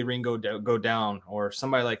Keely Ringo go down or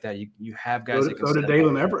somebody like that, you have guys that can go to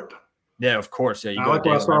Dalen Everett. Yeah, of course. Yeah, I like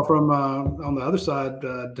what I saw from on the other side,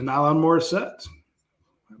 Denylon Morissette.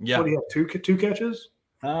 Yeah. What do you have, two catches?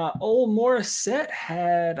 Old Morissette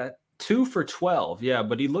had 2 for 12. Yeah,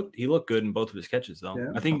 but he looked good in both of his catches, though.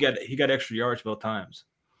 Yeah. I think he got extra yards both times.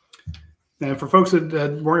 And for folks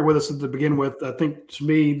that weren't with us to begin with, I think to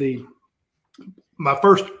me my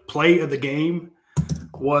first play of the game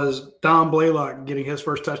was Don Blaylock getting his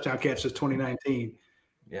first touchdown catch since 2019.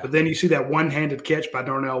 Yeah. But then you see that one-handed catch by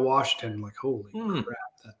Darnell Washington, like, holy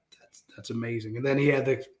crap, that's amazing. And then he had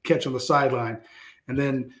the catch on the sideline. And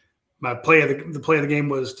then my play of the game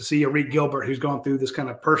was to see Arik Gilbert, who's gone through this kind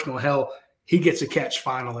of personal hell. He gets a catch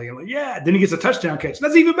finally. I'm like, yeah. Then he gets a touchdown catch.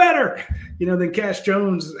 That's even better. Then Cash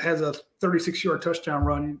Jones has a 36-yard touchdown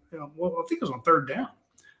run. Well, I think it was on 3rd down.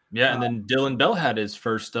 Yeah, and then Dylan Bell had his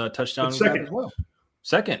first touchdown second as well.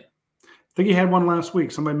 Second. I think he had one last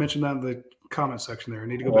week. Somebody mentioned that in the comment section there. I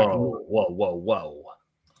need to go back and look. Whoa.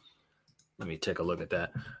 Let me take a look at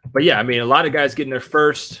that. But yeah, I mean, a lot of guys getting their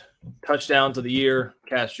first touchdowns of the year.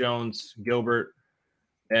 Cash Jones, Gilbert,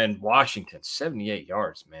 and Washington, 78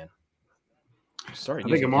 yards, man. I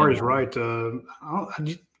think Amari's right.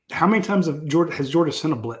 How many times has Georgia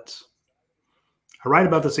sent a blitz? I write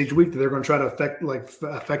about this each week that they're going to try to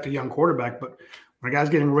affect a young quarterback, but when a guy's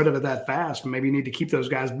getting rid of it that fast, maybe you need to keep those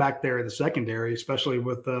guys back there in the secondary, especially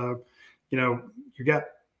with you got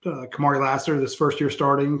Kamari Lassiter this first year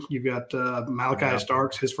starting. You've got Malachi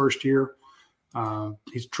Starks his first year.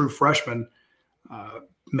 He's a true freshman.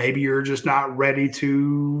 Maybe you're just not ready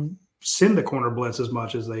to send the corner blitz as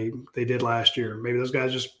much as they did last year. Maybe those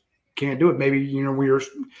guys just can't do it. Maybe,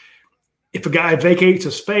 if a guy vacates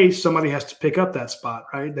a space, somebody has to pick up that spot,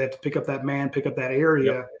 right? They have to pick up that man, pick up that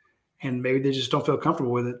area. Yep. and maybe they just don't feel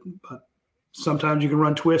comfortable with it. But sometimes you can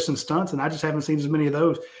run twists and stunts, and I just haven't seen as many of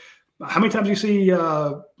those. How many times do you see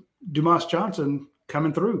Dumas Johnson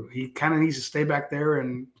coming through? He kind of needs to stay back there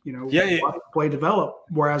and, play develop.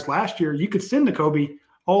 Whereas last year you could send to Kobe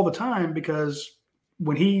all the time because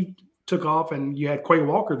when he took off and you had Quay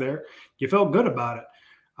Walker there, you felt good about it.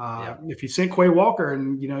 If you sent Quay Walker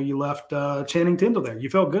and, you left Channing Tindall there, you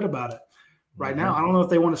felt good about it. Right now, I don't know if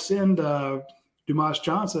they want to send Dumas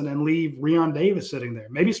Johnson and leave Rion Davis sitting there.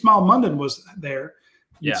 Maybe Smile Munden was there.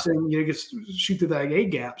 You shoot through that A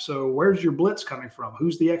gap. So where's your blitz coming from?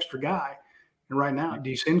 Who's the extra guy? And right now, do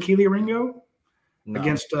you send Keely Ringo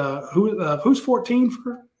against who's 14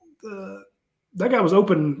 for that guy was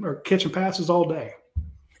open or catching passes all day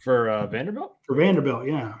for Vanderbilt? For Vanderbilt,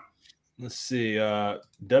 yeah. Let's see. Will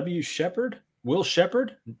Shepard. Will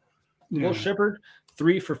Shepard,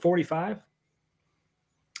 3 for 45.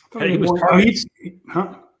 He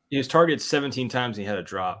was targeted 17 times. And he had a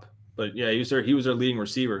drop. But yeah, he was their leading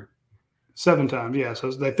receiver. 7 times, yeah. So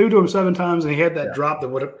they threw to him 7 times, and he had that drop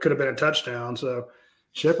that could have been a touchdown. So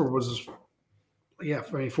Shepard was,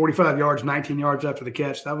 45 yards, 19 yards after the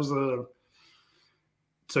catch. That was the.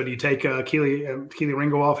 So do you take Keely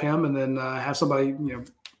Ringo off him, and then have somebody?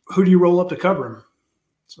 Who do you roll up to cover him?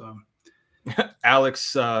 So.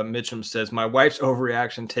 Alex Mitchum says, my wife's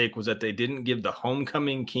overreaction take was that they didn't give the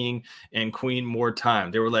homecoming king and queen more time.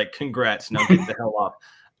 They were like, congrats, now get the hell off.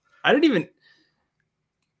 I didn't even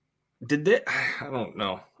 – did they – I don't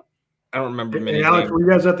know. I don't remember many. Hey, Alex, were you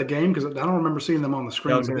guys at the game? Because I don't remember seeing them on the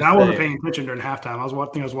screen. I wasn't paying attention during halftime. I was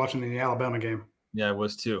watching the Alabama game. Yeah, I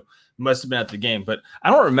was too. Must have been at the game. But I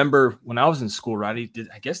don't remember when I was in school, Radi.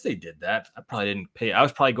 I guess they did that. I probably didn't pay. I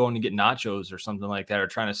was probably going to get nachos or something like that, or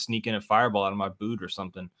trying to sneak in a fireball out of my boot or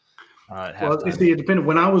something. It depended.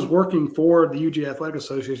 When I was working for the UGA Athletic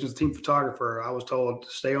Association as a team photographer, I was told to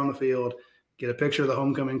stay on the field, get a picture of the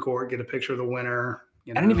homecoming court, get a picture of the winner.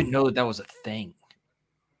 I didn't even know that was a thing.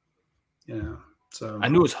 So I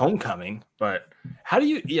knew it was homecoming, but how do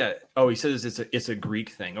you? Yeah. Oh, he says it's a Greek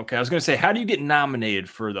thing. Okay, I was going to say, how do you get nominated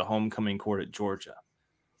for the homecoming court at Georgia?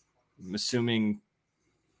 I'm assuming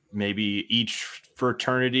maybe each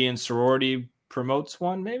fraternity and sorority promotes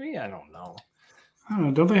one. Maybe, I don't know. I don't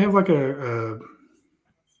know. Don't they have like I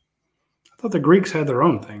thought the Greeks had their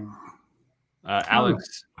own thing.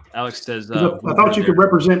 Alex says, I thought you could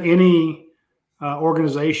represent any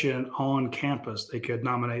organization on campus. They could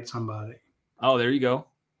nominate somebody. Oh, there you go.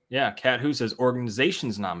 Yeah, Kat Who says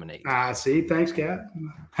organizations nominate. See, thanks, Kat.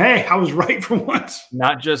 Hey, I was right for once.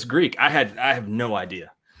 Not just Greek. I have no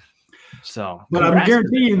idea. So, but I'm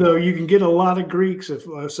guaranteeing you, though, you can get a lot of Greeks. If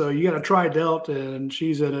so, you got a Tri-Delt, and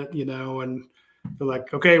she's in it, and they're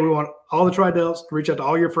like, okay, we want all the Tri-Delts to reach out to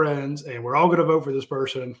all your friends, and we're all going to vote for this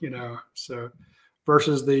person, So,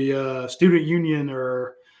 versus the student union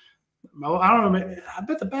or. I don't know. I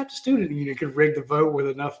bet the Baptist Student Union could rig the vote with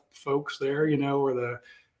enough folks there, or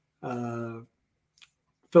the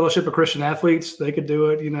Fellowship of Christian Athletes. They could do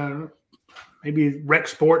it, Maybe Rec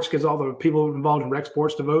Sports gets all the people involved in Rec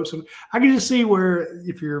Sports to vote. So I can just see where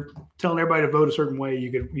if you're telling everybody to vote a certain way,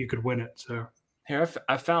 you could win it. So here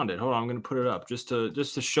I found it. Hold on, I'm going to put it up just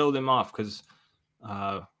to show them off because,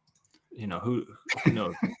 who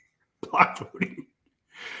knows block voting.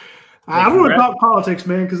 I don't want to talk politics,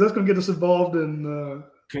 man, because that's going to get us involved in.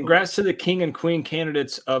 Congrats to the king and queen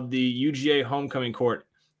candidates of the UGA homecoming court: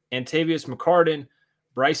 Antavius McCartan,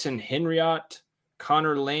 Bryson Henriott,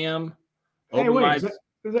 Connor Lamb. Hey, wait,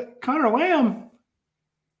 is that Connor Lamb?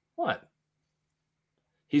 What?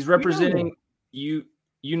 He's representing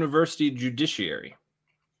University Judiciary.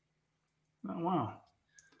 Oh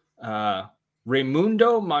wow.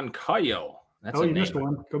 Raimundo Moncayo. That's a you name. missed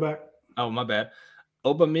one. Go back. Oh, my bad.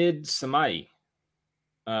 Obamid Samai,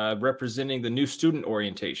 representing the new student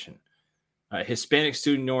orientation. Hispanic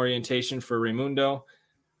student orientation for Raimundo.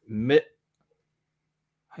 How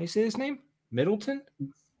do you say his name? Middleton?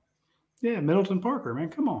 Yeah, Middleton Parker, man.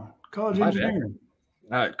 Come on. College of Engineering.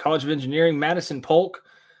 College of Engineering. Madison Polk,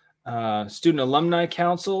 Student Alumni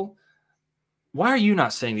Council. Why are you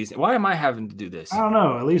not saying these? Why am I having to do this? I don't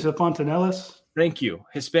know. Elisa Fontanellis. Thank you.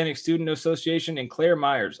 Hispanic Student Association and Claire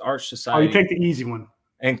Myers, Arch Society. Oh, you take the easy one.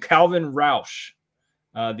 And Calvin Roush,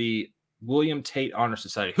 the William Tate Honor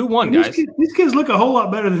Society. Who won, guys? These kids look a whole lot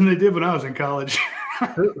better than they did when I was in college.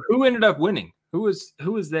 who ended up winning? Who was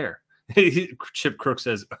there? Chip Crook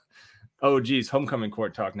says, oh, geez, homecoming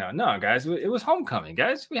court talk now. No, guys, it was homecoming,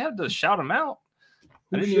 guys. We had to shout them out.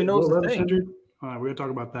 I didn't even know it was a thing. Injured? All right, we're going to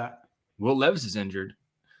talk about that. Will Levis is injured.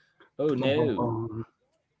 Oh, no.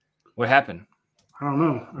 What happened? I don't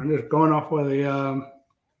know. I'm just going off with the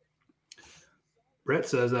Brett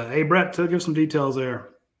says that. Hey, Brett, give some details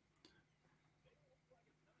there.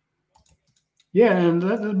 Yeah, and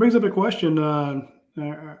that brings up a question.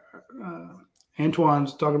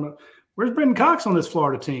 Antoine's talking about, where's Brenton Cox on this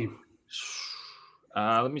Florida team?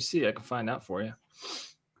 Let me see. I can find out for you.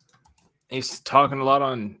 He's talking a lot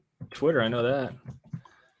on Twitter. I know that.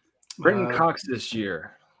 Brenton Cox this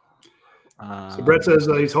year. So Brett says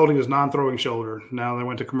he's holding his non-throwing shoulder. Now they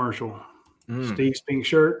went to commercial. Steve's pink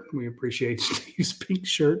shirt. We appreciate Steve's pink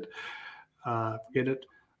shirt. Get it.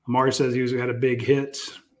 Maharry says he had a big hit.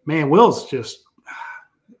 Man, Will's just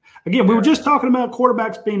 – again, we were just talking about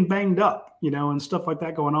quarterbacks being banged up, and stuff like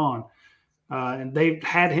that going on. And they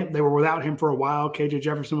had him – they were without him for a while. KJ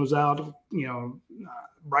Jefferson was out.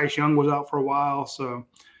 Bryce Young was out for a while. So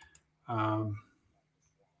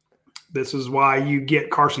this is why you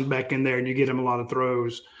get Carson Beck in there and you get him a lot of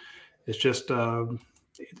throws. It's just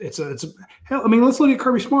hell, I mean, let's look at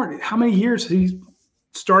Kirby Smart. How many years he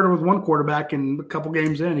started with one quarterback and a couple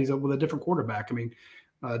games in, he's up with a different quarterback. I mean,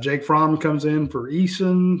 Jake Fromm comes in for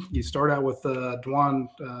Eason. You start out with Dwan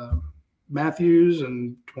Matthews,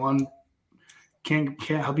 and Dwan can't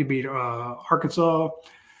help you beat Arkansas.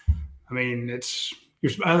 I mean,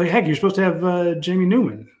 you're supposed to have Jamie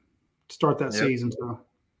Newman start that season.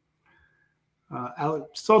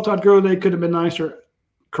 So Todd Gurley could have been nicer.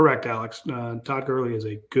 Correct, Alex. Todd Gurley is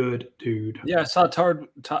a good dude. Yeah, I saw Todd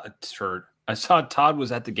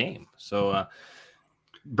was at the game. So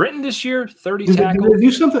Brenton this year, 30 tackles. Did they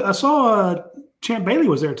do something? I saw Champ Bailey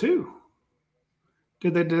was there too.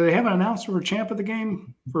 Did they have an announcer for Champ at the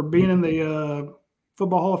game for being in the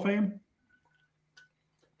Football Hall of Fame?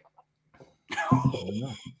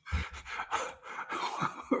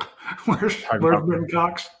 Where's Brenton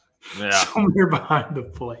Cox? Yeah, somewhere behind the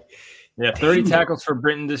play. Yeah, 30 tackles for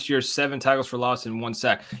Brenton this year, 7 tackles for loss, and 1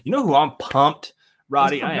 sack. You know who I'm pumped,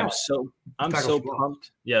 Roddy? I'm so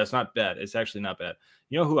pumped. Yeah, it's not bad. It's actually not bad.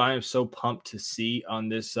 You know who I am so pumped to see on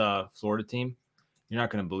this Florida team? You're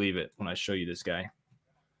not going to believe it when I show you this guy.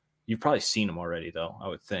 You've probably seen him already, though, I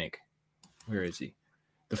would think. Where is he?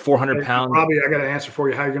 The 400-pound. Probably I got an answer for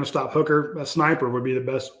you. How you're going to stop Hooker? A sniper would be the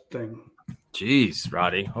best thing. Jeez,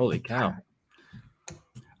 Roddy. Holy cow.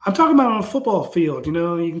 I'm talking about on a football field. You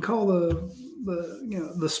can call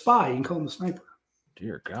the spy. You can call him the sniper.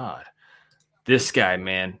 Dear God. This guy,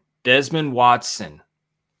 man. Desmond Watson.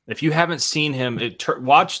 If you haven't seen him,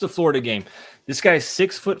 watch the Florida game. This guy is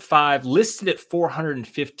 6'5", listed at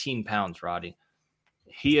 415 pounds, Roddy.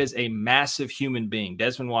 He is a massive human being.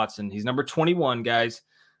 Desmond Watson. He's number 21, guys.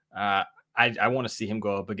 I want to see him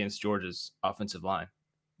go up against Georgia's offensive line.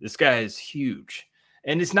 This guy is huge.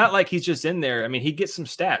 And it's not like he's just in there. I mean, he gets some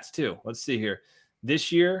stats, too. Let's see here.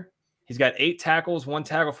 This year, he's got 8 tackles, 1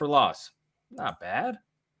 tackle for loss. Not bad.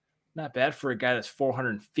 Not bad for a guy that's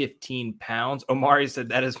 415 pounds. Omari said,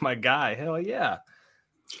 that is my guy. Hell yeah.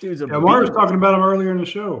 Dude's Omari was talking about him earlier in the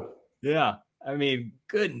show. Yeah. I mean,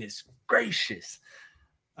 goodness gracious.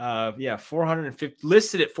 450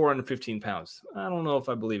 listed at 415 pounds. I don't know if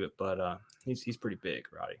I believe it, but he's pretty big,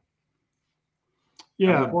 Roddy.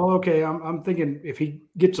 Yeah, well, okay. I'm thinking if he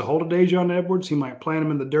gets a hold of Dejon Edwards, he might plant him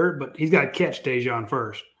in the dirt, but he's got to catch Dejon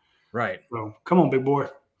first. Right. So come on, big boy.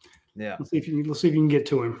 Yeah. Let's see if you can get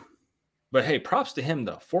to him. But hey, props to him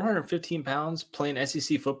though. 415 pounds playing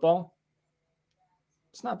SEC football.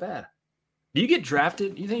 It's not bad. Do you get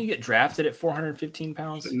drafted? Do you think you get drafted at 415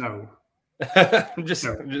 pounds? No. No. I mean,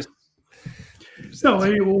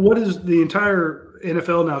 what is the entire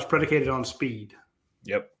NFL now is predicated on speed?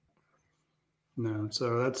 Yep. No,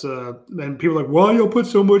 so that's and people are like, why y'all put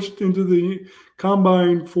so much into the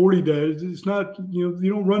combine 40 days? It's not, you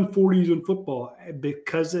don't run 40s in football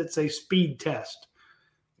because it's a speed test.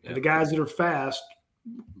 Yeah. The guys that are fast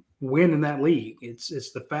win in that league. It's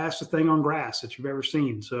the fastest thing on grass that you've ever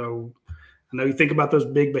seen. So I know you think about those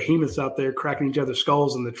big behemoths out there cracking each other's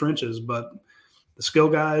skulls in the trenches, but the skill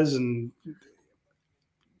guys, and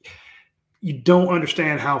you don't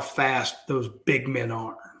understand how fast those big men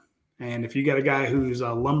are. And if you got a guy who's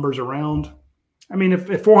lumbers around, I mean,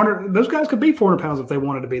 if 400, those guys could be 400 pounds if they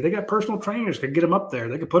wanted to be. They got personal trainers could get them up there.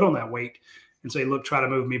 They could put on that weight and say, look, try to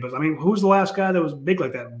move me. But I mean, who's the last guy that was big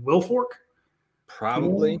like that? Wilfork?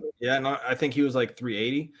 Probably. Yeah. No, I think he was like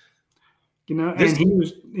 380. And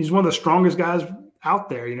he's one of the strongest guys out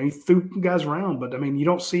there. He threw guys around, but I mean, you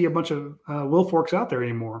don't see a bunch of Wilforks out there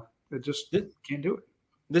anymore. It just can't do it.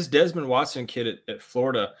 This Desmond Watson kid at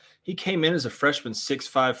Florida, he came in as a freshman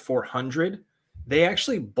 6'5", 400. They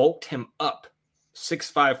actually bulked him up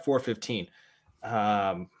 6'5", 415. Hey,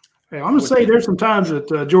 I'm going to say there's some times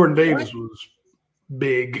that Jordan Davis was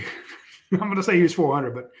big. I'm going to say he was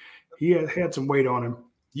 400, but he had some weight on him.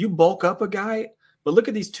 You bulk up a guy, But look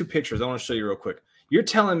at these two pictures. I want to show you real quick. You're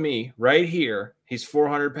telling me right here he's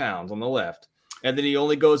 400 pounds on the left, and then he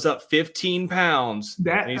only goes up 15 pounds.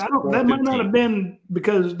 That might not have been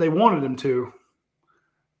because they wanted him to.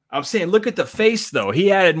 I'm saying, look at the face, though.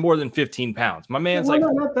 He added more than 15 pounds. My man's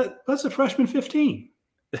that's a freshman 15.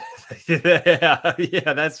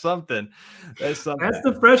 yeah, that's something. That's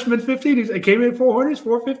the freshman 15. He came in 400. He's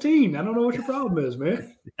 415. I don't know what your problem is,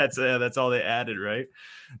 man. That's all they added, right?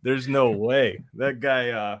 There's no way that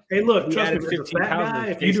guy. Hey, look, trust me, as a fat guy,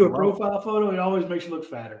 if you do a profile photo, it always makes you look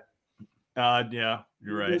fatter. Yeah,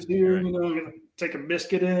 you're right. Just here, I'm gonna take a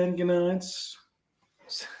biscuit in. It's.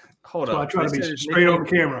 Hold on. I try to be straight on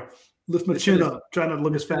camera. Lift my chin up. Try not to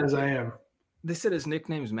look as fat as I am. They said his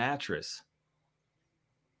nickname's Mattress.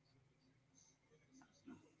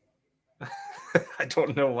 I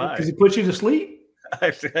don't know why. Does he put you to sleep?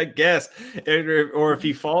 I guess. Or if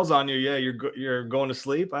he falls on you, you're going to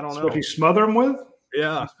sleep. I don't know. What you smother him with?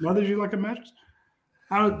 Yeah. He smothers you like a mattress?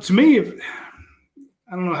 To me, I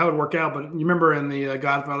don't know how it would work out, but you remember in the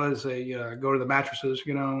Godfather, they say, go to the mattresses,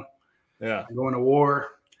 Yeah. Going to war.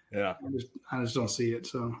 Yeah. I just don't see it.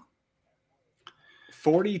 So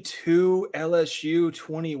 42 LSU,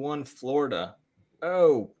 21 Florida.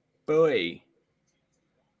 Oh boy.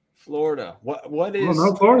 Florida. What is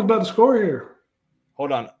no, Florida's about to score here.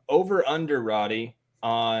 Hold on. Over under, Roddy,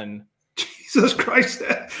 on Jesus Christ.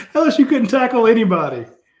 LSU couldn't tackle anybody.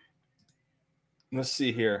 Let's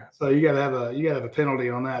see here. So you gotta have a penalty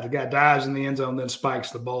on that. The guy dives in the end zone, then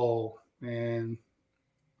spikes the ball. And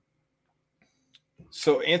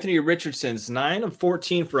so Anthony Richardson's 9 of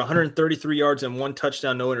 14 for 133 yards and 1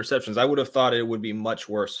 touchdown, no interceptions. I would have thought it would be much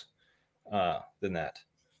worse than that.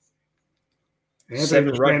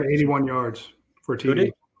 Anthony ran 81 yards for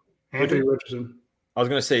TD. Anthony Richardson. I was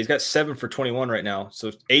going to say he's got 7 for 21 right now.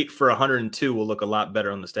 So 8 for 102 will look a lot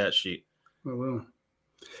better on the stat sheet. Oh, well.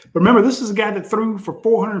 But remember, this is a guy that threw for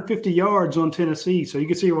 450 yards on Tennessee. So you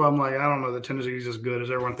can see why I'm like, I don't know that Tennessee's as good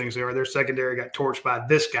as everyone thinks they are. Their secondary got torched by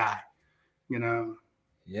this guy,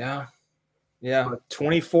 Yeah. Yeah.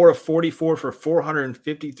 24 of 44 for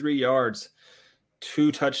 453 yards,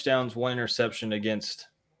 2 touchdowns, 1 interception against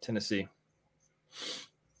Tennessee.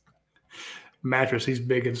 Mattress, he's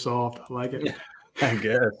big and soft. I like it. I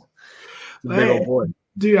guess. Big old boy.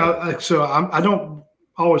 Dude, I don't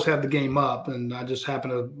always have the game up, and I just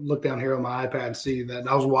happen to look down here on my iPad and see that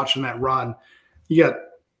I was watching that run. You got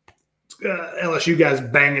LSU guys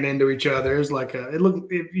banging into each other. It's like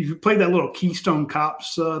if you played that little Keystone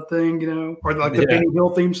Cops thing, or like the Benny Hill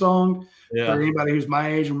theme song. Yeah. For anybody who's my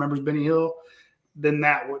age remembers Benny Hill, then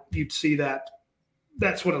you'd see that.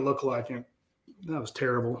 That's what it looked like. That was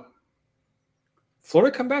terrible.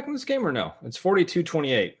 Florida come back in this game or no? It's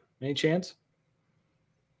 42-28. Any chance?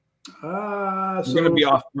 We're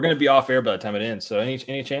gonna be off air by the time it ends. So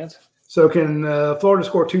any chance? So can Florida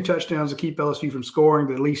score 2 touchdowns to keep LSU from scoring,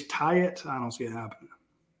 but at least tie it? I don't see it happening.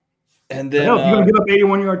 And then if you're gonna give up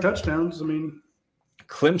 81-yard touchdowns, I mean,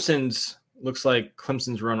 looks like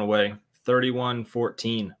Clemson's run away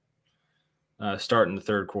 31-14, starting the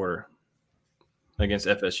third quarter against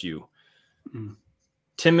FSU.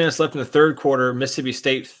 10 minutes left in the third quarter. Mississippi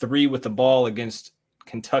State 3 with the ball against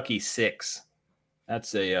Kentucky 6.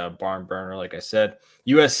 That's a barn burner, like I said.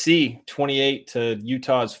 USC 28 to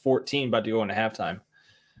Utah's 14, about to go into halftime.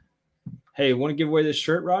 Hey, want to give away this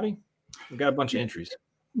shirt, Roddy? We got a bunch of entries.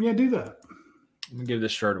 Yeah, do that. I'm going to give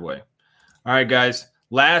this shirt away. All right, guys.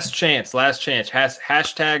 Last chance.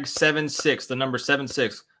 Hashtag 76, the number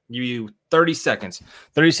 76. Give you 30 seconds.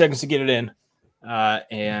 30 seconds to get it in.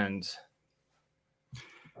 And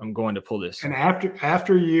I'm going to pull this. And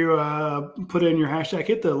after you put in your hashtag,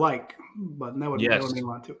 hit the like button. That would mean a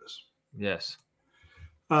lot to us. Yes.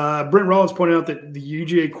 Brent Rollins pointed out that the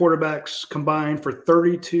UGA quarterbacks combined for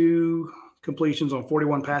 32 completions on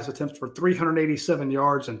 41 pass attempts for 387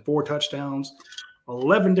 yards and 4 touchdowns.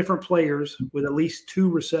 11 different players with at least 2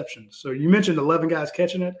 receptions. So you mentioned 11 guys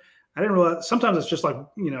catching it. I didn't realize sometimes it's just like,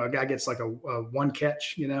 a guy gets like a 1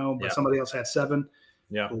 catch, but somebody else had 7.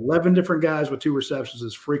 Yeah. 11 different guys with 2 receptions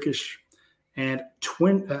is freakish. And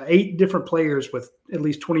 8 different players with at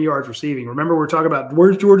least 20 yards receiving. Remember, we're talking about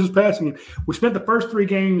where's Georgia's passing game. We spent the first 3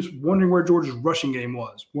 games wondering where Georgia's rushing game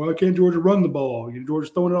was. Why can't Georgia run the ball?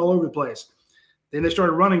 Georgia's throwing it all over the place. Then they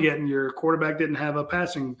started running it, and your quarterback didn't have a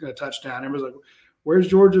passing touchdown. Everybody's like, where's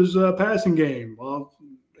Georgia's passing game? Well,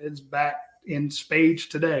 it's back in spades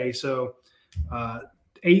today. So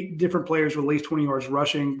 8 different players with at least 20 yards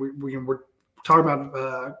rushing. We're talking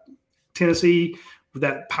about Tennessee with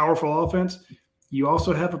that powerful offense. You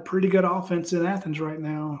also have a pretty good offense in Athens right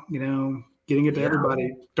now. Getting getting it to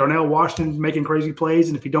everybody. Darnell Washington making crazy plays,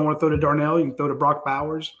 and if you don't want to throw to Darnell, you can throw to Brock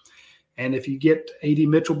Bowers. And if you get A.D.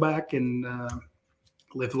 Mitchell back and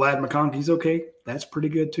if Ladd McConkey's okay, that's pretty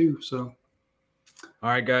good too. So, all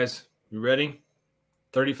right, guys, you ready?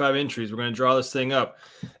 35 entries. We're going to draw this thing up.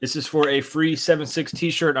 This is for a free 7-6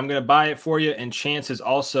 T-shirt. I'm going to buy it for you, and Chance is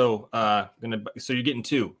also going to. So you're getting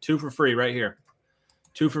two for free right here.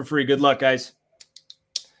 2 for free. Good luck, guys.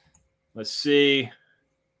 Let's see.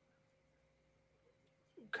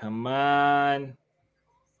 Come on.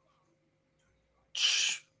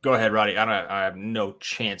 Go ahead, Roddy. I have no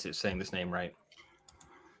chance at saying this name right.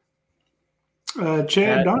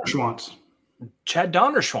 Chad Donnerschwantz. Chad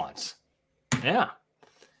Donnerschwantz. Yeah.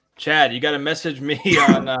 Chad, you got to message me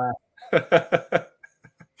on.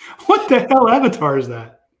 What the hell avatar is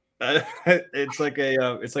that? It's like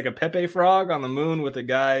a Pepe frog on the moon with a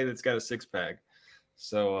guy that's got a 6-pack.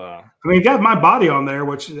 So I mean, you got my body on there,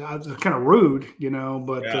 which is kind of rude,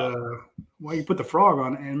 But why you put the frog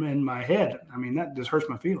on in my head? I mean, that just hurts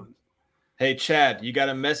my feelings. Hey, Chad, you got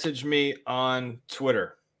to message me on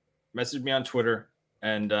Twitter. Message me on Twitter,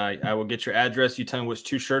 and I will get your address. You tell me which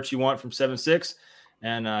 2 shirts you want from 7-6.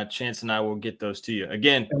 And Chance and I will get those to you.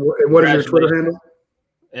 Again, and what is your Twitter handle?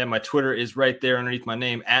 And my Twitter is right there underneath my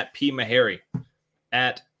name, @PMaharry.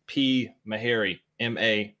 @PMaharry.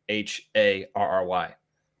 MAHARRY.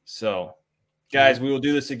 So, guys, we will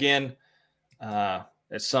do this again at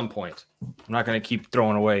some point. I'm not going to keep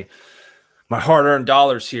throwing away my hard-earned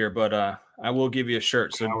dollars here, but I will give you a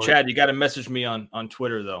shirt. So, Chad, you got to message me on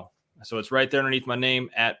Twitter, though. So it's right there underneath my name,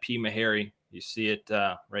 @PMaharry. You see it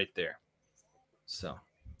right there. So,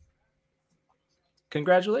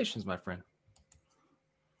 congratulations, my friend.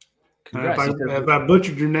 If I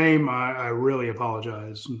butchered your name, I really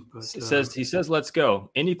apologize. But, he says, "Let's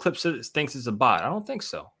go." Any clip thinks it's a bot. I don't think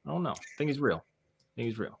so. I don't know. I think he's real.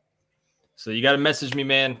 So you got to message me,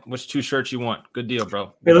 man. Which 2 shirts you want? Good deal,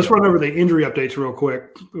 bro. Hey, let's run over the injury updates real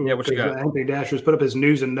quick. Yeah, what you got? Anthony Dasher's put up his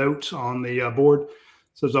news and notes on the board.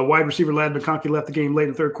 Says a wide receiver Ladd McConkey left the game late in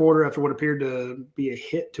the third quarter after what appeared to be a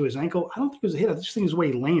hit to his ankle. I don't think it was a hit. I just think it's the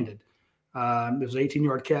way he landed. It was an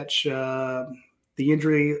 18-yard catch. The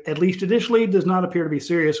injury, at least initially, does not appear to be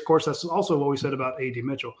serious. Of course, that's also what we said about A.D.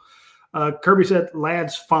 Mitchell. Kirby said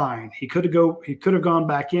Ladd's fine. He could have gone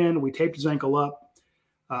back in. We taped his ankle up.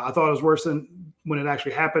 I thought it was worse than when it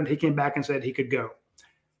actually happened. He came back and said he could go.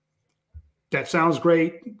 That sounds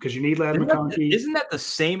great because you need Ladd McConkey. Isn't that the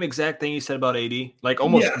same exact thing you said about AD? Like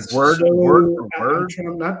almost word for word?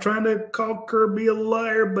 I'm not trying to call Kirby a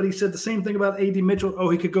liar, but he said the same thing about AD Mitchell. Oh,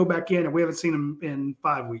 he could go back in, and we haven't seen him in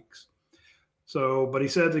 5 weeks. So, but he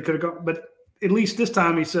said he could have gone. But at least this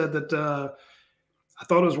time he said that I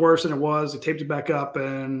thought it was worse than it was. He taped it back up,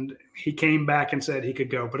 and he came back and said he could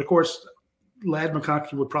go. But, of course, Ladd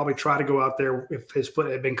McConkey would probably try to go out there if his foot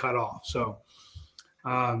had been cut off. So,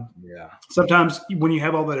 sometimes when you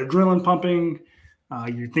have all that adrenaline pumping,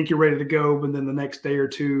 you think you're ready to go, but then the next day or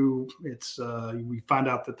two, it's we find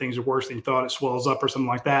out that things are worse than you thought. It swells up or something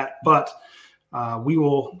like that. But we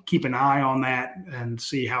will keep an eye on that and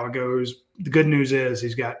see how it goes. The good news is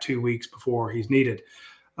he's got 2 weeks before he's needed.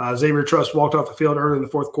 Xavier Truss walked off the field early in the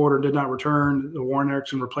fourth quarter, did not return. Warren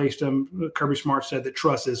Erickson replaced him. Kirby Smart said that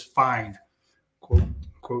Truss is fine.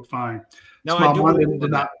 Quote, fine. No, I do believe him on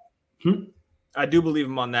that. I do believe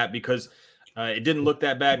him on that because it didn't look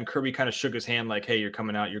that bad, and Kirby kind of shook his hand like, hey, you're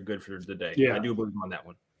coming out. You're good for the day. Yeah. I do believe him on that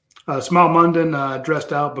one. Small Munden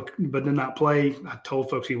dressed out but did not play. I told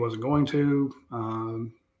folks he wasn't going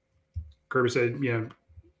to. Kirby said,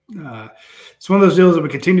 it's one of those deals that we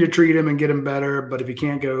continue to treat him and get him better, but if he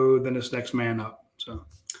can't go, then it's next man up. So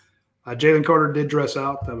Jalen Carter did dress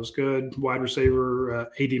out. That was good. Wide receiver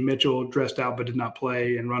A.D. Mitchell dressed out but did not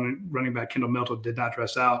play, and running back Kendall Milton did not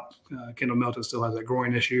dress out. Kendall Milton still has that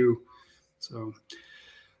groin issue. So,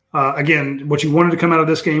 again, what you wanted to come out of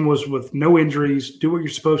this game was with no injuries, do what you're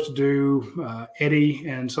supposed to do. Eddie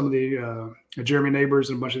and some of the Jeremy Neighbors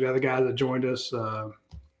and a bunch of the other guys that joined us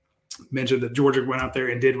mentioned that Georgia went out there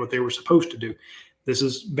and did what they were supposed to do. This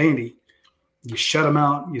is Vandy. You shut them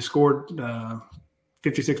out. You scored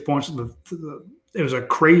 56 points. It was a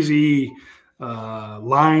crazy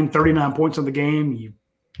line, 39 points on the game. You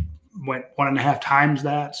went 1.5 times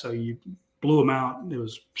that, so you blew them out. It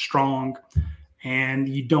was strong. And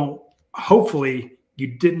hopefully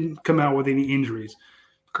you didn't come out with any injuries.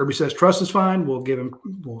 Kirby says Truss is fine. We'll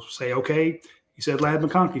say, okay. He said Ladd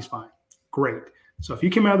McConkey's fine. Great. So if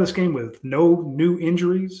you came out of this game with no new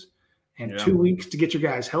injuries and 2 weeks to get your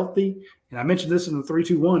guys healthy, and I mentioned this in the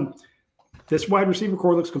 3-2-1, this wide receiver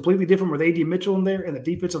core looks completely different with A.D. Mitchell in there, and the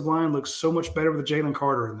defensive line looks so much better with Jalen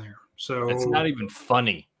Carter in there. So it's not even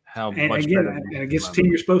funny how and much again, better. And against the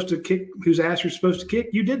team you're supposed to kick, whose ass you're supposed to kick,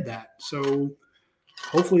 you did that. So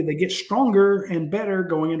hopefully they get stronger and better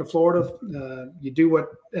going into Florida. You do what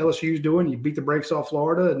LSU's doing. You beat the brakes off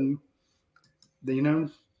Florida, and then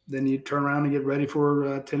you turn around and get ready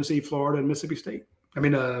for Tennessee, Florida, and Mississippi State. I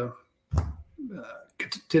mean,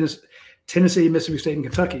 Tennessee, Mississippi State, and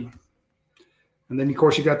Kentucky. And then, of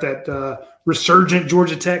course, you got that resurgent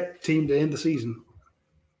Georgia Tech team to end the season.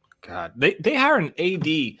 God, they hire an AD.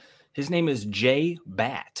 His name is Jay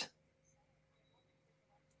Batt.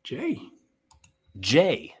 Jay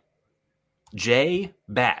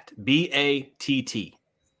Batt, B-A-T-T.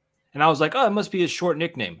 And I was like, oh, it must be his short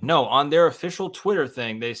nickname. No, on their official Twitter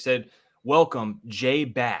thing, they said, welcome, Jay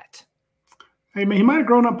Batt. Hey, man, he might have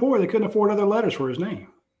grown up poor. They couldn't afford other letters for his name.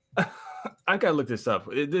 I got to look this up.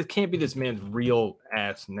 This can't be this man's real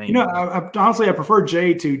ass name. You know, honestly, I prefer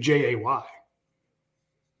J to J-A-Y.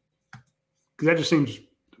 Because that just seems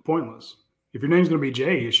pointless. If your name's going to be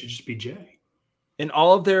Jay, it should just be Jay. In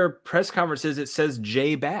all of their press conferences, it says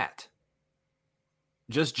Jay Batt.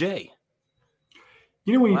 Just Jay.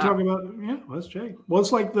 You know when you talk about, well, that's Jay. Well,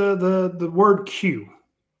 it's like the word Q,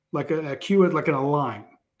 like a Q, like in a line.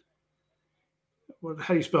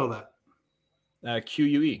 How do you spell that?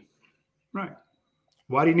 Q-U-E. Right.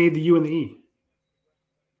 Why do you need the U and the E?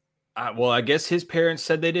 Well, I guess his parents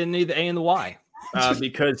said they didn't need the A and the Y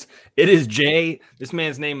because it is Jay. This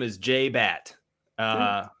man's name is Jay Batt.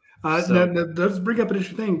 Now, let's bring up an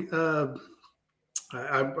interesting thing.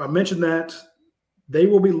 I mentioned that they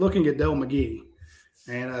will be looking at Dell McGee.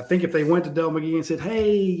 And I think if they went to Dell McGee and said,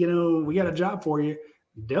 hey, we got a job for you,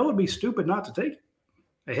 Dell would be stupid not to take it.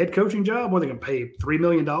 A head coaching job, what are they going to pay $3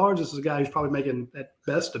 million? This is a guy who's probably making at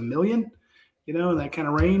best $1 million, in that kind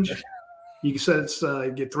of range. You said it's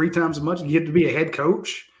get 3 times as much. You get to be a head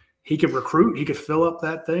coach. He could recruit. He could fill up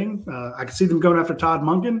that thing. I could see them going after Todd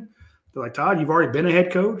Monken. They're like, Todd, you've already been a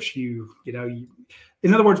head coach. In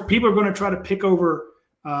other words, people are going to try to pick over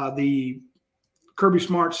the Kirby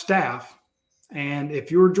Smart staff. And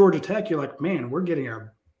if you're Georgia Tech, you're like, man, we're getting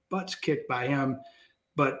our butts kicked by him.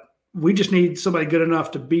 But we just need somebody good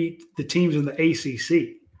enough to beat the teams in the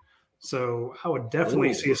ACC. So I would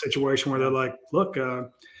definitely see a situation where they're like, look,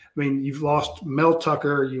 you've lost Mel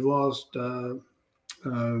Tucker. You've lost, I'm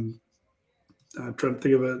trying to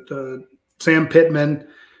think of it, Sam Pittman,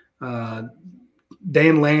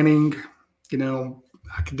 Dan Lanning.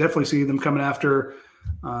 I could definitely see them coming after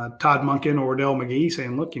Todd Monken or Dell McGee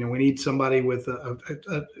saying, look, we need somebody with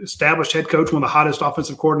an established head coach, one of the hottest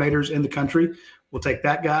offensive coordinators in the country. We'll take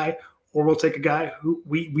that guy, or we'll take a guy who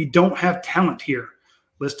we don't have talent here.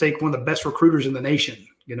 Let's take one of the best recruiters in the nation,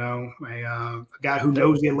 a guy who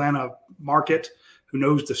knows the Atlanta market, who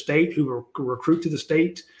knows the state, who will recruit to the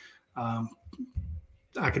state.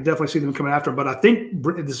 I could definitely see them coming after him. But I think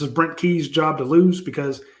this is Brent Key's job to lose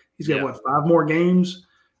because he's got, 5 more games.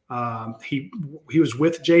 He was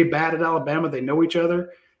with Jay Batt at Alabama. They know each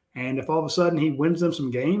other. And if all of a sudden he wins them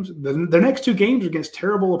some games, the next 2 games are against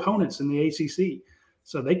terrible opponents in the ACC.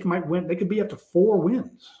 So they might win. They could be up to 4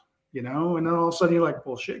 wins, and then all of a sudden you're like,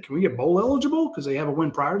 well, shit, can we get bowl eligible? Because they have a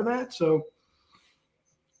win prior to that. So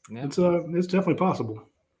it's definitely possible.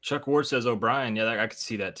 Chuck Ward says O'Brien. Yeah, I could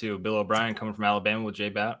see that too. Bill O'Brien coming from Alabama with Jay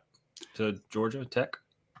Batt to Georgia Tech.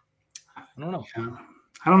 I don't know. Yeah.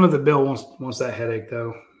 I don't know that Bill wants that headache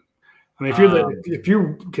though. I mean, if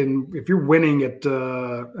you're winning at,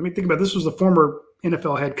 think about it, this was the former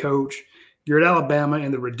NFL head coach. You're at Alabama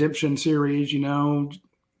in the redemption series, Yeah,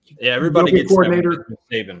 everybody gets coordinator.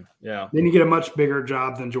 Saban. Yeah. Then you get a much bigger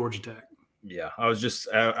job than Georgia Tech. Yeah, I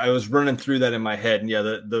was running through that in my head, and yeah,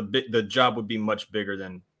 the job would be much bigger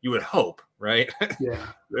than you would hope, right? Yeah,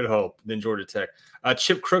 you would hope than Georgia Tech.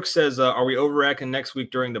 Chip Crook says, "Are we overreacting next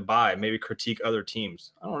week during the bye? Maybe critique other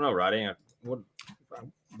teams." I don't know, Roddy.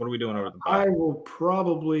 What are we doing over the bye? I will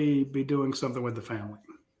probably be doing something with the family.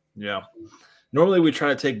 Yeah. Normally we try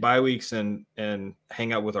to take bye weeks and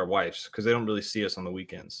hang out with our wives because they don't really see us on the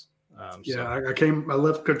weekends. I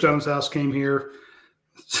left Coach Jones' house, came here,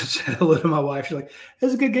 said hello to my wife. She's like, "It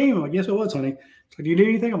was a good game." I'm like, "Yes, it was, honey." She's like, "Do you need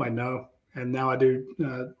anything?" I'm like, "No." And now I do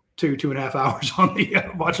 2.5 hours on the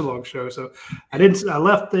watch along show. So I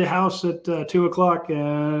left the house at 2:00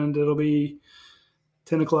 and it'll be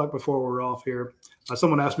 10:00 before we're off here.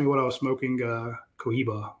 Someone asked me what I was smoking.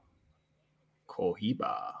 Cohiba.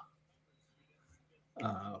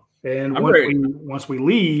 And once we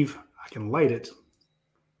leave, I can light it.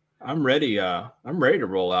 I'm ready. I'm ready to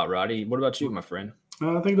roll out, Roddy. What about you, my friend?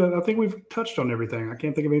 I think we've touched on everything. I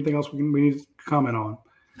can't think of anything else we need to comment on.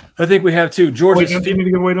 I think we have too. Georgia. Do you need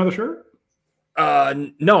to give away another shirt?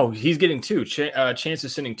 No, he's getting 2. Chance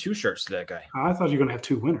is sending 2 shirts to that guy. I thought you were going to have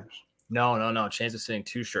 2 winners. No. Chance is sending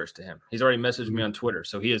 2 shirts to him. He's already messaged me on Twitter,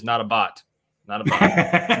 so he is not a bot. Not a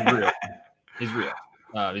bot. He's real.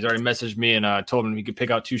 He's already messaged me and told him he could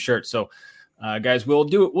pick out 2 shirts. So, guys, we'll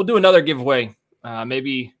do another giveaway.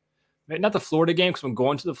 Maybe not the Florida game because I'm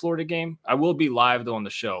going to the Florida game. I will be live though on the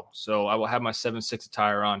show, so I will have my 7-6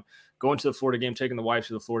 attire on. Going to the Florida game, taking the wife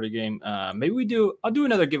to the Florida game. I'll do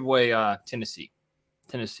another giveaway. Tennessee.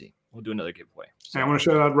 We'll do another giveaway. So. I want to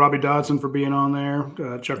shout out Robbie Dodson for being on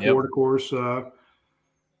there. Chuck Ward, of course.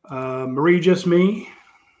 Marie, just me.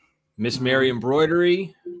 Miss Mary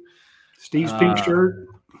Embroidery. Steve's pink shirt.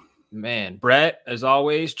 Man, Brett, as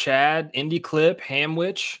always. Chad, Indy Clip,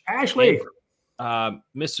 Hamwich, Ashley,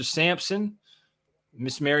 Mr. Sampson,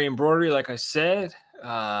 Miss Mary Embroidery. Like I said.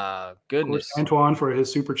 Goodness, Antoine for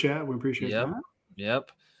his super chat. We appreciate that.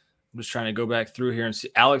 Yep. I'm just trying to go back through here and see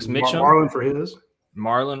Alex Mitchum. Marlon for his.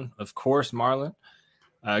 Marlon, of course, Marlon.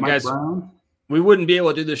 Mike guys, Brown. We wouldn't be able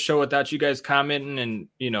to do this show without you guys commenting and,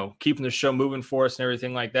 keeping the show moving for us and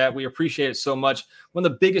everything like that. We appreciate it so much. One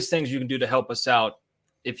of the biggest things you can do to help us out,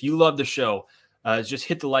 if you love the show, is just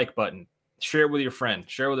hit the like button. Share it with your friend.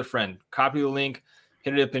 Share it with a friend. Copy the link.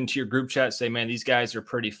 Hit it up into your group chat. Say, man, these guys are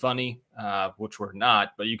pretty funny, which we're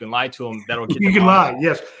not, but you can lie to them. That'll get you can lie,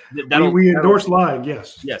 yes. We endorse lying,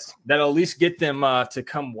 yes. Yes, that'll at least get them to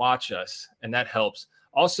come watch us, and that helps.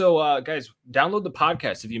 Also, guys, download the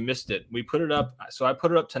podcast if you missed it. We put it up. So I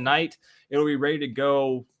put it up tonight. It'll be ready to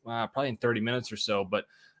go probably in 30 minutes or so, but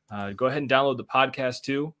go ahead and download the podcast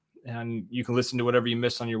too, and you can listen to whatever you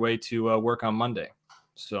missed on your way to work on Monday.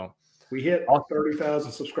 So we hit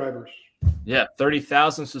 30,000 subscribers. Yeah,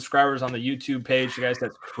 30,000 subscribers on the YouTube page. You guys,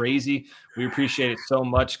 that's crazy. We appreciate it so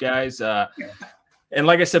much, guys. And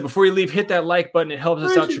like I said, before you leave, hit that like button. It helps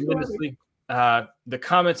us out tremendously. The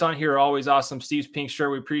comments on here are always awesome. Steve's pink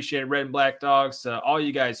shirt, we appreciate it. Red and Black Dogs. All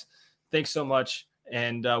you guys, thanks so much.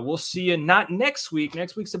 And we'll see you not next week.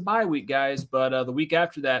 Next week's a bye week, guys. But the week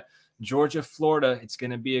after that, Georgia, Florida. It's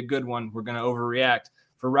going to be a good one. We're going to overreact.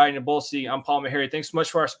 For Radi and Nabulsi, I'm Paul Maharry. Thanks so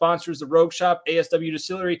much for our sponsors, the Rogue Shop, ASW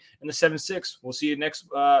Distillery, and the 7-6. We'll see you next.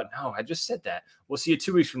 No, I just said that. We'll see you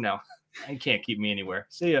 2 weeks from now. You can't keep me anywhere.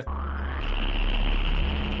 See ya.